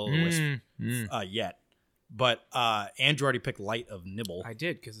played Will o' the Wisp yet, but Andrew already picked Light of Nibble. I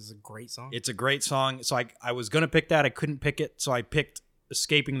did, because it's a great song. It's a great song. So I was gonna pick that. I couldn't pick it, so I picked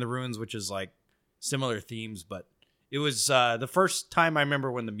Escaping the Ruins, which is like similar themes, but it was the first time I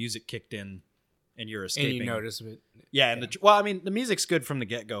remember when the music kicked in and you're escaping. And you notice it. Yeah, and I mean, the music's good from the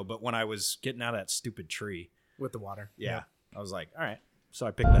get-go, but when I was getting out of that stupid tree, With the water. yeah, I was like, all right. So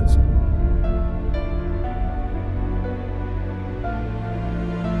I picked that song.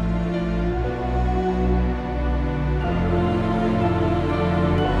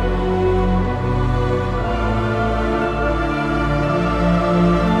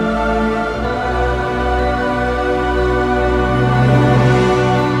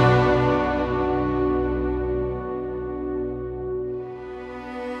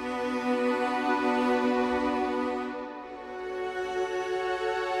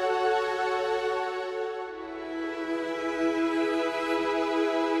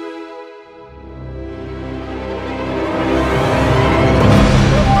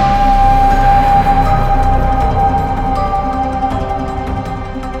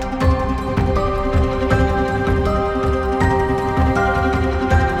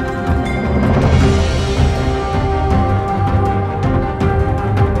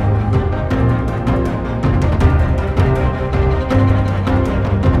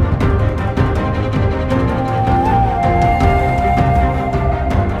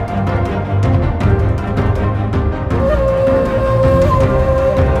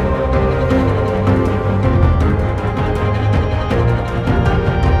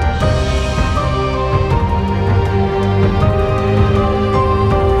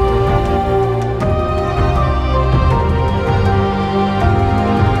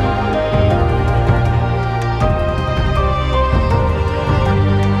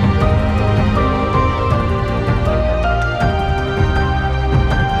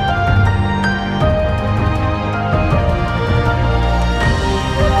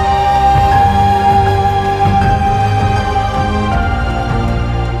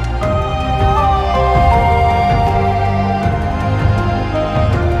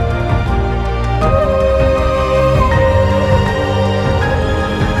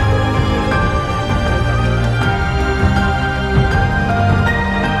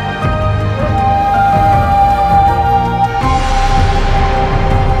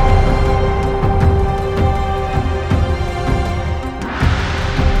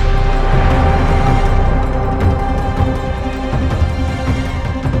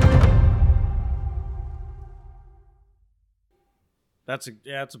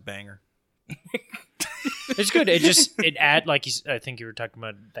 That's a banger. It's good. It add like I think you were talking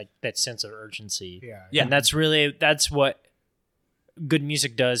about like that sense of urgency. Yeah. And that's what good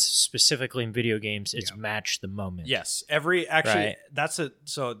music does specifically in video games. It's match the moment. Yes,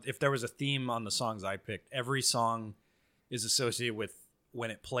 so if there was a theme on the songs I picked, every song is associated with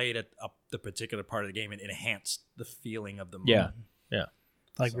when it played at the particular part of the game and enhanced the feeling of the moment. Yeah.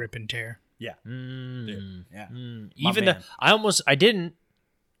 Like Rip and Tear. Yeah. Mm. Yeah. Even man. I didn't.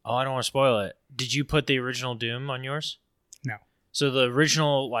 Oh, I don't want to spoil it. Did you put the original Doom on yours? No. So the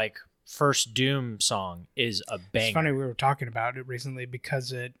original like first Doom song is a banger. It's funny we were talking about it recently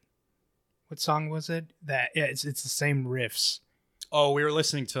because what song was it? It's the same riffs. Oh, we were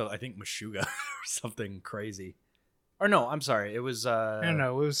listening to I think Meshuggah or something crazy. Or no, I'm sorry. It was I don't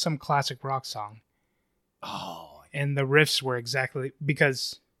know. It was some classic rock song. Oh, And the riffs were exactly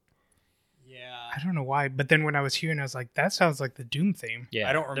because yeah. I don't know why, but then when I was hearing, I was like, "That sounds like the Doom theme." Yeah,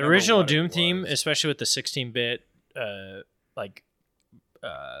 I don't the remember original what it Doom theme, was. especially with the 16-bit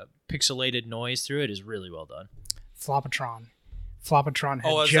pixelated noise through it, is really well done. Flopatron had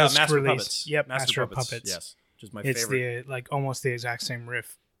Oh, it's just Master of released. Puppets. Yep, Master of Puppets. Yes, which is my It's favorite. almost the exact same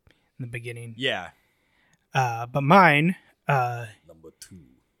riff in the beginning. Yeah. But mine, Number 2.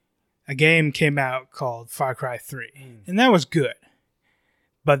 a game came out called Far Cry 3, and that was good.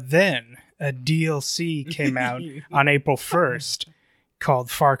 But then a DLC came out on April 1st called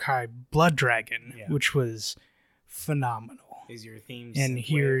Far Cry Blood Dragon, which was phenomenal. Is your theme And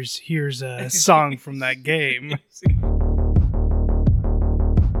synth here's a song from that game.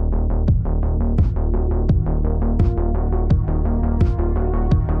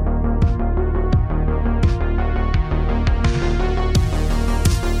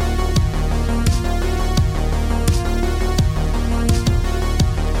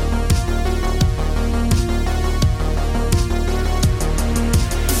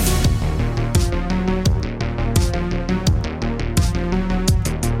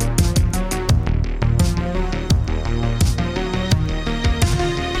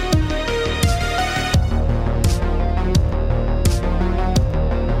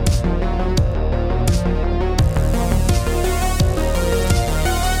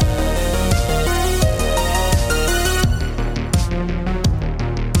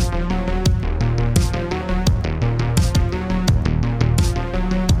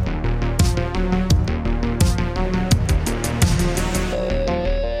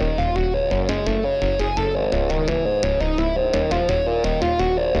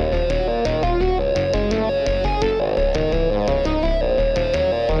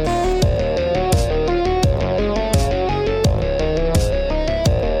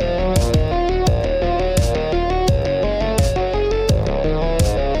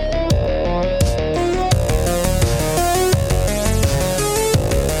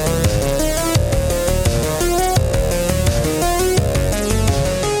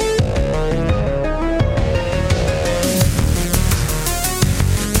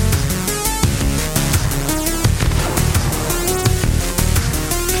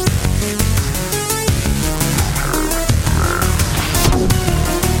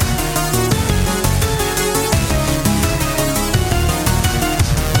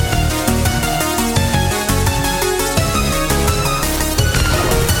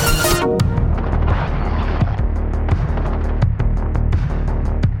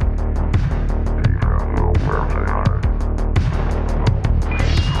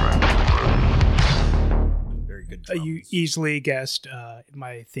 easily guessed,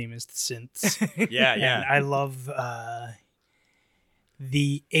 my theme is the synths. Yeah, And I love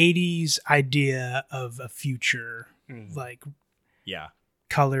the 80s idea of a future, like yeah.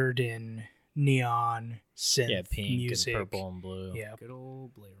 colored in neon synth pink music. and purple and blue. Yeah. Good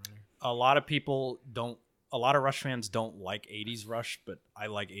old Blade Runner. A lot of people don't. A lot of Rush fans don't like 80s Rush, but I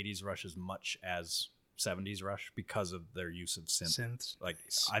like 80s Rush as much as 70s Rush because of their use of Synths. Like,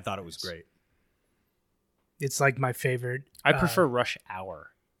 I thought it was great. It's like my favorite. I prefer Rush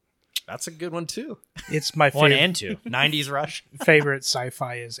Hour. That's a good one too. It's my 1 favorite. and 2. 90s Rush. Favorite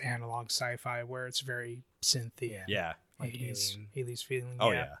sci-fi is analog sci-fi, where it's very synthy. Yeah. Like 80s, Alien. 80s feeling.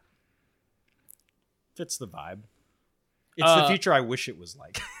 Oh yeah. Fits the vibe. It's the future I wish it was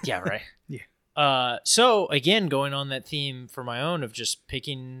like. Yeah, right. Yeah. So again, going on that theme for my own of just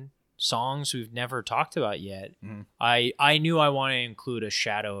picking songs we've never talked about yet, Mhm. I knew I wanted to include a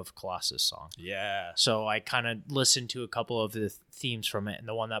Shadow of Colossus song. Yeah. So I kind of listened to a couple of the themes from it, and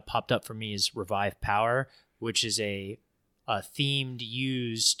the one that popped up for me is Revive Power, which is a themed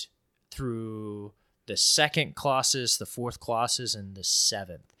used through the second Colossus, the fourth Colossus, and the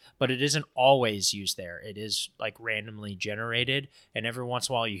seventh. But it isn't always used there. It is like randomly generated, and every once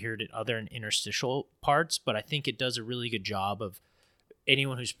in a while you hear it in other interstitial parts. But I think it does a really good job of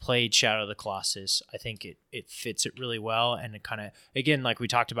anyone who's played Shadow of the Colossus. I think it fits it really well, and it kind of, again, like we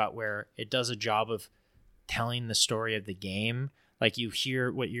talked about, where it does a job of telling the story of the game. Like you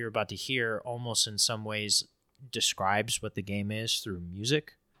hear what you're about to hear almost in some ways describes what the game is through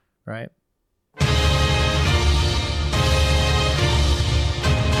music, right?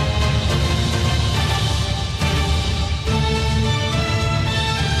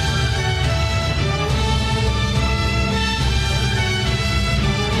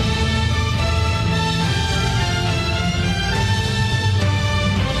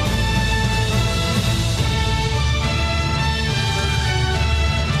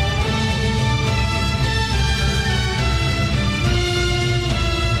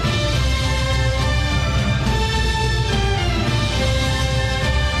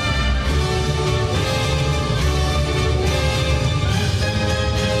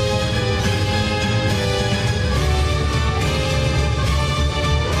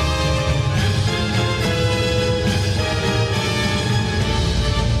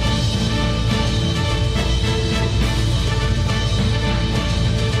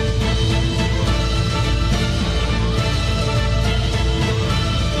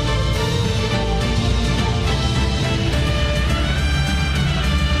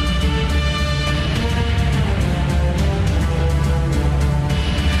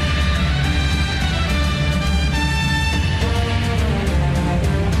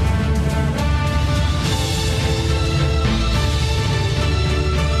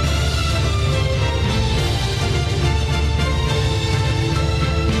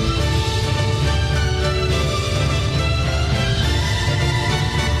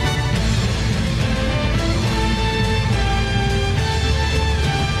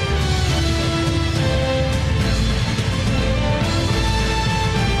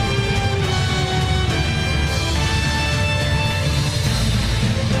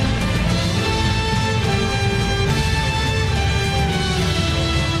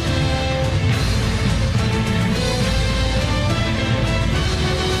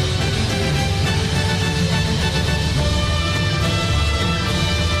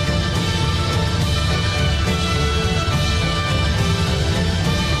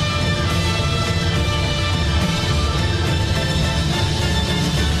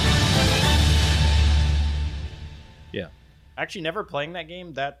 Actually, never playing that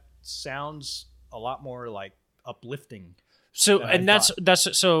game, that sounds a lot more like uplifting. So, than and I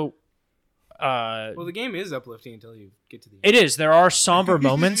that's so. Well, the game is uplifting until you get to the end. It is. There are somber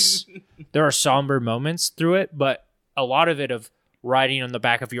moments. There are somber moments through it, but a lot of it of riding on the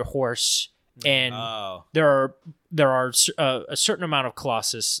back of your horse, and Oh. there are a certain amount of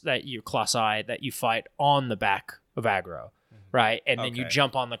Colossi that you fight on the back of aggro, right? And then you Okay.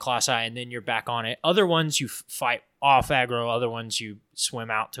 jump on the Colossi, and then you're back on it. Other ones you fight off aggro. Other ones you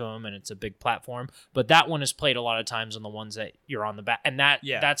swim out to them, and it's a big platform. But that one is played a lot of times on the ones that you're on the back, and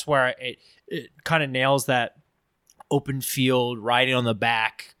that's where it kind of nails that open field riding on the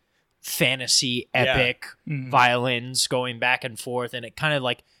back fantasy epic violins going back and forth, and it kind of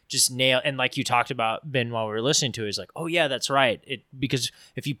like just nail, and like you talked about, Ben, while we were listening to it, is like, oh yeah, that's right. Because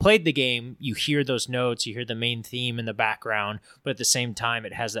if you played the game, you hear those notes, you hear the main theme in the background, but at the same time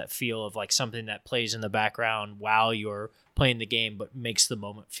it has that feel of like something that plays in the background while you're playing the game, but makes the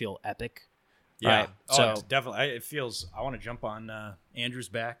moment feel epic. Yeah. Right. Oh, So it's definitely. It feels. I want to jump on Andrew's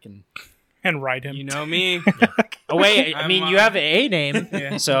back and And write him. You know me. Oh wait, I I'm, mean you have a name,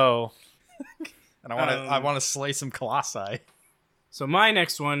 Yeah. so And I want to slay some colossi. So my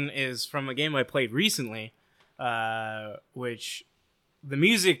next one is from a game I played recently, which the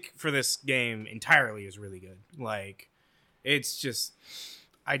music for this game entirely is really good. Like, it's just,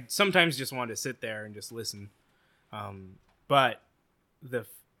 I sometimes just want to sit there and just listen. But the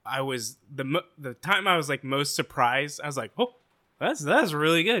time I was like most surprised, I was like, oh, that's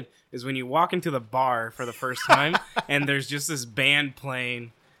really good. Is when you walk into the bar for the first time and there's just this band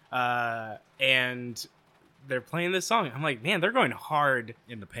playing, and they're playing this song. I'm like, man, they're going hard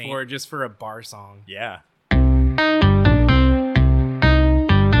In the paint. for a bar song. Yeah.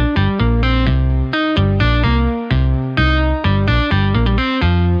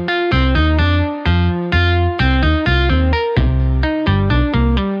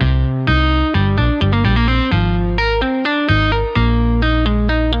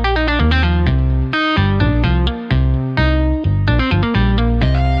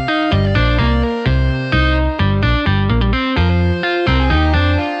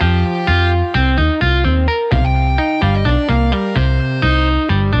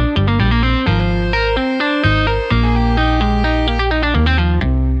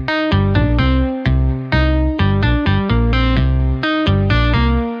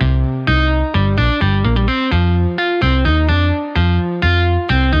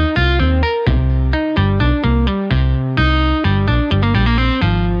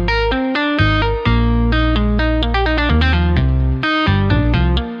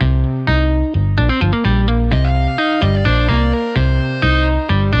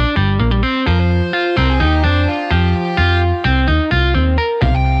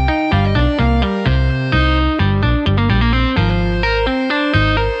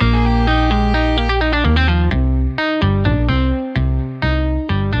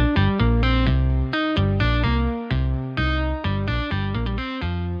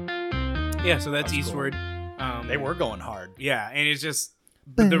 Yeah, so that's That's cool. Eastward. They were going hard. Yeah, and it's just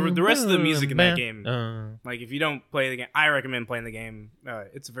the rest of the music in that game. Uh, Like, if you don't play the game, I recommend playing the game.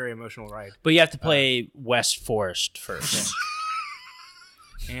 It's a very emotional ride. but you have to play West Forest first.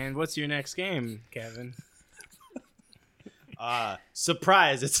 And what's your next game, Kevin?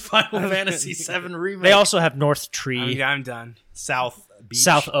 Surprise! It's Final Fantasy VII Remake. They also have North Tree, I'm done. South Beach.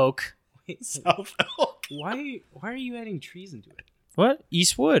 South Oak. South Oak. Why are you adding trees into it? What?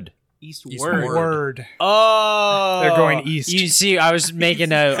 Eastwood. Eastward. Eastward. Word. Oh, They're going east. You see, I was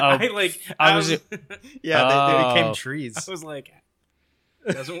making I I was- Yeah, they became Oh. trees. I was like,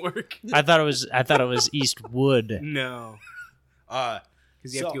 doesn't work. I thought it was Eastwood. No, because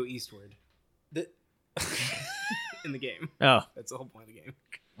you have So- to go eastward in the game. Oh, That's the whole point of the game.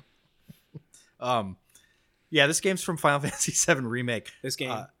 Yeah, this game's from Final Fantasy VII Remake. This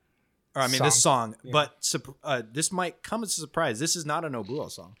game. This song. Yeah. But this might come as a surprise. This is not a Nobuo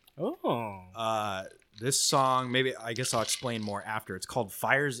song. Oh. This song, maybe I guess I'll explain more after. It's called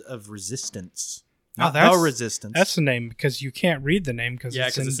Fires of Resistance. Oh, Not that's- the Resistance. That's the name because you can't read the name because yeah,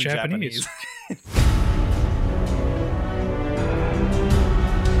 it's, 'cause in it's in Japanese.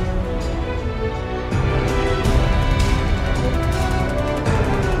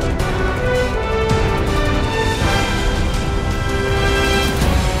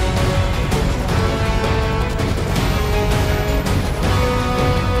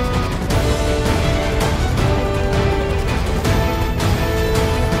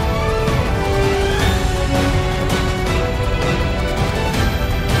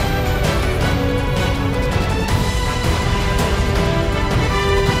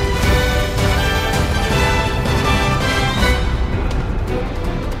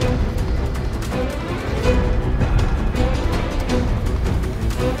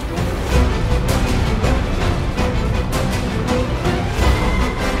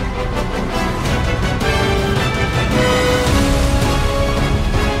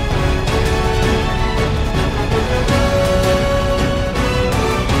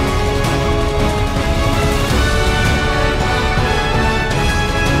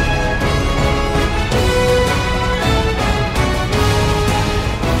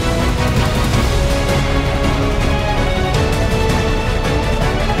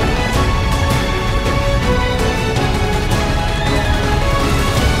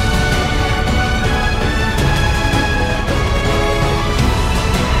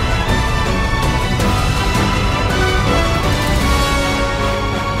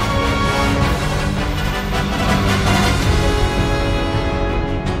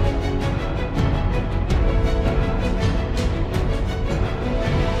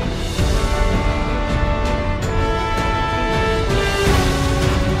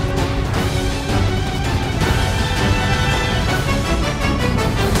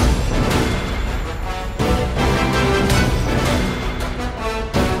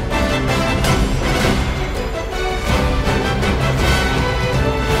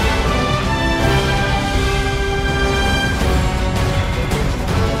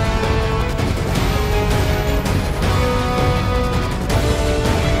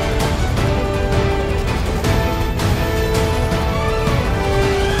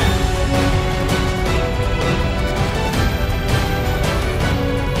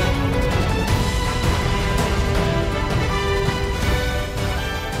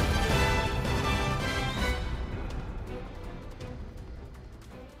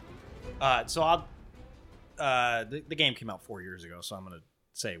 So I'll. The game came out 4 years ago, so I'm gonna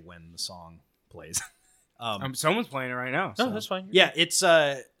say when the song plays. Someone's playing it right now. No, So. that's fine. Yeah, it's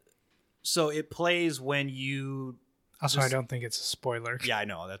so it plays when you. Also, I don't think it's a spoiler. Yeah, I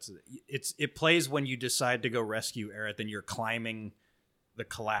know. It plays when you decide to go rescue Aerith and you're climbing the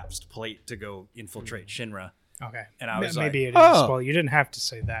collapsed plate to go infiltrate Shinra. Okay. And I was maybe like, it is a oh. spoiler. You didn't have to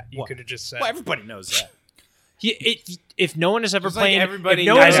say that. You What? could have just said. Well, everybody knows that. If no one has ever Just like played, everybody if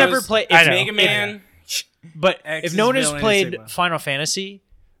no one has knows ever played, I if, know. Mega Man. but X if no one is has villain, played Sigma. Final Fantasy,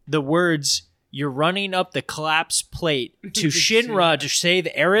 the words "you're running up the collapsed plate to Shinra to save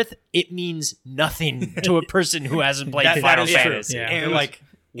Aerith," it means nothing to a person who hasn't played That Final is true. Fantasy. Yeah. And They're like,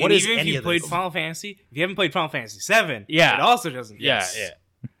 what and is even if any you of played this? Final Fantasy, if you haven't played Final Fantasy 7, Yeah. it also doesn't. Yeah, Yes.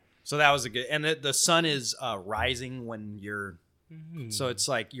 yeah. So that was a good. And the sun is rising when you're. So it's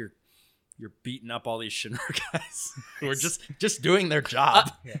like you're beating up all these Shinra guys who are just doing their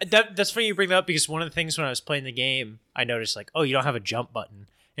job. That's funny you bring that up because one of the things when I was playing the game, I noticed like, oh, you don't have a jump button,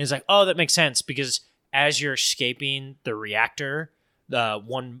 and it's like, oh, that makes sense because as you're escaping the reactor,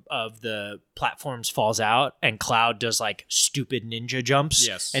 one of the platforms falls out, and Cloud does like stupid ninja jumps.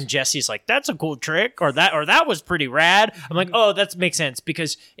 Yes. And Jesse's like, that's a cool trick, or that was pretty rad. I'm like, oh, that makes sense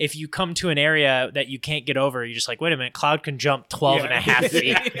because if you come to an area that you can't get over, you're just like, wait a minute, Cloud can jump 12 and a half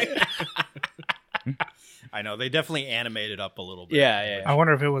feet. I know they definitely animated up a little bit. Yeah. I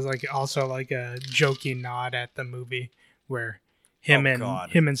wonder if it was like also like a joking nod at the movie where him and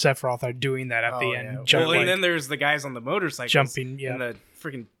Sephiroth are doing that at the end. Yeah. Well, and then there's the guys on the motorcycles jumping, yeah. in the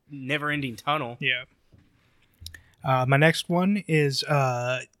freaking never-ending tunnel. Yeah. My next one is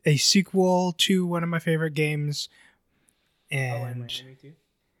a sequel to one of my favorite games, and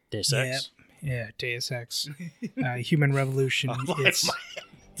Deus Ex. yeah, Deus Ex, Human Revolution.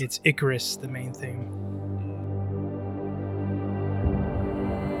 It's Icarus, the main thing.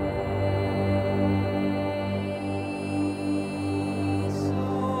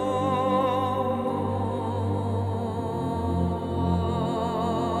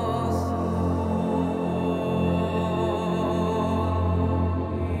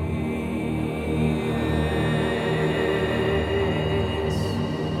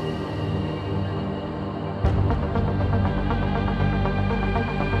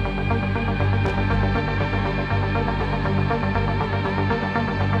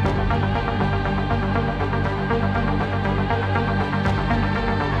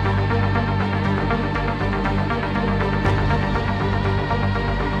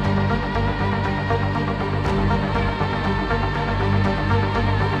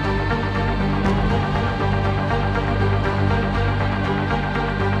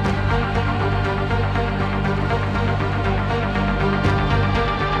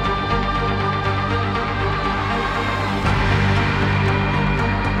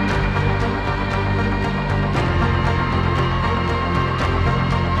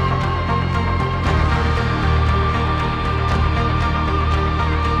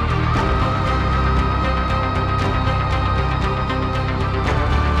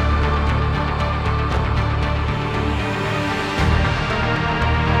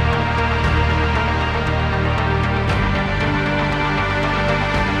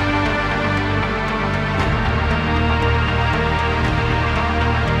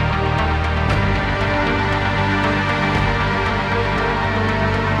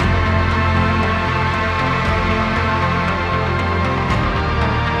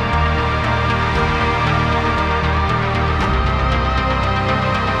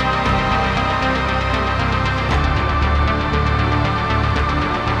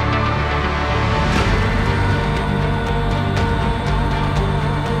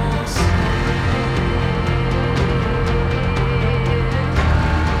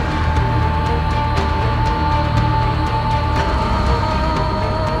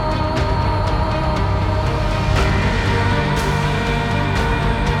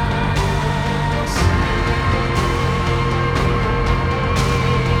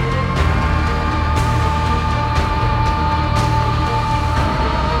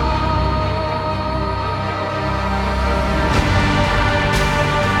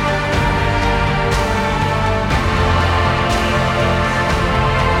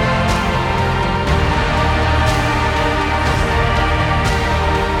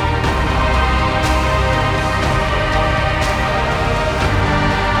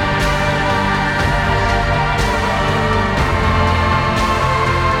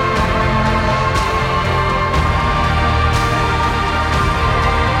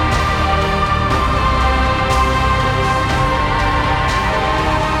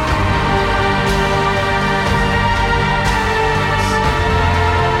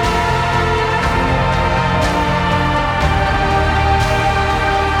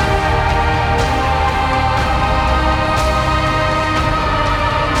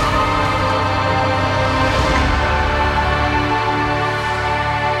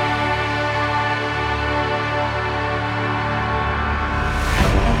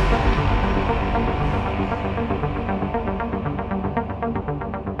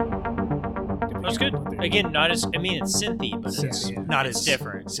 Again, not as, I mean, it's synthy, but it's Yeah. Not it's as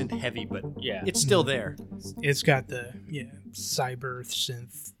different. synth heavy, but Yeah. it's still there. It's got the cyber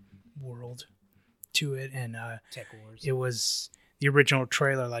synth world to it, and Tech Wars. it was the original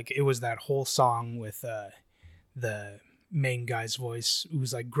trailer. Like it was that whole song with the main guy's voice,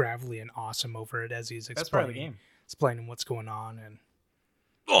 who's like gravelly and awesome over it as he's That's part of the explaining game. explaining what's going on. And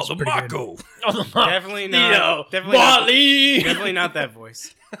Oh, the pretty good. Mako! Definitely not. Definitely not that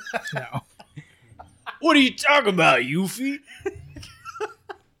voice. no, What are you talking about, Yuffie?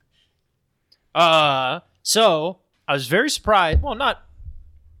 So I was very surprised. Well, not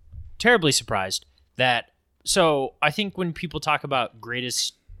terribly surprised that. So I think when people talk about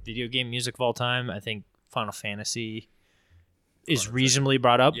greatest video game music of all time, I think Final Fantasy is reasonably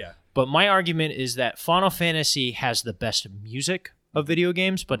brought up. Yeah. But my argument is that Final Fantasy has the best music of video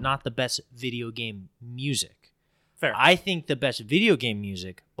games, but not the best video game music. Fair. I think the best video game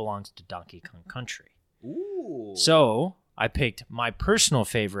music belongs to Donkey Kong Country. Ooh. So I picked my personal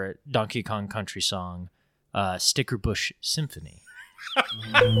favorite Donkey Kong Country song, Sticker Bush Symphony.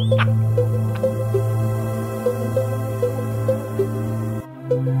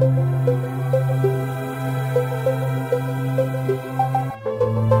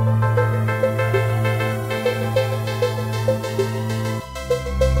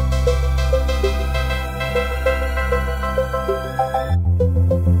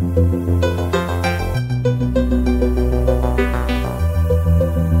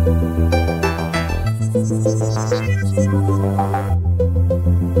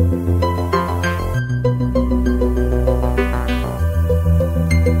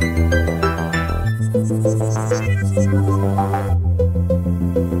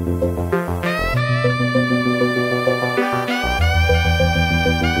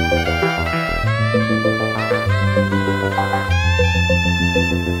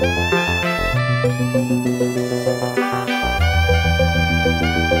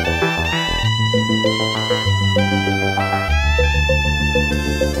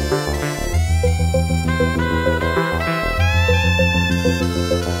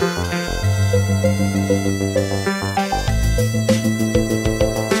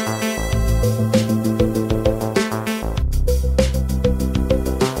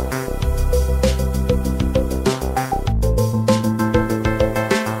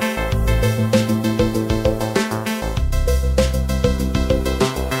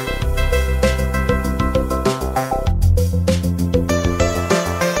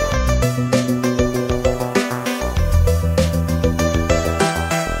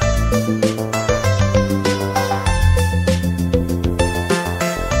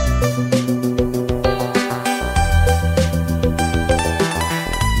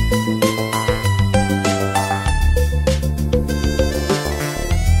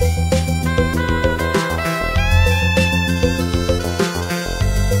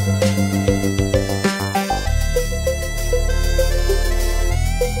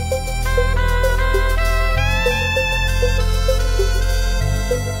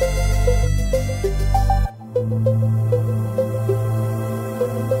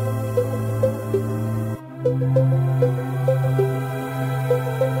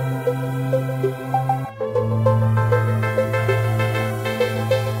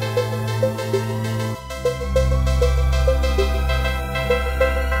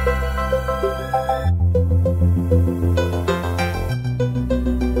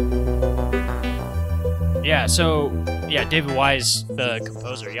 Yeah, so David Wise, the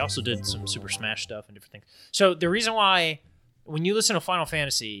composer, he also did some Super Smash stuff and different things. So the reason why, when you listen to Final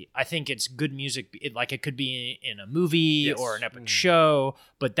Fantasy, I think it's good music. It could be in a movie Yes. or an epic show,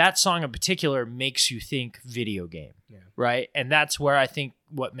 but that song in particular makes you think video game, right? And that's where I think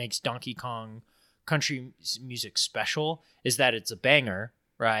what makes Donkey Kong Country music special is that it's a banger,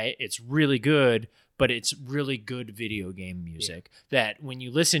 right? It's really good, but it's really good video game music that when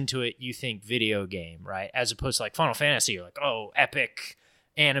you listen to it, you think video game, right? As opposed to like Final Fantasy, you're like, oh, epic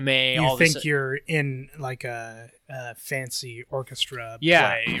anime. you all think this. you're in like a fancy orchestra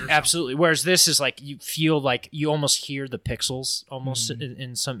Yeah, play or something. absolutely. Whereas this is like you feel like you almost hear the pixels almost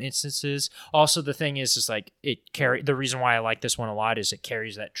in some instances. Also, the thing is like the reason why I like this one a lot is it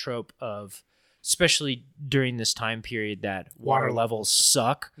carries that trope of, especially during this time period, that water levels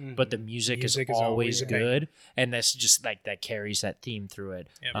suck, but the music is always good, and that's just like that carries that theme through it.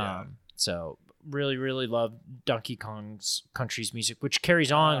 Yep. So really, really love Donkey Kong's Country's music, which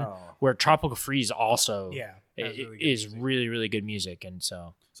carries on where Tropical Freeze also is really, really good music, and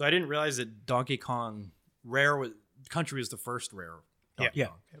so So I didn't realize that Donkey Kong Country was the first Rare Donkey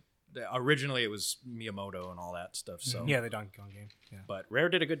Kong. Originally, it was Miyamoto and all that stuff. So Yeah, the Donkey Kong game. Yeah. but Rare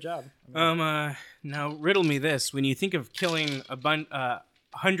did a good job. Now riddle me this: when you think of killing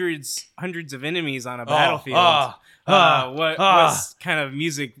hundreds of enemies on a battlefield, what kind of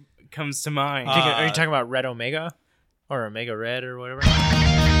music comes to mind? Are you talking about Red Omega or Omega Red or whatever?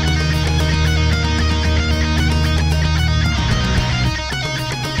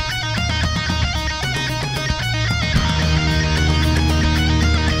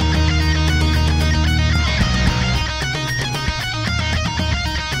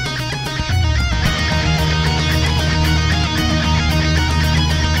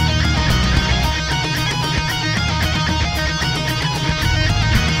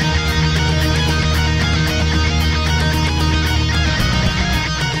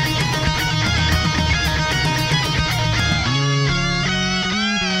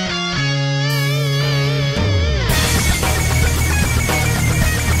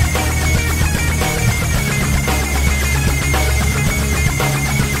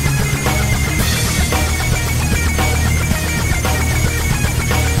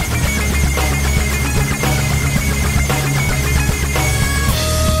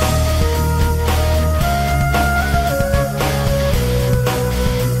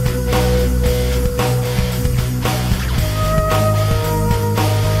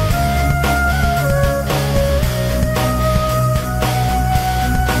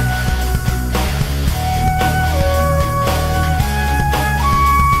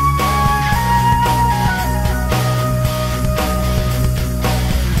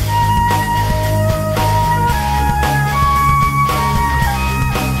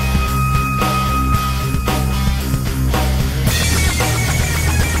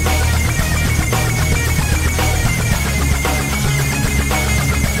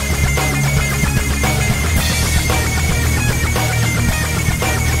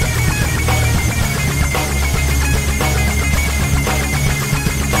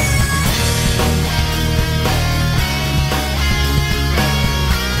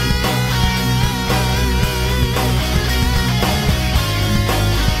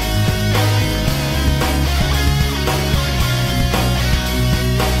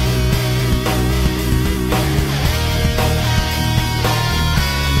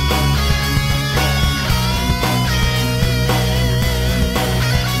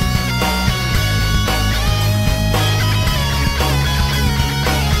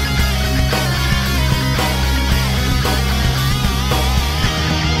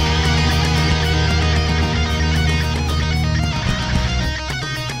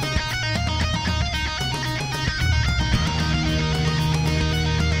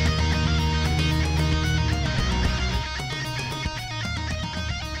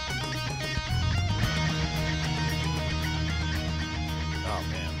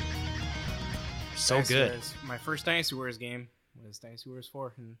 So Dynasty good. Warriors. My first Dynasty Warriors game was Dynasty Warriors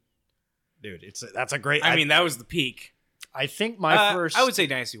 4. And Dude, that's a great. I mean, that was the peak. I think my first. I would say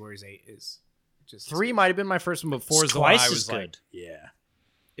Dynasty Warriors 8 is just 3 might have been my first one, but 4 is It's the one I twice was as like, good. yeah,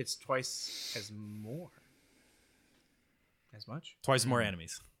 It's twice as more. As much? twice more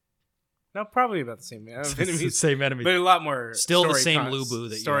enemies. No, probably about the same amount of enemies, Same enemy. but a lot more. Still the story same Lubu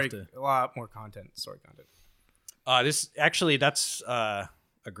that you story, have to- A lot more content, story content. That's a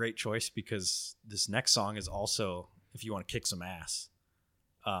great choice because this next song is also if you want to kick some ass.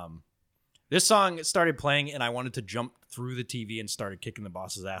 This song started playing and I wanted to jump through the TV and started kicking the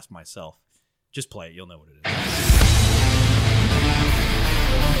boss's ass myself. Just play it, you'll know what it is.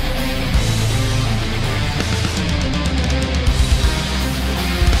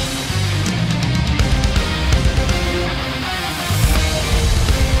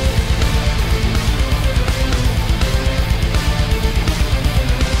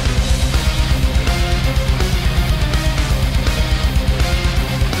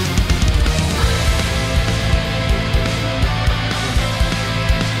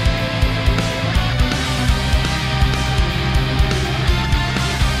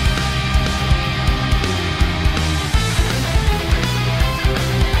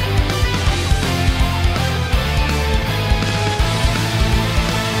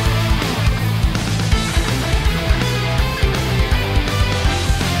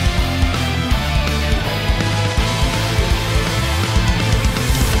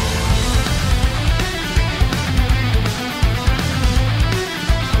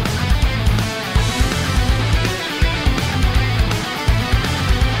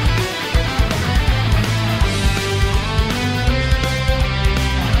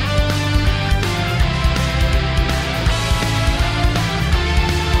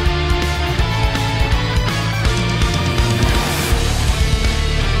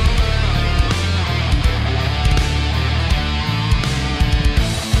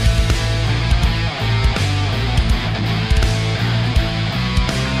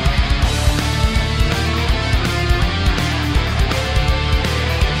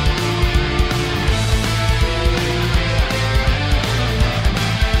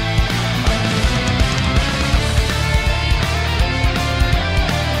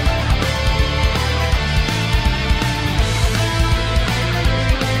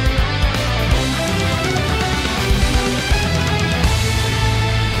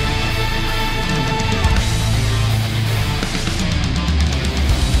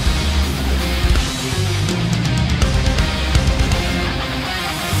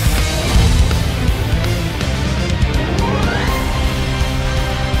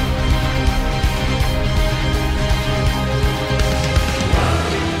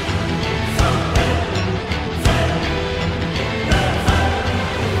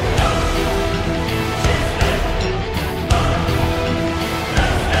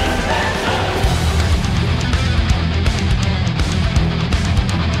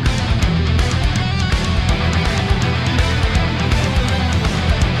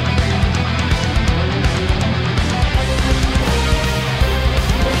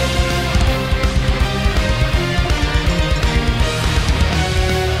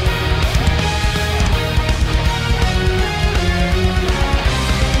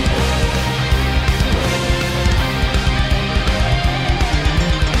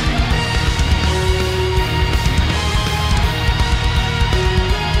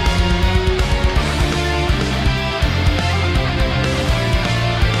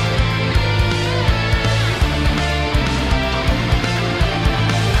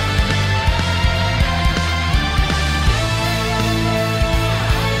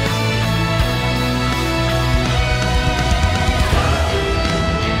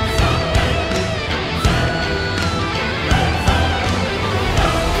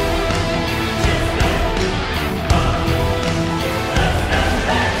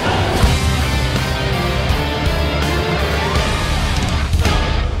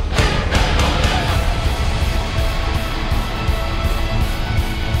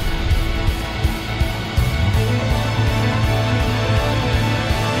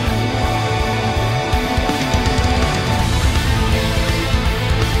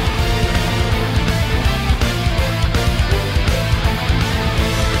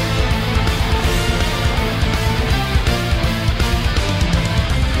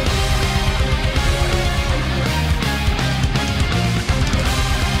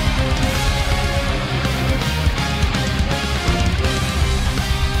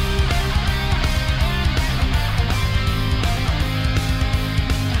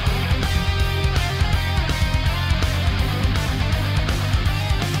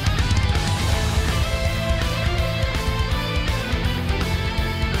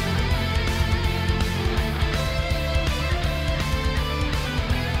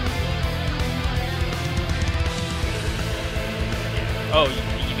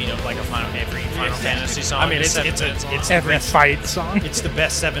 beat up like a every Final Fantasy song. I mean, in it's 7 minutes long. Every fight song. It's the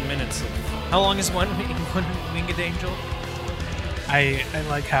best 7 minutes. How long is one Winged Angel? I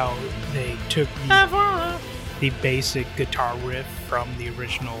like how they took the basic guitar riff from the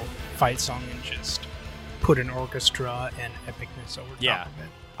original fight song and just put an orchestra and epicness over top of it.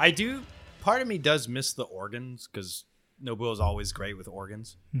 I do. Part of me does miss the organs because Nobuo is always great with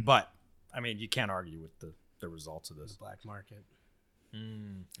organs. But I mean, you can't argue with the results of this. Black market.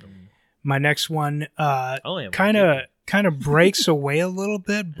 My next one Only a kind of breaks away a little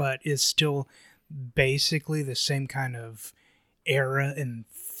bit, but is still basically the same kind of era and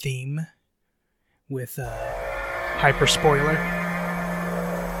theme with Hyper Spoiler.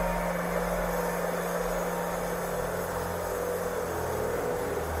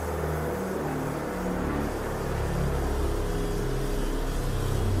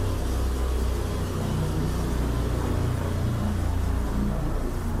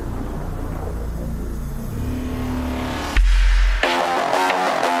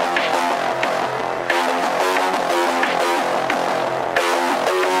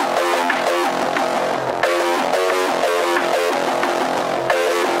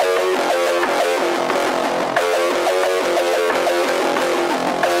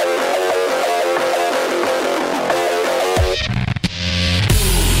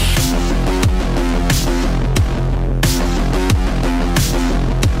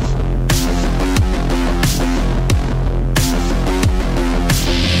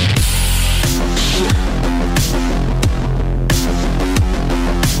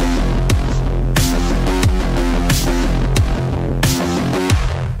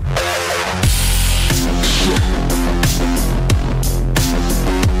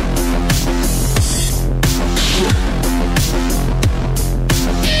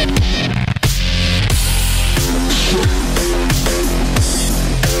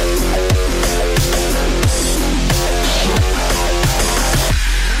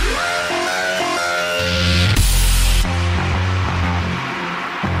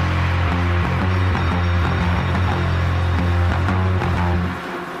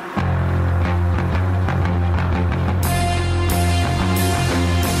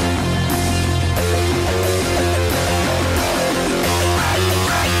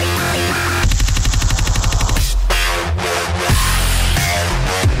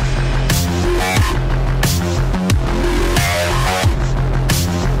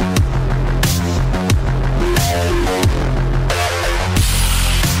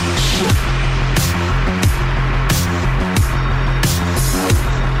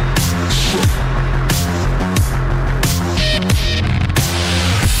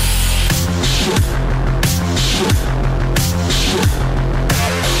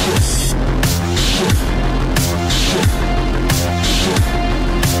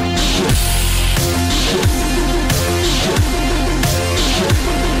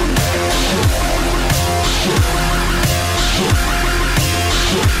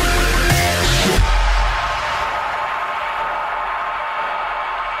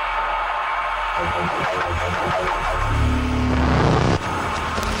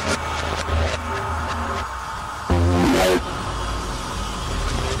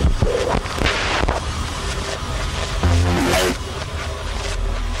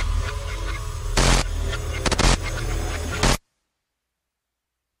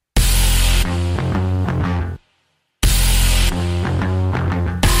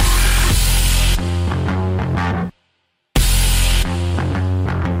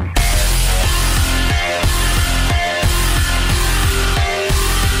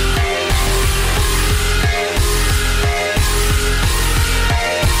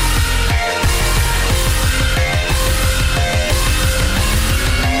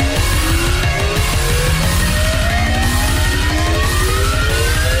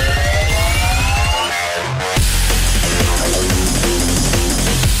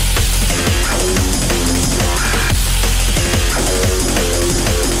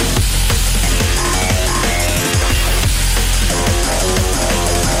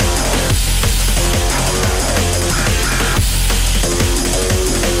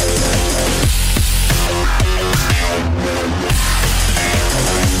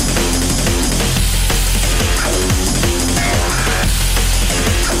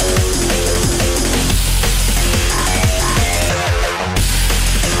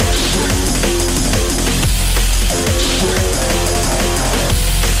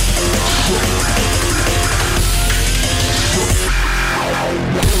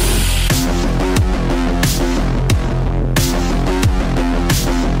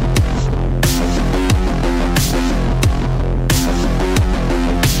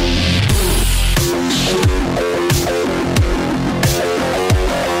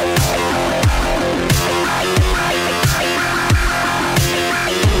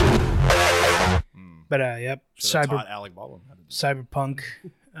 Yep. Should have taught Alec Baldwin how to do that. Cyberpunk.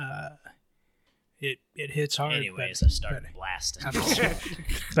 It hits hard. Anyways, I started blasting.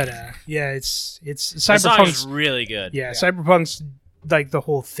 But yeah, it's The song is Cyberpunk's really good. yeah, Cyberpunk's like the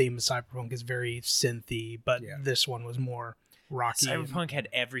whole theme of Cyberpunk is very synthy, but this one was more rocky. Cyberpunk had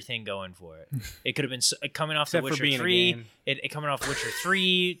everything going for it. It could have been coming off Except The for Witcher being a 3. game. It coming off Witcher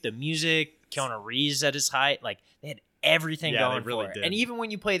 3, the music, Keanu Reeves at his height. Like, they had everything Yeah, going they really for it. did. And even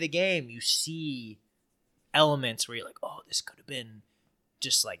when you play the game, you see elements where you're like, oh, this could have been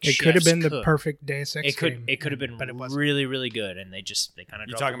just like It could have been the cook. perfect Deus Ex game. It could have been but it wasn't. really, really good. And they kind of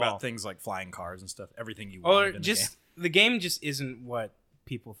You're talking about things like flying cars and stuff. Everything you Or wanted in just the game just isn't what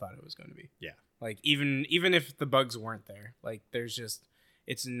people thought it was going to be. Yeah. Like even if the bugs weren't there, like there's just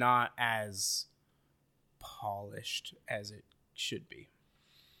it's not as polished as it should be.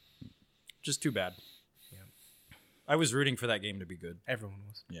 Just too bad. Yeah. I was rooting for that game to be good. Everyone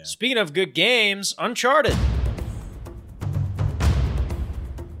was. Yeah. Speaking of good games, Uncharted.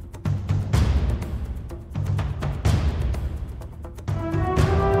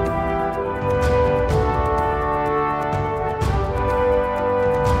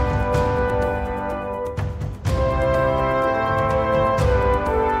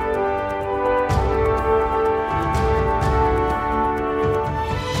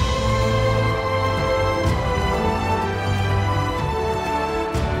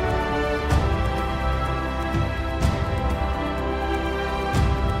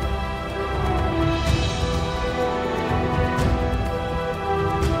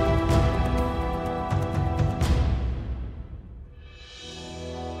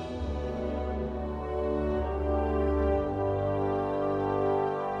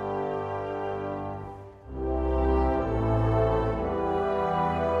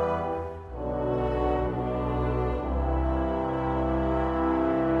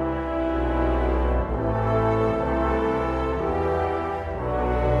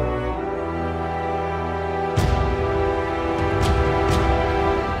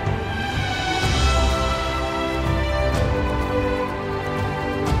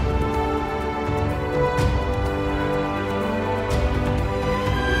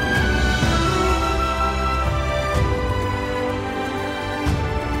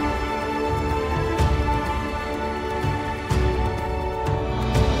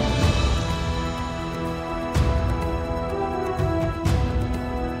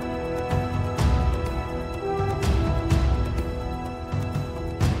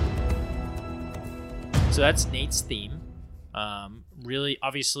 So that's Nate's theme. Really,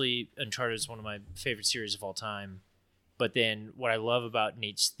 obviously, Uncharted is one of my favorite series of all time. But then what I love about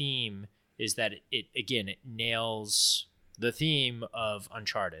Nate's theme is that it nails the theme of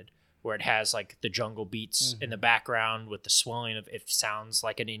Uncharted, where it has like the jungle beats in the background with the swelling of it sounds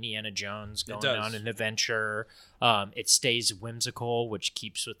like an Indiana Jones going on an adventure. It stays whimsical, which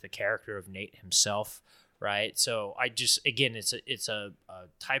keeps with the character of Nate himself. Right. So I just, again, it's a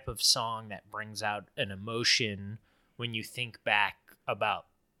type of song that brings out an emotion when you think back about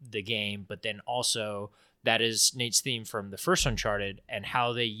the game, but then also that is Nate's theme from the first Uncharted, and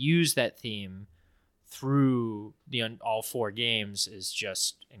how they use that theme through all four games is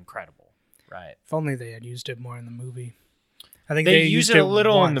just incredible. Right. If only they had used it more in the movie. I think they used it a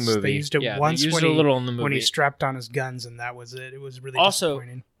little once. in the movie. They used it once a little in the movie when he strapped on his guns, and that was it. It was really also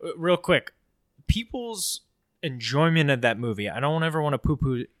disappointing. Real quick. People's enjoyment of that movie, I don't ever want to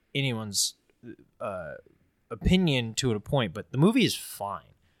poo-poo anyone's opinion to a point, but the movie is fine.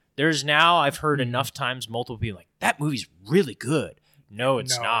 There's now, I've heard enough times, multiple people like, that movie's really good. No,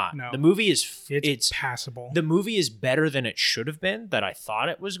 it's not. No. The movie is it's passable. The movie is better than it should have been, that I thought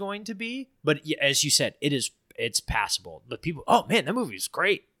it was going to be. But as you said, it's passable. But people, oh man, that movie is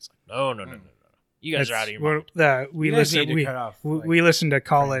great. It's like, no. You guys are out of your mind. We listened to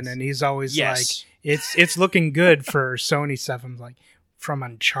Colin, and he's always like, it's looking good for Sony stuff. I'm like, from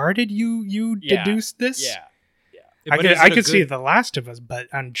Uncharted, you deduced this? Yeah. I could see The Last of Us, but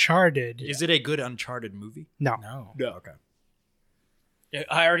Uncharted. Is it a good Uncharted movie? No. Okay.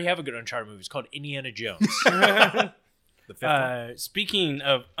 I already have a good Uncharted movie. It's called Indiana Jones. The fifth one. Speaking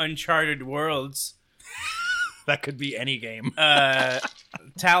of Uncharted worlds, That could be any game.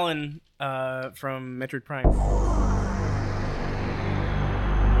 Talon from Metroid Prime.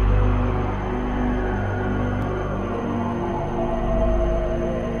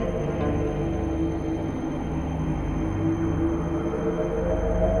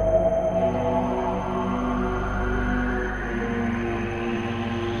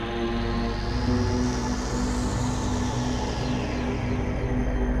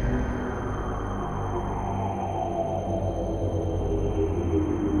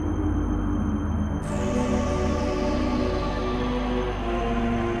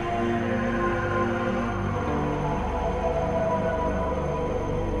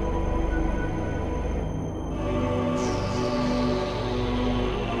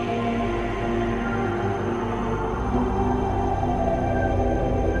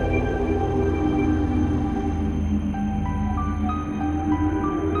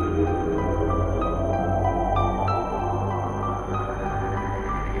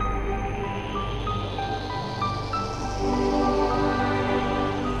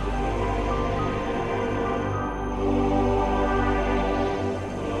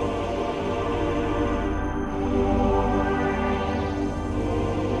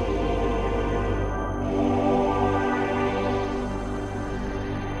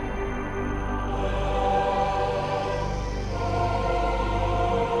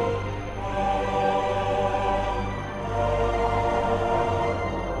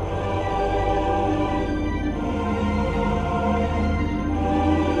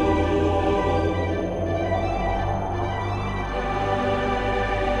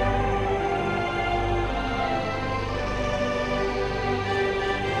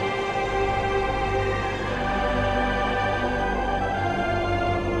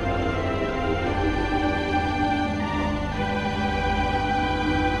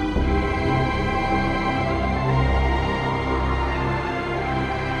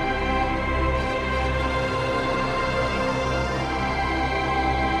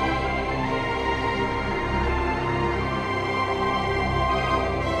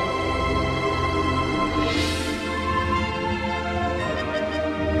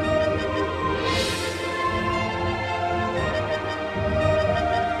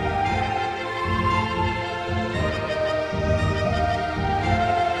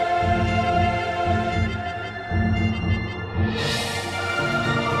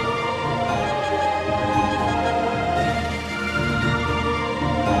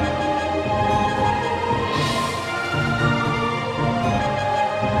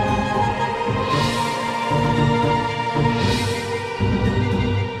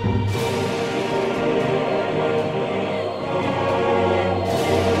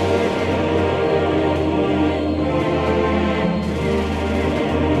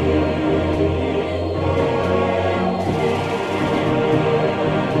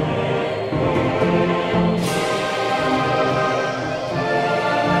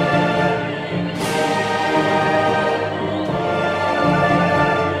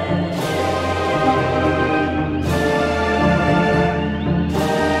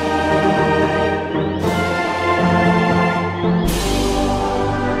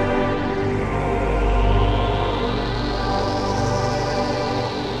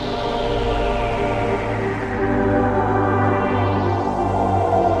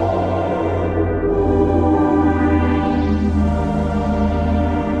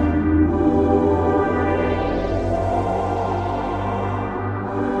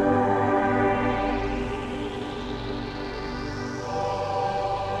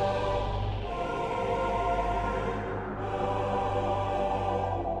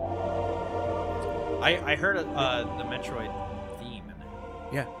 I heard the Metroid theme in there.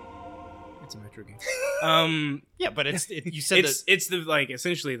 Yeah, it's a Metro game. Yeah, but you said it's the like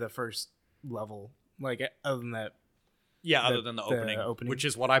essentially the first level. Like other than that, other than the opening, which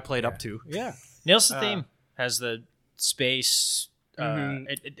is what I played up to. yeah. Nails the theme has the space.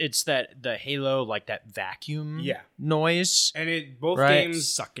 It's that the Halo like that vacuum noise. And both Right.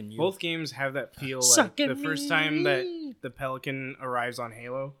 games Sucking you. Both games have that feel like Sucking the first time that the Pelican arrives on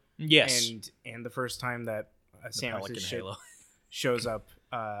Halo. Yes. And the first time that Samus's Pelican ship Halo. shows up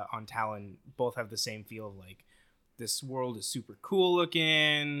on Talon, both have the same feel of like this world is super cool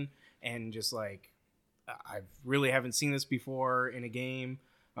looking and just like I really haven't seen this before in a game.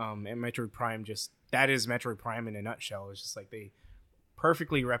 And Metroid Prime that is Metroid Prime in a nutshell. It's just like they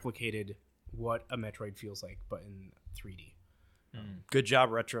perfectly replicated what a Metroid feels like, but in 3D. Good job,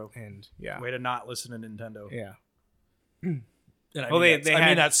 Retro. And yeah, Way to not listen to Nintendo. yeah. And I Well, mean they I mean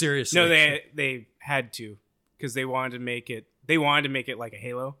had- that seriously. No, they had to because they wanted to make it. They wanted to make it like a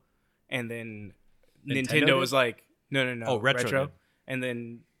Halo, and then Nintendo Nintendo did? was like, no. Oh, Retro did. And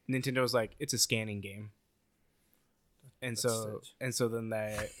then Nintendo was like, it's a scanning game. And so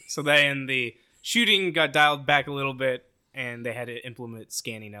then the shooting got dialed back a little bit, and they had to implement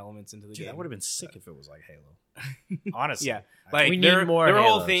scanning elements into the game. Dude, that would have been sick if it was like Halo. Honestly. Yeah, like We need more their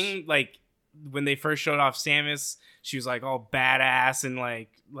whole Halos. thing, like when they first showed off Samus, she was like all badass and like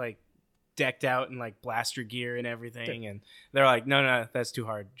decked out in like blaster gear and everything, and they're like, no, that's too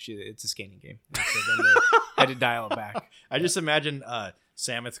hard. It's a scanning game. And so then they had to dial it back. I just imagine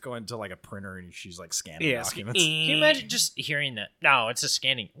Samus going to like a printer and she's like scanning documents. Can you imagine just hearing that? No, it's a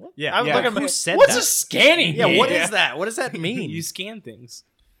scanning. What? Yeah. I'm Yeah. looking- Who said What's that? a scanning? Yeah, what Yeah. is that? What does that mean? You scan things.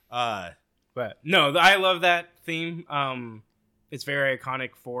 But No, I love that theme. It's very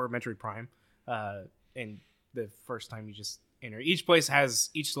iconic for Metroid Prime. And the first time you just enter, each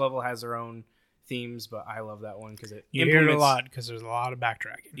level has their own themes, but I love that one because it You hear it a implements- lot because there's a lot of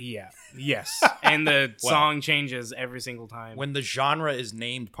backtracking. Yeah. Yes. And the song changes every single time. when the genre is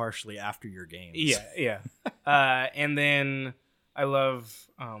named partially after your games. Yeah. And then I love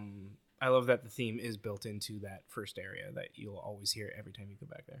that the theme is built into that first area that you'll always hear every time you go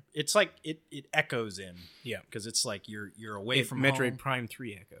back there. It's like it echoes in. Yeah. Because it's like you're away from Metroid home. Prime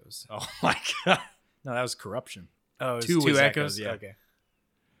 3 echoes. Oh my god. No, that was corruption. Oh, it's Two two was echoes? echoes, yeah. Okay.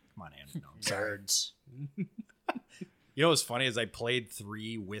 Come on, Andy. No, I'm sorry. Nerds. You know what's funny is I played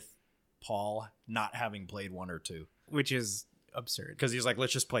 3 with Paul, not having played 1 or 2. Which is absurd. Because he's like,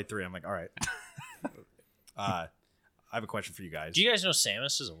 let's just play 3. I'm like, all right. I have a question for you guys. Do you guys know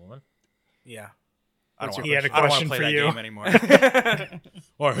Samus is a woman? Yeah. I don't What's want He had a I don't want to question play for that you. game anymore.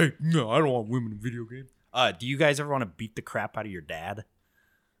 Oh, hey, no, I don't want women in video games. Do you guys ever want to beat the crap out of your dad?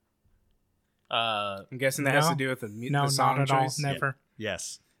 I'm guessing that has to do with the No, song not at all. choice. Never.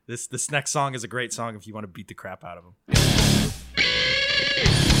 Yes. This next song is a great song if you want to beat the crap out of him.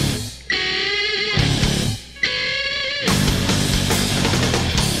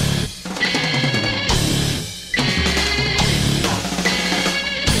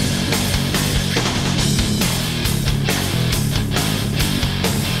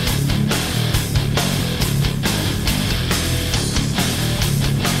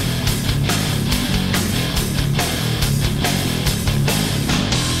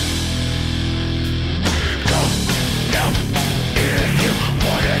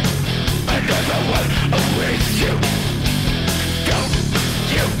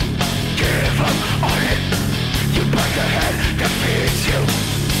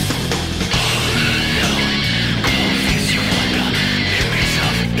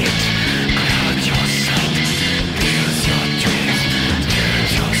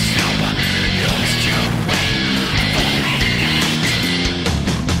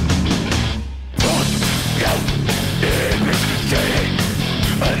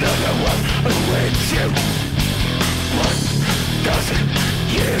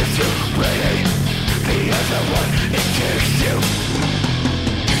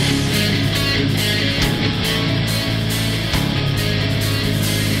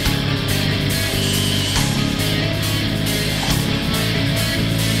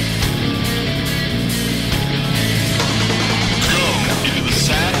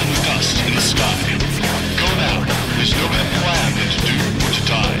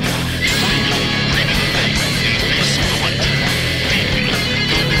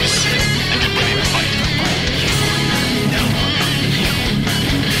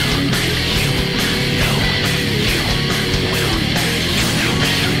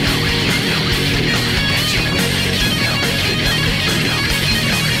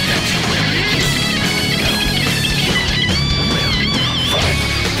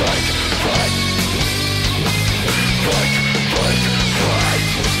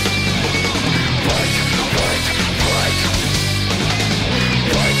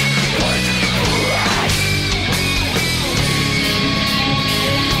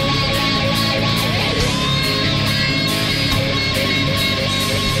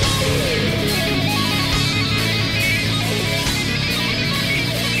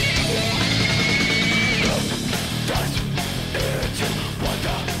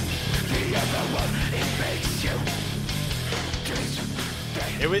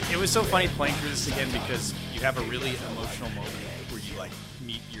 It was so funny playing through this again because you have a really emotional moment where you like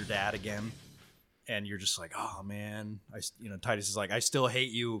meet your dad again, and you're just like, oh man, Titus is like, I still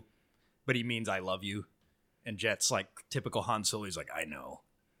hate you, but he means I love you, and Jet's like typical Han Solo, he's like, I know,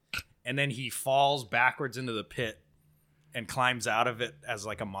 and then he falls backwards into the pit and climbs out of it as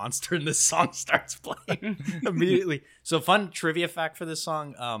like a monster, and this song starts playing immediately. So fun trivia fact for this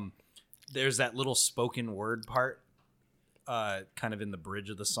song, there's that little spoken word part kind of in the bridge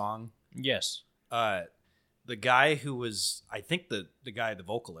of the song. Yes. The guy who was, I think the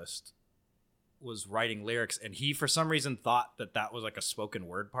vocalist was writing lyrics, and he for some reason thought that was like a spoken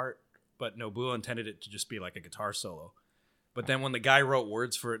word part, but Nobuo intended it to just be like a guitar solo. But then when the guy wrote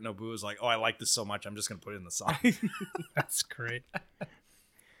words for it, Nobuo was like, oh, I like this so much, I'm just going to put it in the song. That's great.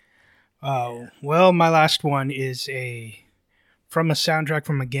 Well, my last one is from a soundtrack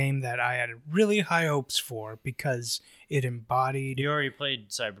from a game that I had really high hopes for because it embodied You already played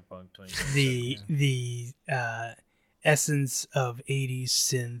Cyberpunk 2077. the essence of 80s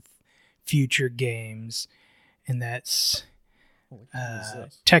synth future games, and that's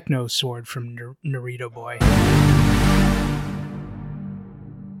Techno Sword from Naruto Boy.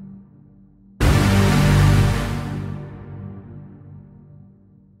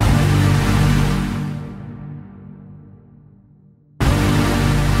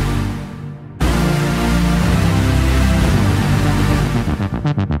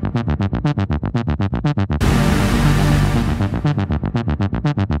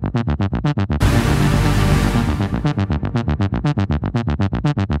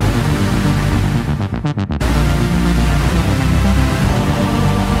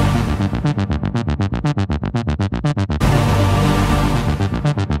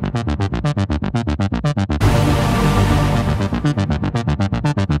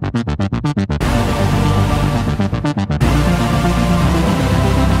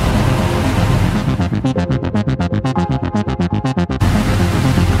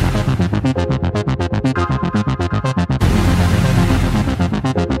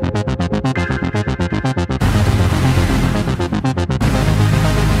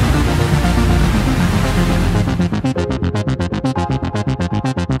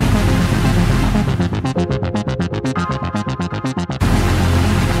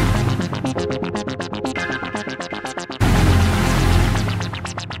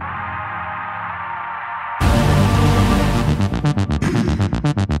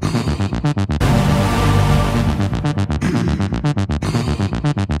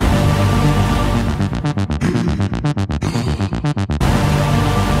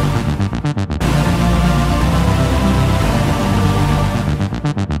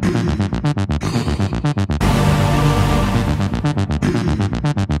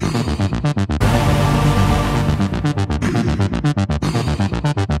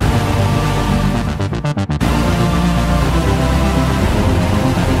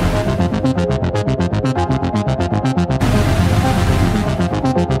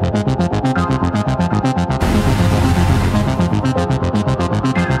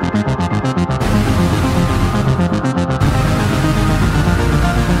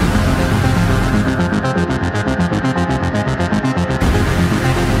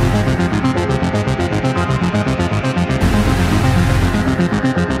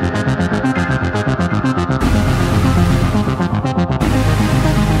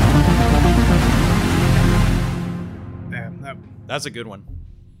 That's a good one.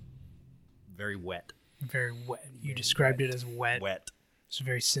 Very wet. Very wet. You described it as wet. Wet. It's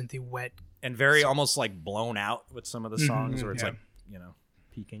very synthy, wet. And very almost like blown out with some of the songs where it's yeah. like,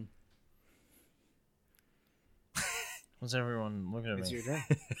 peaking. What's everyone looking at me? It's your turn.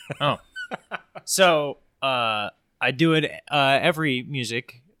 Oh. So, I do it every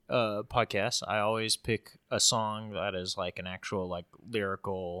music podcast. I always pick a song that is like an actual like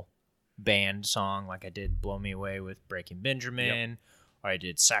lyrical band song, like I did Blow Me Away with Breaking Benjamin, or I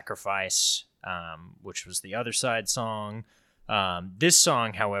did Sacrifice, which was the Other Side song. This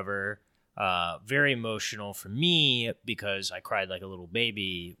song, however, very emotional for me because I cried like a little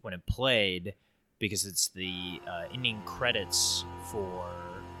baby when it played, because it's the ending credits for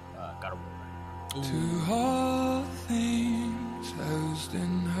God of War. To all things housed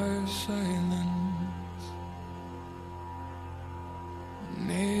in her silence,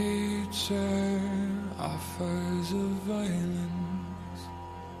 nature offers a violence,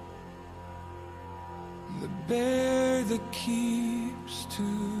 the bear that keeps to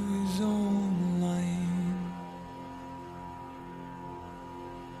his own line,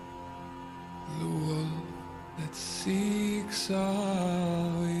 the wolf that seeks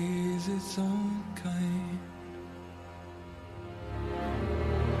always its own kind.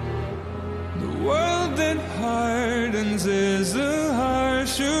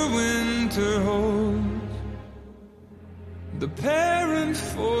 parent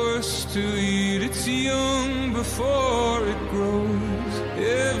forced to eat its young before it grows.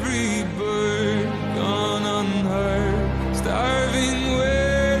 Every bird gone unheard, starving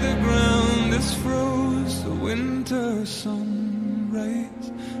where the ground is froze. The winter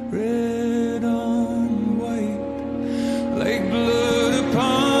sunrise, red on white, like blood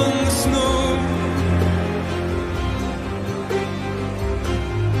upon the snow.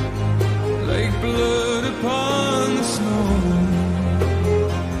 Like blood upon the snow.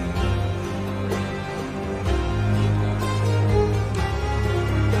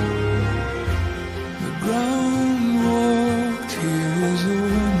 The ground walked here is a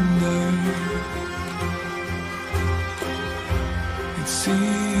wonder. It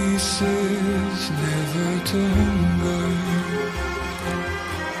ceases never to hunger.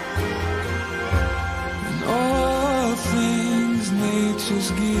 And all things nature's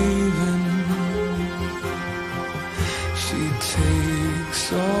given, she takes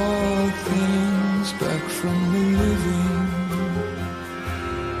all things back from the living.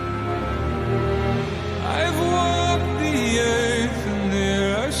 I've walked the earth and there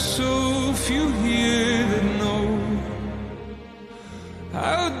are so few here that know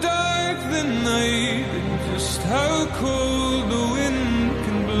how dark the night and just how cold the wind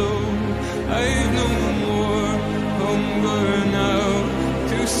can blow. I've no more hunger now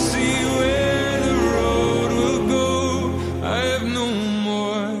to see where the road will go. I've no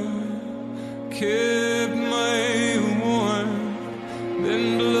more kept my warmth than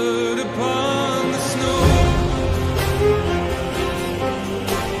blood upon the snow.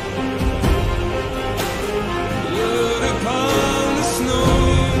 Blood upon the snow.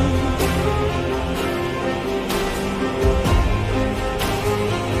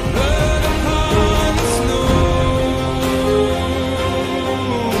 Blood upon the snow.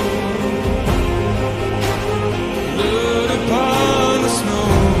 Blood upon the snow.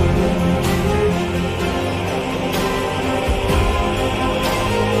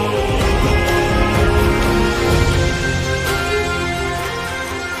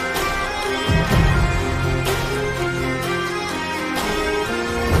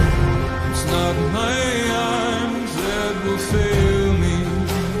 It's not my arms that will fail me,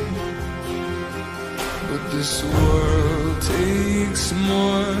 but this world takes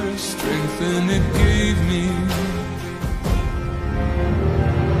more strength than it gave me.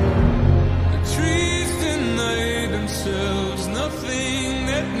 The trees deny themselves nothing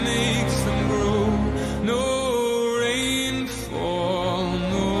that makes them grow. No rainfall,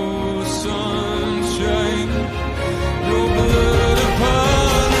 no sunshine, no blood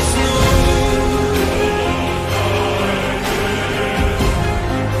upon the snow.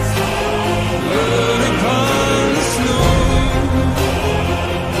 Blood upon the snow.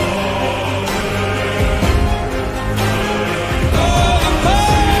 Blood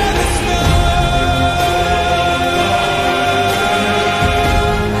upon the snow.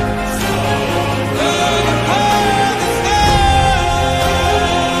 Blood upon the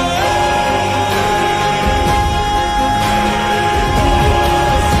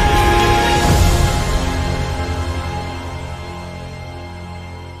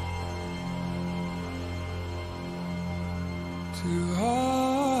to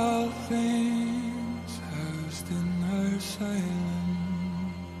all things housed in her silence.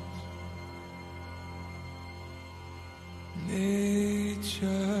 Nature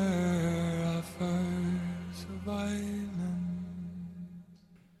offers a violence.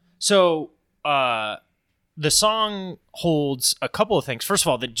 So, the song holds a couple of things. First of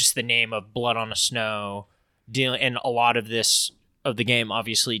all, just the name of Blood on the Snow, and a lot of this of the game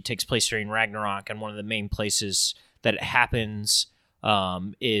obviously takes place during Ragnarok, and one of the main places that it happens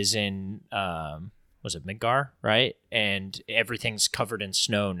is in was it Midgar, right? And everything's covered in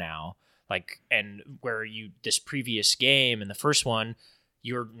snow now. Like, and where this previous game in the first one,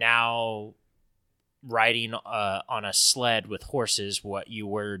 you're now riding on a sled with horses, what you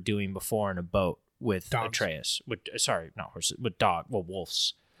were doing before in a boat with Dogs. Atreus. Not horses, with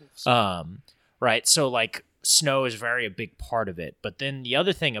wolves. Right. So like snow is very a big part of it. But then the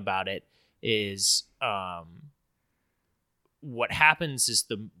other thing about it is what happens is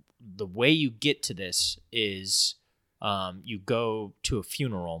the way you get to this is you go to a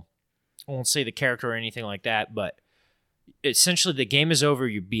funeral. I won't say the character or anything like that, but essentially the game is over,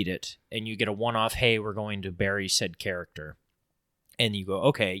 you beat it, and you get a one-off, hey, we're going to bury said character. And you go,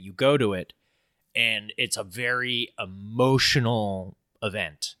 okay, you go to it, and it's a very emotional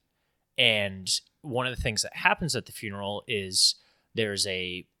event. And one of the things that happens at the funeral is there's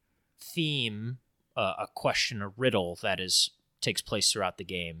a theme, a question, a riddle that takes place throughout the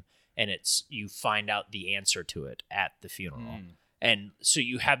game, and you find out the answer to it at the funeral. And so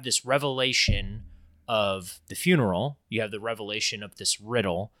you have this revelation of the funeral, you have the revelation of this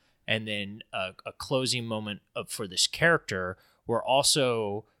riddle, and then a closing moment for this character where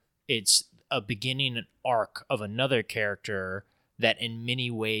also it's a beginning arc of another character that in many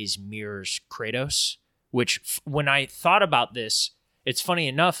ways mirrors Kratos, which when I thought about this, it's funny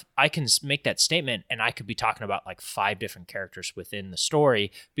enough, I can make that statement and I could be talking about like 5 different characters within the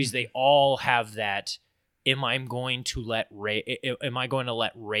story because they all have that, am I going to let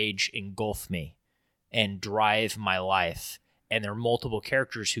rage engulf me and drive my life? And there are multiple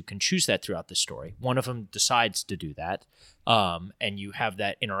characters who can choose that throughout the story. One of them decides to do that. And you have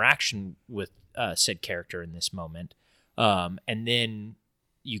that interaction with said character in this moment. And then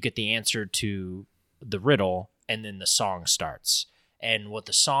you get the answer to the riddle, and then the song starts. And what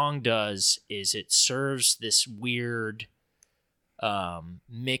the song does is it serves this weird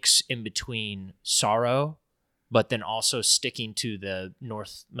mix in between sorrow, but then also sticking to the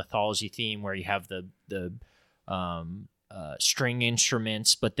Norse mythology theme where you have the string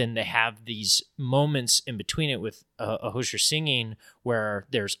instruments, but then they have these moments in between it with Hozier singing where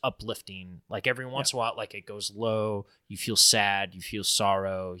there's uplifting. Like every once in a while, like it goes low, you feel sad, you feel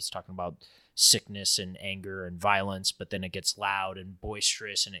sorrow. He's talking about sickness and anger and violence, but then it gets loud and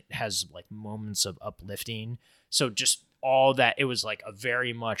boisterous and it has like moments of uplifting. So just all that, it was like a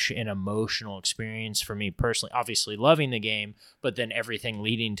very much an emotional experience for me personally, obviously loving the game, but then everything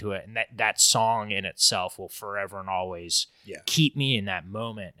leading to it. And that song in itself will forever and always keep me in that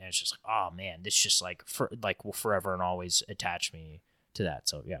moment. And it's just like, oh man, this just like, will forever and always attach me to that.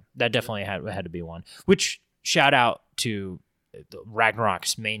 So yeah, that definitely had to be one, which shout out to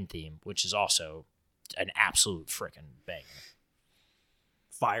Ragnarok's main theme, which is also an absolute freaking banger.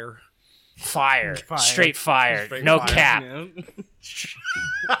 Fire. Straight fire. No fire. cap.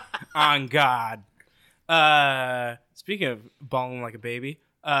 Yeah. On God. Speaking of balling like a baby,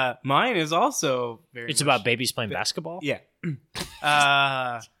 mine is also very. It's much about babies playing basketball. Yeah.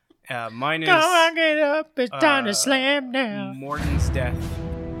 Mine is. Go on, get up! It's time to slam now. Morton's death.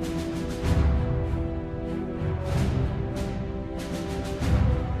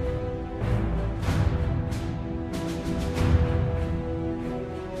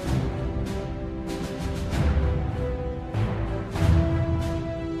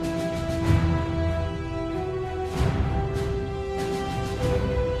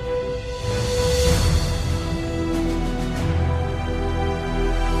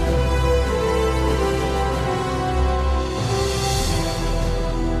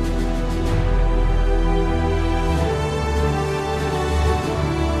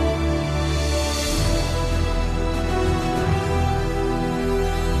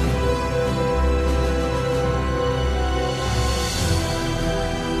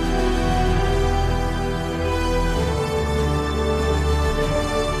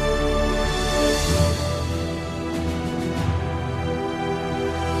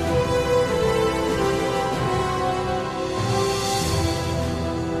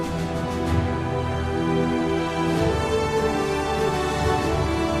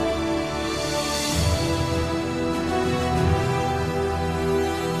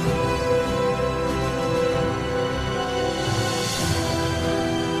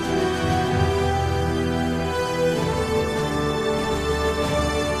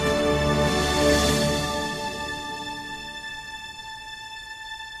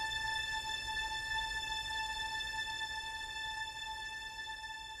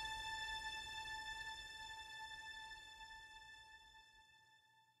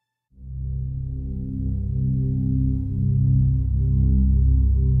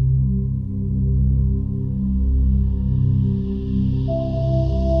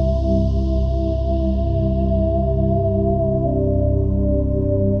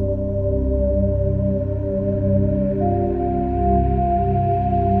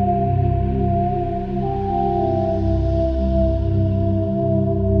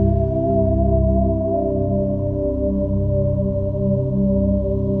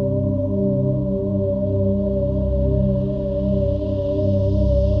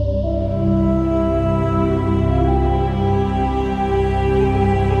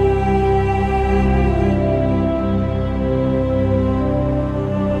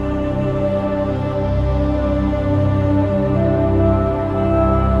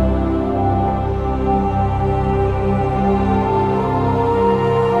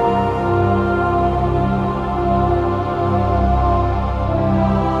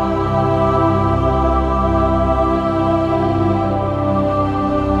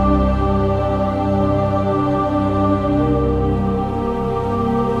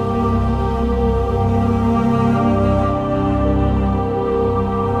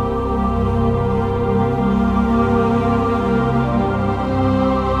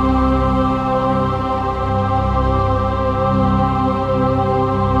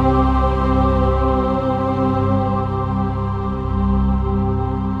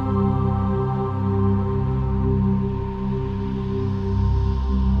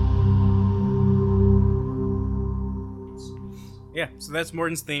 yeah, so that's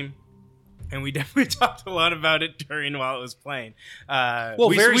Morton's theme. And we definitely talked a lot about it while it was playing. Well,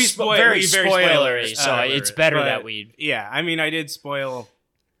 very very spoilery, so it's better that we... Yeah, I mean, I did spoil...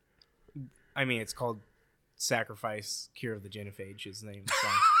 I mean, it's called Sacrifice, Cure of the Genophage is the name of the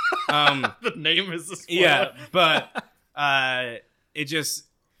song. The name is the spoiler. Yeah, but it just...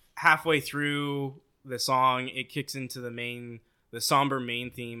 Halfway through the song, it kicks into the somber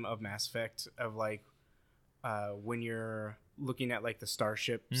main theme of Mass Effect of, like, when you're... looking at like the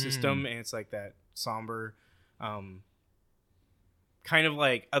starship system, and it's like that somber kind of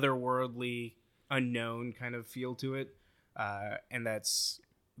like otherworldly, unknown kind of feel to it, and that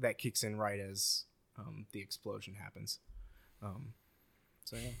kicks in right as the explosion happens.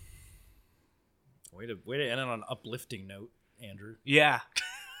 So yeah. Way to end on an uplifting note, Andrew. Yeah.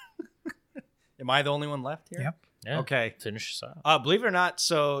 Am I the only one left here? Yep. Yeah, Okay. finish this out. Believe it or not,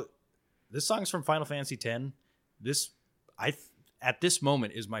 so this song's from Final Fantasy X. This at this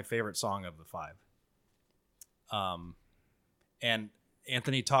moment is my favorite song of the 5. And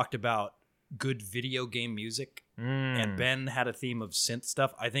Anthony talked about good video game music, and Ben had a theme of synth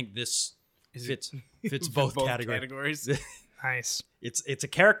stuff. I think this fits both categories. Nice. It's a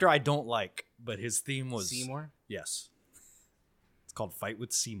character I don't like, but his theme was Seymour? Yes. It's called Fight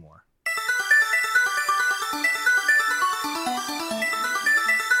with Seymour.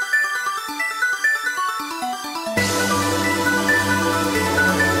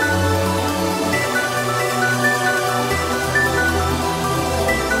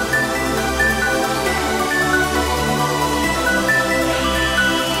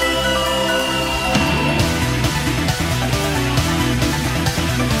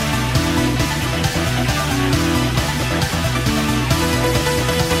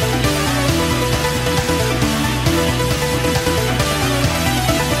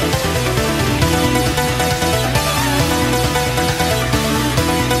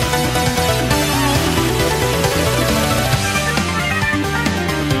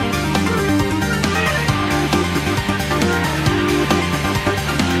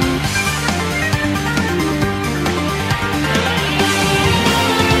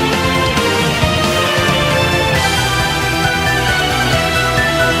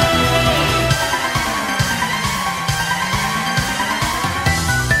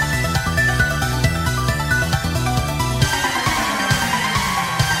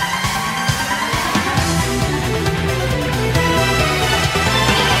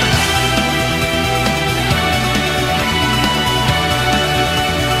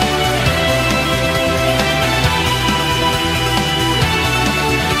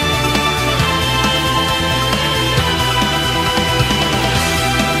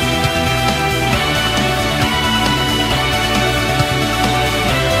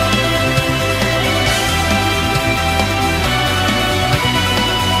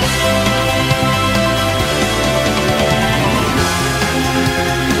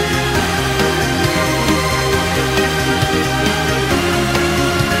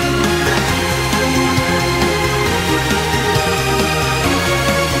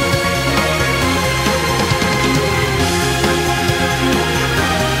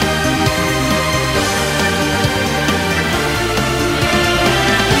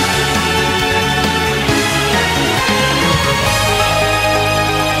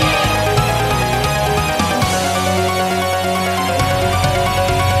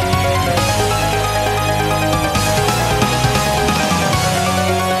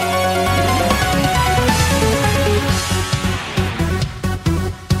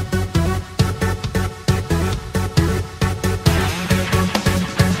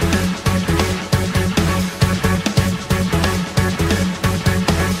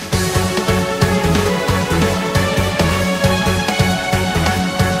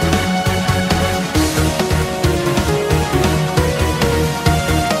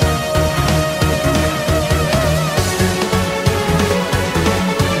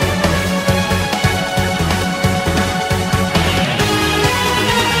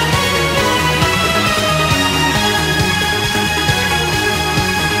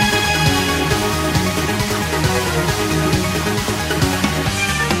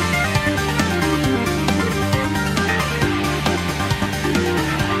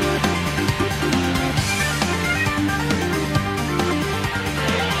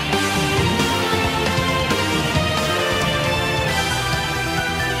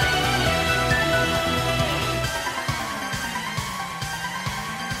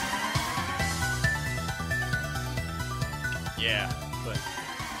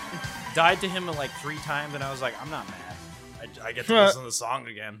 died to him like 3 times, and I was like, I'm not mad. I get to listen to the song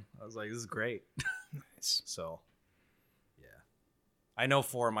again. I was like, this is great. Nice. So, yeah. I know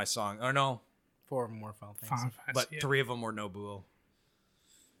 4 of my songs. Or no, 4 more Final Fantasy. Final Fantasy, but yeah. 3 of them were Nobuo.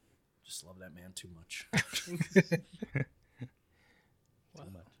 Just love that man too much.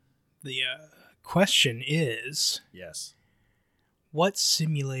 The question is, Yes. what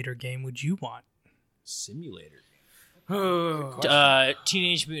simulator game would you want? Simulator.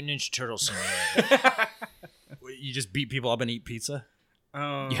 Teenage Mutant Ninja Turtle Simulator. You just beat people up and eat pizza?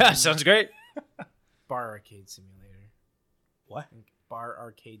 Yeah, sounds great. Bar Arcade Simulator. What? Bar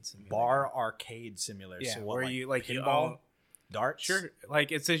Arcade Simulator. Bar arcade simulator. Yeah, So what, where you like you pinball? own, Darts? sure,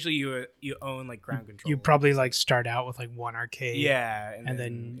 like essentially you own like ground control. You probably like start out with like one arcade. yeah, and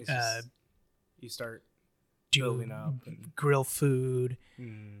then, it's just, you start do building up. And, grill food,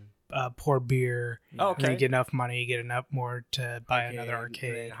 pour beer. Oh, And then you okay. get enough money, get enough more to buy another and then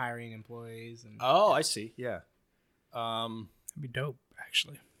arcade. hiring employees. And Oh, I see. Yeah. That'd be dope,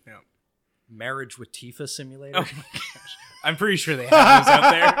 actually. Marriage with Tifa simulator. oh my gosh, I'm pretty sure they have those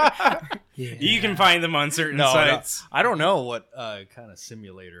out there. Yeah. You can find them on certain No, sites. I don't know what kind of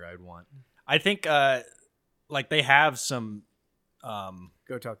simulator I'd want. I think like they have some.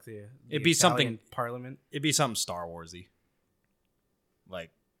 Go talk to the It'd be Italian something- Parliament. It'd be something Star Warsy.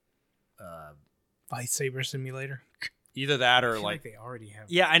 Like Lightsaber simulator. either that I or feel like they already have.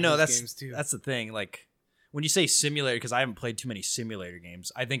 yeah, I know those games that's too. that's the thing. Like when you say simulator, because I haven't played too many simulator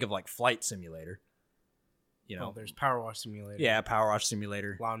games, I think of like Flight Simulator. You know, Well, there's Power Wash Simulator. yeah, Power Wash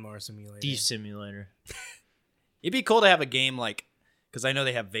Simulator. Lawnmower Simulator. Thief Simulator. It'd be cool to have a game like, because I know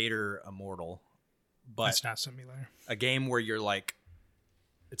they have Vader Immortal, but That's not simulator. a game where you're like,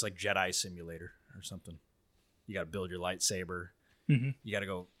 it's like Jedi Simulator or something. You got to build your lightsaber. Mhm. You got to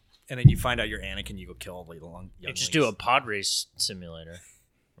go, and then you find out you're Anakin. You go kill all the young. You just do a pod race simulator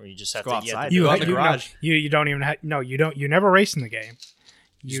where you just have go to you have outside. to You build go out in the you, garage. you don't even you don't you never race in the game.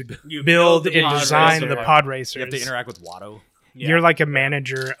 You You build the and pod design racer. the pod racers. You have to interact with Watto. Yeah. You're like a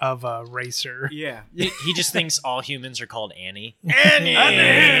manager of a racer. Yeah. He just thinks all humans are called Annie. A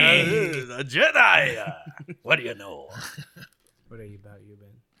Jedi. What do you know? What are you about, you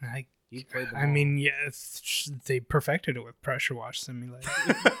Ben? You played them I all. mean, yeah, they perfected it with Pressure Wash Simulator.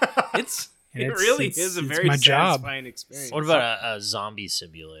 it It's- really it's- is a it's very my job. satisfying experience. What about a zombie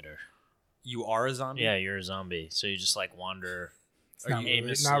simulator? You are a zombie. Yeah, you're a zombie, so you just like wander. It's not, really,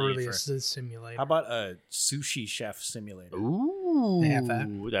 aimlessly not really for- a simulator. How about a sushi chef simulator? Ooh, They have that.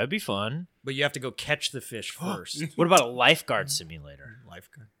 that'd be fun. But you have to go catch the fish first. What about a lifeguard simulator?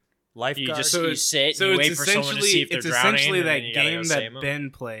 Lifeguard. Lifeguard. You just So you it's- sit, so and you it's wait for someone to see if they're it's drowning. essentially and that then you gotta game go that save 'em. Ben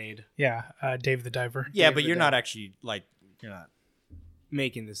played Yeah, Dave the Diver. yeah, Dave but the you're not Diver. actually like you're not.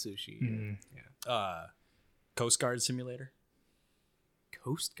 making the sushi. Mhm. Yeah. Coast Guard simulator.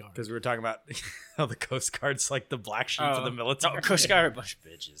 Coast Guard. Because we were talking about how the Coast Guard's like the black sheep of the No, military. Coast Guard are a bunch of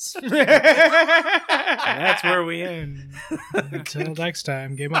bitches. And that's where we end. Until next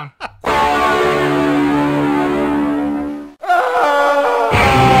time, game on.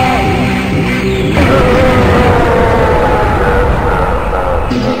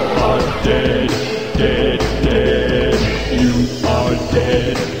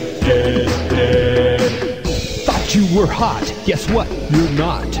 Thought you were hot. Guess what? You're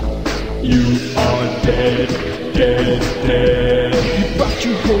not. You are dead, dead, dead. You brought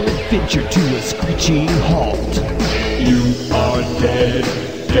your whole adventure to a screeching halt. You are dead,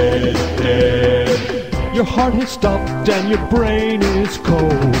 dead, dead. Your heart has stopped and your brain is cold.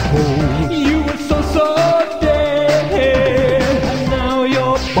 You were so dead, and now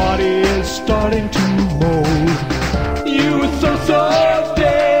your body is starting to mold. You were so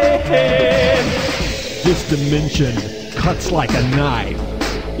dead. This dimension cuts like a knife.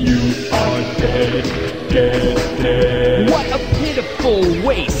 You are dead, dead, dead. What a pitiful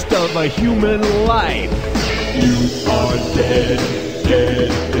waste of a human life. You are dead, dead,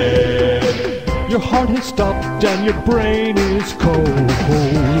 dead. Your heart has stopped and your brain is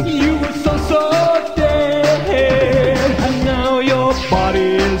cold. You were so dead, and now your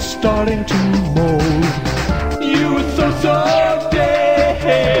body is starting to mold. You were so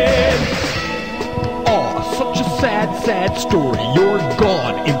dead. Aw, such a sad, sad story. You're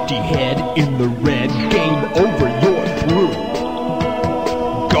gone, empty head in the red. Game over, you're through.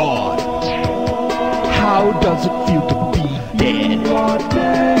 Gone. How does it feel to be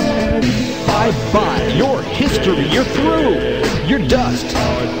dead? Bye-bye, your history, you're through. You're dust.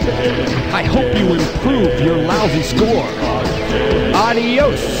 I hope you improve your lousy score.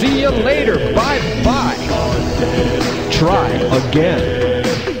 Adios, see you later, bye-bye. Try again.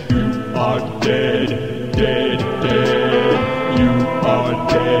 You are dead, dead, dead. You are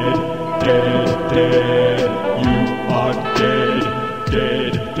dead, dead, dead. You are dead,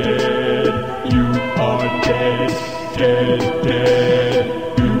 dead, dead. You are dead, dead, dead.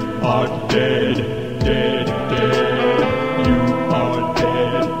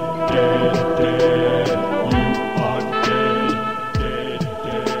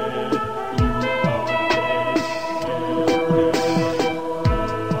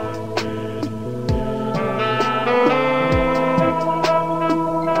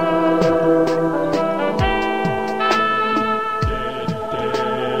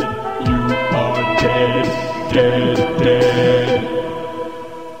 dead, dead.